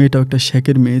 ওই মেয়েটাও একটা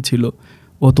শেখের মেয়ে ছিল,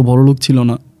 ও তো বড়লোক ছিল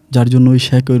না, যার জন্য ওই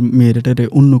শেখ ওই মেয়েটারে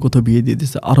অন্য কোথাও বিয়ে দিয়ে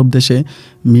দিচ্ছে। আরব দেশে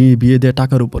মেয়ে বিয়ে দেয়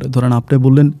টাকার উপরে, ধরেন আপনি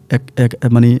বললেন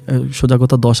মানে সোজা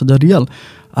কথা 10,000 রিয়াল,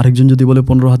 আরেকজন যদি বলে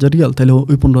 15,000 রিয়াল, তাহলে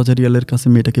ওই 15,000 রিয়ালের কাছে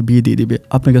মেয়েটাকে বিয়ে দিয়ে দিবে,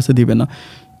 আপনার কাছে দিবে না।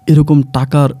 এরকম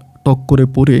টাকার টক করে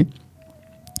পড়ে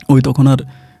ওই তখন আর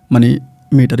মানে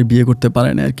মেয়েটারে বিয়ে করতে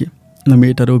পারে না আর কি, না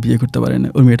মেয়েটারেও বিয়ে করতে পারে না,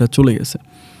 ওই মেয়েটা চলে গেছে।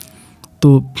 তো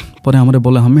পরে আমারে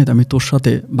বলে আহমেদ আমি তোর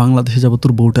সাথে বাংলাদেশে যাব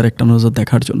তোর বউটার একটা নজর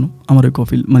দেখার জন্য। আমার ওই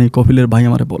কপিলের ভাই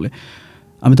আমারে বলে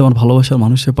আমি তো আমার ভালোবাসার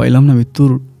মানুষে পাইলাম না, আমি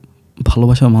তোর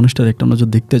ভালোবাসার মানুষটার একটা নজর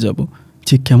দেখতে যাব,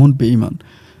 যে কেমন বেঈমান,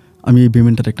 আমি এই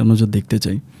বেইমানটার একটা নজর দেখতে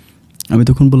চাই। আমি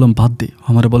তখন বললাম বাদ দে।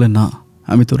 আমারে বলে না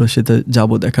আমি তোর সাথে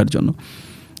যাবো দেখার জন্য।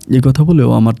 এই কথা বলেও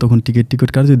আমার তখন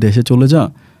টিকিট কাটে, তুই দেশে চলে যা।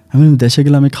 আমি দেশে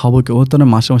গেলে আমি খাবো কে? ও তোর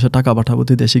মাসে মাসে টাকা পাঠাবো,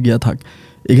 তুই দেশে গিয়া থাক,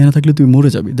 এখানে থাকলে তুই মরে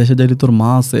যাবি। দেশে যাইলে তোর মা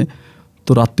আছে,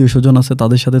 তোর আত্মীয় স্বজন আছে,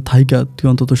 তাদের সাথে থাইকা তুই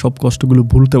অন্তত সব কষ্টগুলো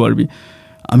ভুলতে পারবি।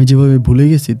 আমি যেভাবে ভুলে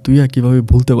গেছি তুই আর কীভাবে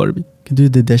ভুলতে পারবি? কিন্তু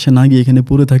যদি দেশে না গিয়ে এখানে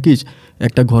পড়ে থাকিস,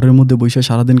 একটা ঘরের মধ্যে বসে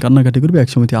সারাদিন কান্নাকাটি করবি,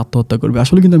 একসময় তুই আত্মহত্যা করবি।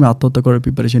 আসলে কিন্তু আমি আত্মহত্যা করার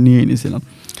প্রিপারেশন নিয়েই নিয়েছিলাম।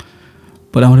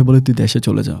 পরে আমার বলে তুই দেশে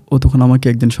চলে যা। ও তখন আমাকে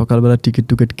একদিন সকালবেলা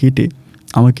টিকিট কেটে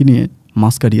আমাকে নিয়ে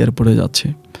মাস্কাট এয়ারপোর্টে যাচ্ছে।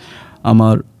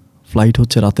 আমার ফ্লাইট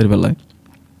হচ্ছে রাতের বেলায়।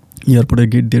 এয়ারপোর্টের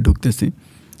গেট দিয়ে ঢুকতেছি,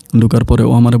 ঢোকার পরে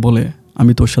ও আমারে বলে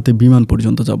আমি তোর সাথে বিমান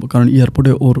পর্যন্ত যাব। কারণ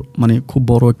এয়ারপোর্টে ওর মানে খুব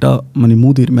বড় একটা মানে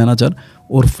মুদির ম্যানেজার,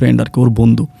 ওর ফ্রেন্ড আর কি, ওর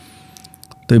বন্ধু।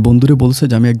 তো এই বন্ধুরে বলছে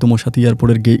যে আমি একদম ওর সাথে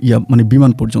এয়ারপোর্টের মানে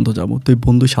বিমান পর্যন্ত যাব। তো এই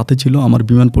বন্ধু সাথে ছিল, আমার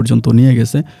বিমান পর্যন্ত নিয়ে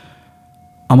গেছে।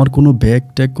 আমার কোনো ব্যাগ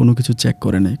ট্যাগ কোনো কিছু চেক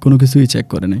করে নাই, কোনো কিছুই চেক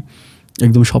করে নাই,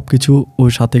 একদম সব কিছু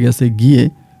ওর সাথে গেছে। গিয়ে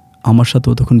আমার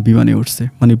সাথেও তখন বিমানে উঠছে,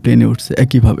 মানে প্লেনে উঠছে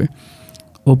একইভাবে।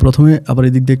 ও প্রথমে আবার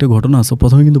এদিক দিয়ে একটা ঘটনা আছে,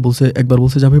 প্রথমে কিন্তু বলছে একবার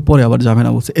বলছে যাবে, পরে আবার যাবে না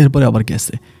বলছে, এরপরে আবার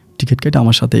গেছে টিকিট কেটে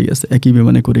আমার সাথেই গেছে। একই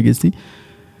বিমানে করে গেছি,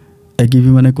 একই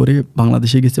বিমানে করে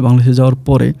বাংলাদেশে গেছি। বাংলাদেশে যাওয়ার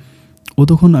পরে ও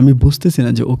তখন আমি বুঝতেছি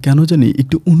না যে ও কেন জানি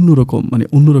একটু অন্যরকম, মানে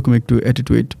অন্যরকম একটু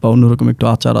অ্যাটিটিউড বা অন্যরকম একটু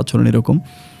আচার আচরণ এরকম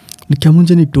কেমন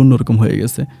জানি একটু অন্যরকম হয়ে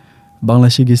গেছে।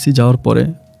 বাংলাদেশে গেছি, যাওয়ার পরে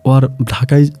ও আর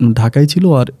ঢাকায় ছিল,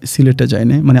 আর সিলেটে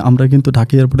যায়নি। মানে আমরা কিন্তু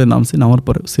ঢাকা এয়ারপোর্টে নামছি, নামার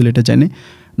পরে সিলেটে যায়নি,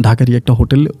 ঢাকারই একটা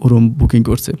হোটেলে ও রুম বুকিং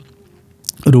করছে।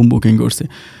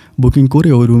 বুকিং করে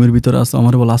ওই রুমের ভিতরে আসো।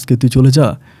 আমার বল আজকে তুই চলে যা,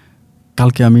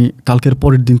 কালকের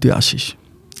পরের দিন তুই আসিস।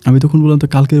 আমি তখন বললাম তো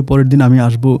কালকের পরের দিন আমি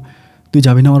আসবো, তুই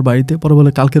যাবি না আমার বাড়িতে? পরে বলে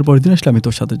কালকের পরের দিন আসলে আমি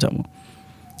তোর সাথে যাবো।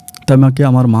 তাই আমাকে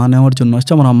আমার মা নেওয়ার জন্য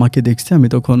আসছে, আমার আম্মাকে দেখছি। আমি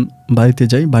তখন বাড়িতে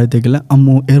যাই, বাড়িতে গেলে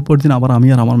আম্মু এরপর দিন আবার আমি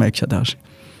আর আমার মা একসাথে আসি।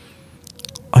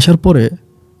 আসার পরে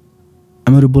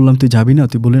আমি ওর বললাম তুই যাবি না?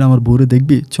 তুই বললি না আমার বউরে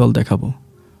দেখবি, চল দেখাবো।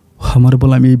 আমার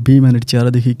বললাম আমি এই বেইমানের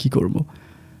চেহারা দেখে কী করব?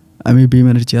 আমি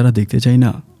বেইমানের চেহারা দেখতে চাই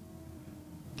না,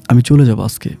 আমি চলে যাবো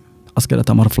আজকে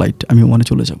রাতে আমার ফ্লাইট, আমি ওমানে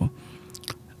চলে যাব।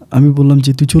 আমি বললাম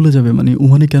যে তুই চলে যাবে মানে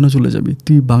ওমানে কেন চলে যাবি?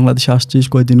 তুই বাংলাদেশে আসছিস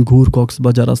কয়েকদিন, ঘুর,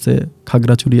 কক্সবাজার আছে,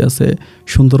 খাগড়াছড়ি আছে,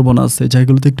 সুন্দরবন আছে,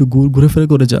 জায়গাগুলোতে একটু ঘুরে ফিরে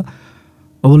করে যা।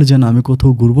 ও বলে যে না আমি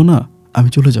কোথাও ঘুরবো না, আমি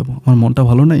চলে যাব, আমার মনটা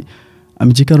ভালো নাই,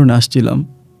 আমি যে কারণে আসছিলাম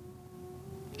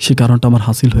সে কারণটা আমার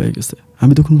হাসিল হয়ে গেছে।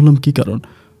 আমি তখন বললাম কী কারণ?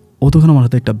 ও তখন আমার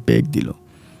হাতে একটা ব্যাগ দিল।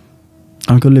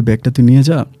 আমি বললে ব্যাগটা তুই নিয়ে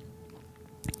যা,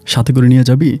 সাথে করে নিয়ে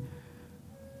যাবি,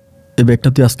 এই ব্যাগটা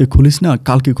তুই আজকে খুলিস না,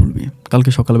 কালকে খুলবি, কালকে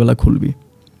সকালবেলা খুলবি,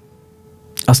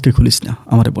 আজকে খুলিস না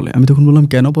আমারে বলে। আমি তখন বললাম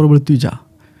কেন? পরে বলে তুই যা।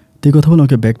 তো এই কথা বলে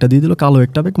ওকে ব্যাগটা দিয়ে দিল, কালো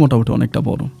একটা ব্যাগ, মোটামুটি অনেকটা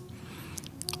বড়।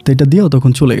 তো এটা দিয়েও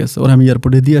তখন চলে গেছে। ওরা আমি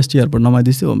এয়ারপোর্টে দিয়ে আসছি, এয়ারপোর্ট নামাই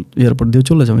দিয়েছি, এয়ারপোর্ট দিয়ে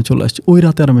চলে যাবে, চলে আসছি। ওই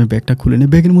রাতে আর আমি ব্যাগটা খুলে নিই।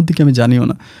 ব্যাগের মধ্যে কি আমি জানিও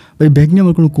না ভাই, ব্যাগ নিয়ে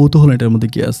আমার কোনো কৌতূহল এটার মধ্যে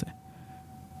কী আছে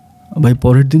ভাই।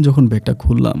 পরের দিন যখন ব্যাগটা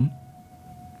খুললাম,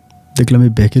 দেখলাম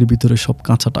এই ব্যাগের ভিতরে সব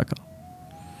কাঁচা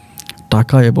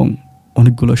টাকা এবং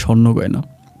অনেকগুলো স্বর্ণ গয়না।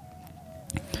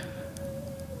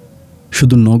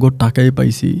 শুধু নগদ টাকাই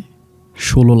পাইছি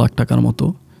 16 লাখ টাকার মতো,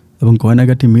 এবং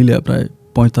গয়নাগাটি মিলে প্রায়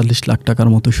 45 লাখ টাকার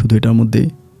মতো শুধু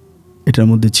এটার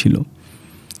মধ্যে ছিল।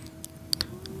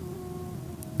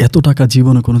 এত টাকা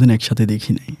জীবনে কোনোদিন একসাথে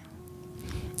দেখি নাই।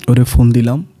 ওরে ফোন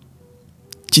দিলাম,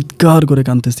 চিৎকার করে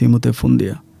কাঁদতেছি মতে ফোন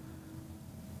দিয়া।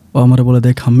 ও আমার বলে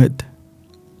দেখ আহমেদ,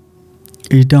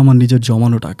 এইটা আমার নিজের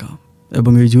জমানো টাকা,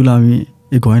 এবং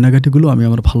এই গয়নাগাটিগুলো আমি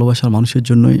আমার ভালোবাসার মানুষের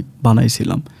জন্যই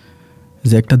বানাইছিলাম,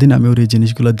 যে একটা দিন আমি ওর এই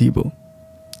জিনিসগুলো দিব,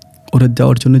 ওরে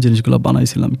দেওয়ার জন্য জিনিসগুলো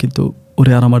বানাইছিলাম। কিন্তু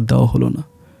ওরে আর আমার দেওয়া হলো না,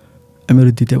 আমি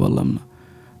ওরে দিতে পারলাম না।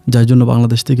 যার জন্য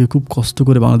বাংলাদেশ থেকে খুব কষ্ট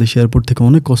করে, বাংলাদেশ এয়ারপোর্ট থেকে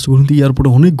অনেক কষ্ট করে, কিন্তু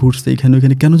এয়ারপোর্টে অনেক ঘুরছে, এখানে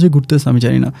ওইখানে, কেন যে ঘুরতেছে আমি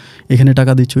জানি না। এখানে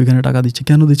টাকা দিচ্ছে, ওইখানে টাকা দিচ্ছে,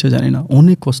 কেন দিচ্ছে জানি না,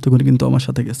 অনেক কষ্ট করে কিন্তু আমার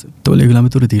সাথে গেছে। তো এগুলো আমি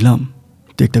তোরে দিলাম,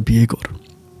 তুই একটা বিয়ে কর,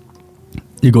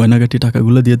 এই গয়নাগাটি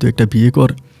টাকাগুলো দিয়ে তুই একটা বিয়ে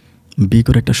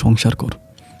করে একটা সংসার কর।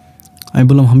 আমি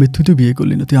বললাম হামিদ তুই তো বিয়ে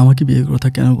করলি না, তুই আমাকে বিয়ে কথা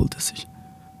কেন বলতেছিস?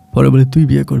 পরে বলে তুই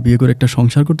বিয়ে করে একটা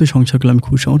সংসার কর, তুই সংসার করলে আমি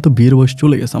খুশি। আমার তো বিয়ের বয়স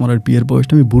চলে গেছে, আমার আর বিয়ের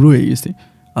বয়সটা, আমি বুড়ো হয়ে গেছি,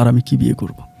 আর আমি কি বিয়ে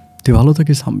করব? তুই ভালো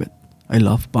থাকিস হামিদ, আই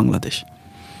লাভ বাংলাদেশ।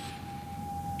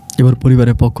 এবার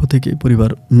পরিবারের পক্ষ থেকে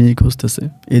পরিবার মেয়ে খুঁজতেছে,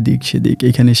 এদিক সেদিক,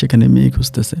 এখানে সেখানে মেয়ে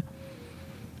খুঁজতেছে।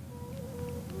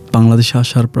 বাংলাদেশে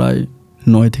আসার প্রায়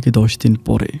 9 থেকে 10 দিন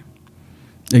পরে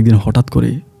একদিন হঠাৎ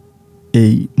করে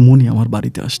এই মনি আমার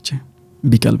বাড়িতে আসছে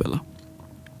বিকালবেলা,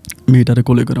 মেয়েটারে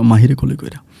কোলে করে, মাহিরে কোলে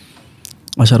করে।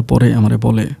 আসার পরে আমারে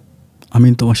বলে আমি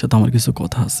তোমার সাথে আমার কিছু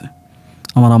কথা আছে।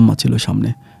 আমার আম্মা ছিল সামনে।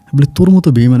 বলে তোর মতো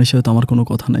বেইমানের সাথে আমার কোনো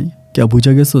কথা নাই, কে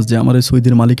বুঝা গেছোস যে আমার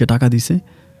সৌদির মালিকে টাকা দিছে,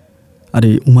 আর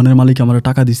এই উমানের মালিক আমার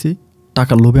টাকা দিছে,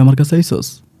 টাকার লোভে আমার কাছে আইসোস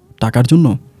টাকার জন্য?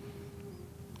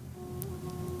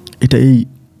 এটা এই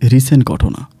রিসেন্ট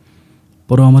ঘটনা।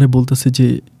 পরে আমারে বলতেছে যে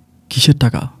কিসের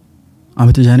টাকা,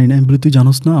 আমি তো জানি না। আমি বলি তুই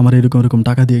জানোস না আমার এরকম এরকম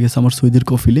টাকা দিয়ে গেছে আমার সৌদির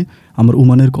কফিলে, আমার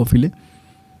ওমানের কফিলে,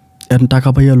 এখন টাকা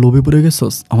পাইয়া লোভে পড়ে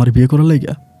গেছস আমার বিয়ে করার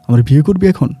লাইগা, আমার বিয়ে করবি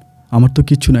এখন, আমার তো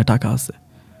কিচ্ছু নাই, টাকা আছে।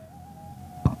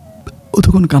 ও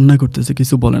তখন কান্না করতেছে,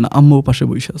 কিছু বলে না, আম্মাও পাশে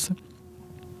বসে আছে।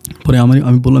 পরে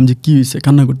আমি বললাম যে কী হয়েছে,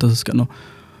 কান্না করতেছিস কেন?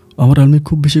 আমি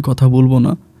খুব বেশি কথা বলবো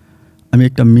না, আমি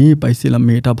একটা মেয়ে পাইছিলাম,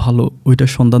 মেয়েটা ভালো, ওইটার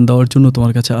সন্ধান দেওয়ার জন্য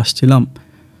তোমার কাছে আসছিলাম,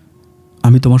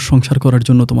 আমি তোমার সংসার করার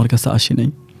জন্য তোমার কাছে আসি নাই।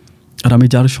 আর আমি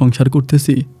যার সংসার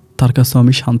করতেছি তার কাছে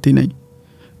আমি শান্তি নেই।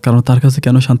 কারণ তার কাছে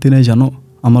কেন শান্তি নেই জানো?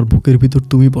 আমার বুকের ভিতর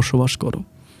তুমি বসবাস করো,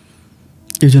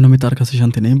 এই জন্য আমি তার কাছে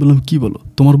শান্তি নেই। বললাম কী বলো,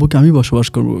 তোমার বুকে আমি বসবাস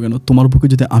করবো কেন? তোমার বুকে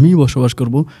যদি আমিই বসবাস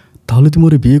করবো তাহলে তুমি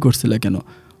ওরে বিয়ে করছিলে কেন?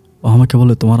 ও আমাকে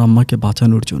বলে তোমার আম্মাকে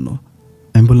বাঁচানোর জন্য।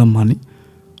 আমি বললাম মানি?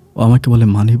 ও আমাকে বলে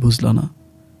মানি বুঝলা না?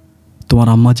 তোমার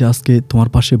আম্মা যে আজকে তোমার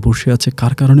পাশে বসে আছে,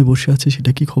 কার কারণে বসে আছে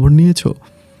সেটা কি খবর নিয়েছো?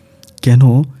 কেন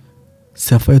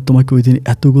সাফায়েত তোমাকে ওই দিন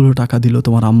এতগুলো টাকা দিল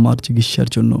তোমার আম্মার চিকিৎসার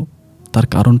জন্য, তার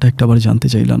কারণটা একটাবার জানতে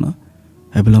চাইলা না?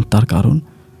 আমি বললাম তার কারণ?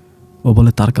 ও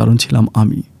বলে তার কারণ ছিলাম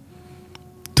আমি।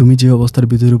 তুমি যে অবস্থার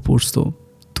ভিতরে পড়ছো,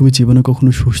 তুমি জীবনে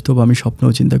কখনো সুস্থ বা আমি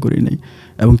স্বপ্নেও চিন্তা করি নাই,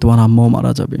 এবং তোমার আম্মাও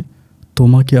মারা যাবে,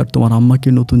 তোমাকে আর তোমার আম্মাকে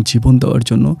নতুন জীবন দেওয়ার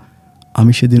জন্য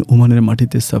আমি সেদিন ওমানের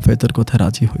মাটিতে সাফায়েতের কথা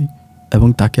রাজি হই, এবং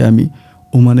তাকে আমি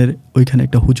ওমানের ওইখানে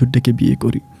একটা হুজুর ডেকে বিয়ে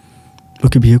করি।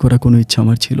 ওকে বিয়ে করার কোনো ইচ্ছা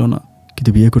আমার ছিল না,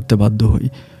 কিন্তু বিয়ে করতে বাধ্য হই।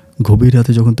 গভীর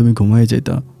রাতে যখন তুমি ঘুমায়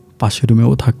যেতা, পাশের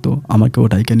রুমেও থাকতো, আমাকেও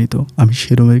ডাইকা নিত, আমি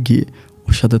সে রুমে গিয়ে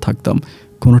ওর সাথে থাকতাম।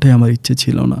 কোনোটাই আমার ইচ্ছে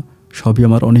ছিল না, সবই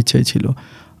আমার অনিচ্ছাই ছিল।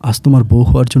 আজ তোমার বউ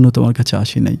হওয়ার জন্য তোমার কাছে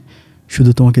আসি নাই,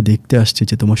 শুধু তোমাকে দেখতে আসছি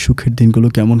যে তোমার সুখের দিনগুলো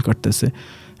কেমন কাটতেছে।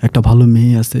 একটা ভালো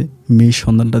মেয়ে আছে, মেয়ের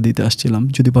সন্ধানটা দিতে আসছিলাম।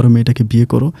 যদি পারো মেয়েটাকে বিয়ে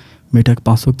করো, মেয়েটা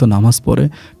 5 ওয়াক্ত নামাজ পড়ে,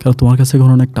 কারণ তোমার কাছে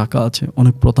এখন অনেক টাকা আছে,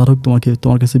 অনেক প্রতারক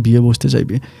তোমার কাছে বিয়ে বসতে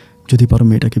চাইবে। যদি পারো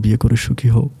মেয়েটাকে বিয়ে করে সুখী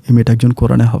হও। এই মেয়েটা একজন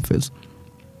কোরআনে হাফেজ।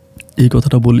 এই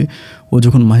কথাটা বলি, ও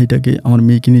যখন মাহিটাকে আমার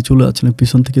মেয়েকে নিয়ে চলে যাচ্ছিলাম,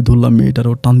 পিছন থেকে ধরলাম, মেয়েটার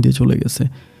ও টান দিয়ে চলে গেছে।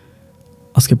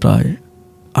 আজকে প্রায়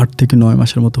 8 থেকে 9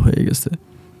 মাসের মতো হয়ে গেছে।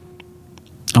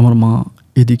 আমার মা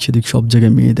এদিক সেদিক সব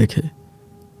জায়গায় মেয়ে দেখে।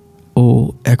 ও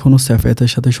এখনও সাফায়েতের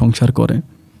সাথে সংসার করে,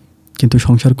 কিন্তু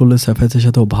সংসার করলে সাফায়েতের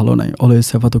সাথে ও ভালো নাই। অলওয়েজ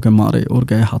সাফাত ওকে মারে, ওর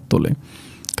গায়ে হাত তোলে,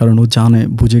 কারণ ও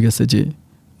বুঝে গেছে যে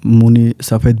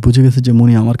সাফায়েত বুঝে গেছে যে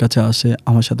মনি আমার কাছে আসে,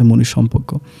 আমার সাথে মনির সম্পর্ক।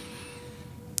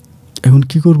 এখন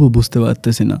কি করব বুঝতে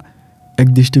পারতেছি না। এক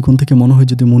দৃষ্টিকোণ থেকে মনে হয়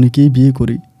যদি মনিকেই বিয়ে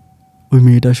করি, ওই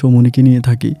মেয়েটা সহ মনিকে নিয়ে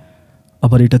থাকি।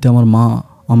 আবার এটাতে আমার মা,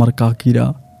 আমার কাকিরা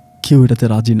কেউ এটাতে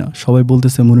রাজি না। সবাই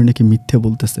বলতেছে মনি নাকি মিথ্যে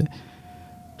বলতেছে,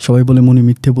 সবাই বলে মনি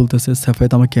মিথ্যে বলতেছে,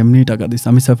 সাফায়েত আমাকে এমনিই টাকা দিছে।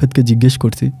 আমি সাফায়েতকে জিজ্ঞেস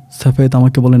করছি, সাফায়েত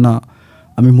আমাকে বলে না,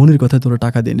 আমি মনির কথায় তোরা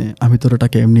টাকা দিই নে, আমি তোরা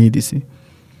টাকা এমনিই দিছি।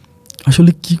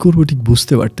 আসলে কি করবো ঠিক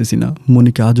বুঝতে পারতেছি না।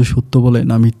 মনিকে আজও সত্য বলে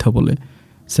না মিথ্যা বলে,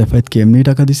 সাফায়েতকে এমনিই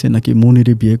টাকা দিছে নাকি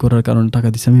মনিরে বিয়ে করার কারণে টাকা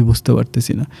দিছে, আমি বুঝতে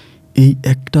পারতেছি না। এই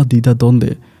একটা দ্বিধা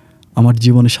দ্বন্দ্বে আমার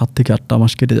জীবনে 7 থেকে 8টা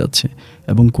মাস কেটে যাচ্ছে,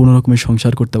 এবং কোনো রকমের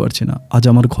সংসার করতে পারছি না। আজ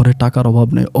আমার ঘরে টাকার অভাব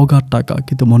নেই, অগাধ টাকা,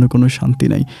 কিন্তু মনে কোনো শান্তি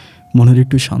নাই। মনের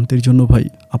একটু শান্তির জন্য ভাই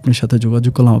আপনার সাথে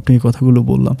যোগাযোগ করলাম, আপনি এই কথাগুলো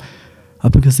বললাম।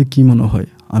 আপনার কাছে কি মনে হয়,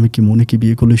 আমি কি মনিকে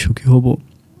বিয়ে করলে সুখী হব,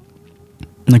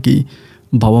 নাকি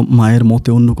বাবা মায়ের মতে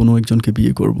অন্য কোনো একজনকে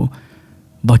বিয়ে করব,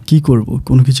 বা কি করব?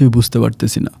 কোনো কিছুই বুঝতে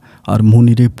পারতেছি না। আর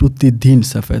মনিরে প্রতিদিন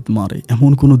সাফায়েত মারে,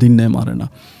 এমন কোনো দিন নেই মারে না।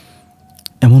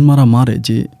 এমন মারে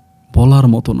যে বলার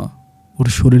মতো না। ওর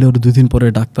শরীরে ওর 2 দিন পরে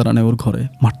ডাক্তার আনে ওর ঘরে,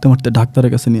 মারতে মারতে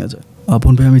ডাক্তারের কাছে নিয়ে যায়।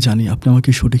 আপন ভাই, আমি জানি আপনি আমাকে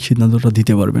সঠিক সিদ্ধান্তটা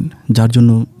দিতে পারবেন, যার জন্য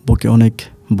বুকে অনেক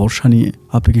ভরসা নিয়ে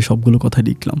আপনাকে সবগুলো কথা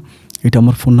লিখলাম। এটা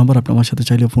আমার ফোন নাম্বার, আপনি আমার সাথে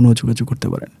চাইলে ফোনেও যোগাযোগ করতে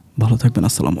পারেন। ভালো থাকবেন,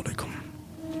 আসসালামু আলাইকুম।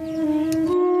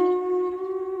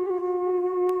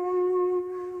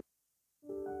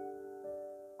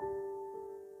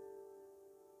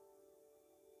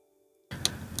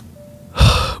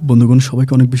 বন্ধুগণ,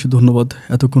 সবাইকে অনেক বেশি ধন্যবাদ।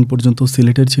 এতক্ষণ পর্যন্ত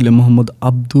সিলেটের ছিলেন মোহাম্মদ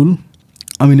আব্দুল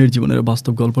আমিনের জীবনের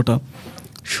বাস্তব গল্পটা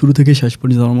শুরু থেকে শেষ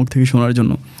পর্যন্ত আমার মুখ থেকে শোনার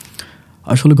জন্য।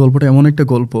 আসলে গল্পটা এমন একটা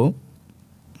গল্প,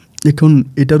 এখন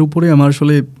এটার উপরে আমার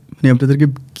আসলে আপনাদেরকে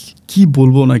কি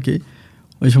বলবো ওনাকে।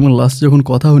 ওই সময় লাস্ট যখন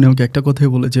কথা হয়নি, আমাকে একটা কথাই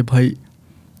বলে যে ভাই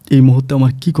এই মুহূর্তে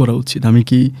আমার কি করা উচিত, আমি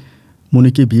কি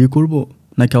মনিকে বিয়ে করব,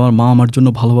 নাকি আমার মা আমার জন্য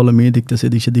ভালো ভালো মেয়ে দেখতেছে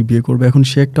এদিক সেদিক বিয়ে করবে। এখন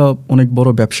সে একটা অনেক বড়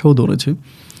ব্যবসাও ধরেছে।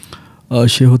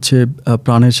 সে হচ্ছে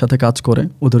প্রাণের সাথে কাজ করে,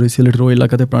 ওদের ওই সিলেটের ওই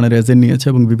এলাকাতে প্রাণের এজেন্ট নিয়েছে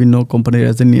এবং বিভিন্ন কোম্পানির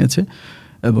এজেন্ট নিয়েছে,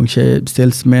 এবং সে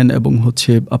সেলসম্যান এবং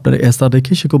হচ্ছে আপনার এসআর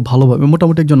রেখে সে খুব ভালোভাবে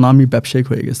মোটামুটি একজন নামী ব্যবসায়িক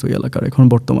হয়ে গেছে ওই এলাকার এখন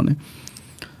বর্তমানে।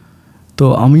 তো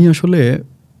আমি আসলে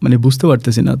বুঝতে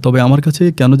পারতেছি না, তবে আমার কাছে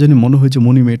কেন জানি মনে হয় যে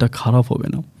মনি মেয়েটা খারাপ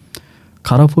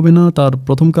হবে না। তার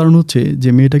প্রথম কারণ হচ্ছে যে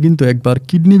মেয়েটা কিন্তু একবার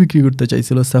কিডনি বিক্রি করতে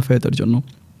চাইছিল সাফায়েতের জন্য।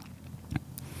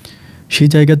 সেই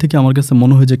জায়গা থেকে আমার কাছে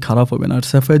মনে হয় যে খারাপ হবে না। আর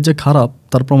সাফায়েত যে খারাপ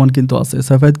তার প্রমাণ কিন্তু আছে।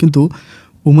 সাফায়েত কিন্তু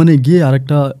ওমানে গিয়ে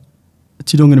আরেকটা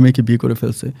চিরঙের মেয়েকে বিয়ে করে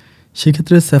ফেলছে।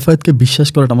 সেক্ষেত্রে সাফায়েতকে বিশ্বাস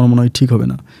করাটা আমার মনে হয় ঠিক হবে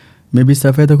না। মেবি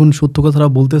সাফায়েত এখন সত্য কথাটা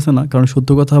বলতেছে না, কারণ সত্য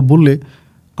কথা বললে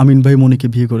আমিন ভাই মনিকে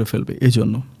বিয়ে করে ফেলবে, এই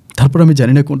জন্য। তারপর আমি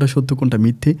জানি না কোনটা সত্য কোনটা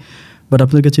মিথ্যে, বাট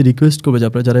আপনাদের কাছে রিকোয়েস্ট করবে যে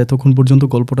আপনারা যারা এতক্ষণ পর্যন্ত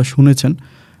গল্পটা শুনেছেন,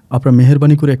 আপনারা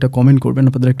মেহেরবানি করে একটা কমেন্ট করবেন।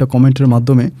 আপনাদের একটা কমেন্টের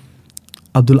মাধ্যমে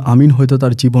আব্দুল আমিন হয়তো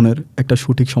তার জীবনের একটা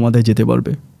সঠিক সমাধানে যেতে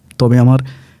পারবে। তবে আমার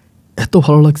এত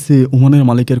ভালো লাগছে ওমানের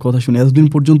মালিকের কথা শুনে। এতদিন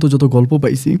পর্যন্ত যত গল্প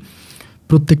পাইছি,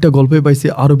 প্রত্যেকটা গল্পে পাইছি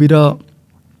আরবিরা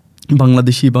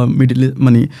বাংলাদেশি বা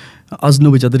মানে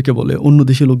আজনবী যাদেরকে বলে, অন্য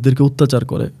দেশি লোকদেরকে অত্যাচার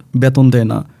করে, বেতন দেয়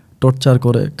না, টর্চার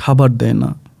করে, খাবার দেয় না,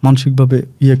 মানসিকভাবে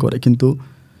করে। কিন্তু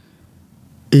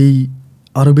এই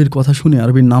আরবের কথা শুনে,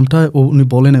 আরবির নামটা উনি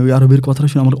বলেন, ওই আরবের কথা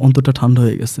শুনে আমার অন্তরটা ঠান্ডা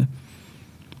হয়ে গেছে।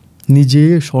 নিজে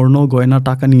স্বর্ণ গয়না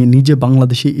টাকা নিয়ে নিজে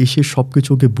বাংলাদেশে এসে সব কিছু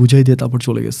ওকে বুঝাই দিয়ে তারপর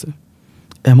চলে গেছে।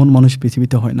 এমন মানুষ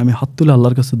পৃথিবীতে হয় না। আমি হাত তুলে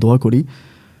আল্লাহর কাছে দোয়া করি,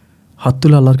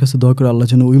 আল্লাহ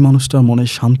যেন ওই মানুষটার মনে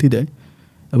শান্তি দেয়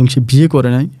এবং সে বিয়ে করে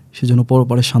নেয়, সে যেন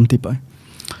পরপারে শান্তি পায়।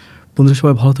 বন্ধুরা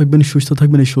সবাই ভালো থাকবেন, সুস্থ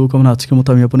থাকবেন, এই শুভকামনা আজকের মতো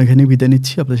আমি আপনার এখানেই বিদায়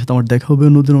নিচ্ছি। আপনাদের সাথে আমার দেখা হবে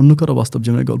অন্য কারো বাস্তব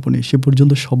জীবনের গল্প নিয়ে। সে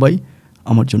পর্যন্ত সবাই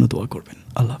আমার জন্য দোয়া করবেন।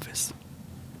 আল্লাহ হাফেজ।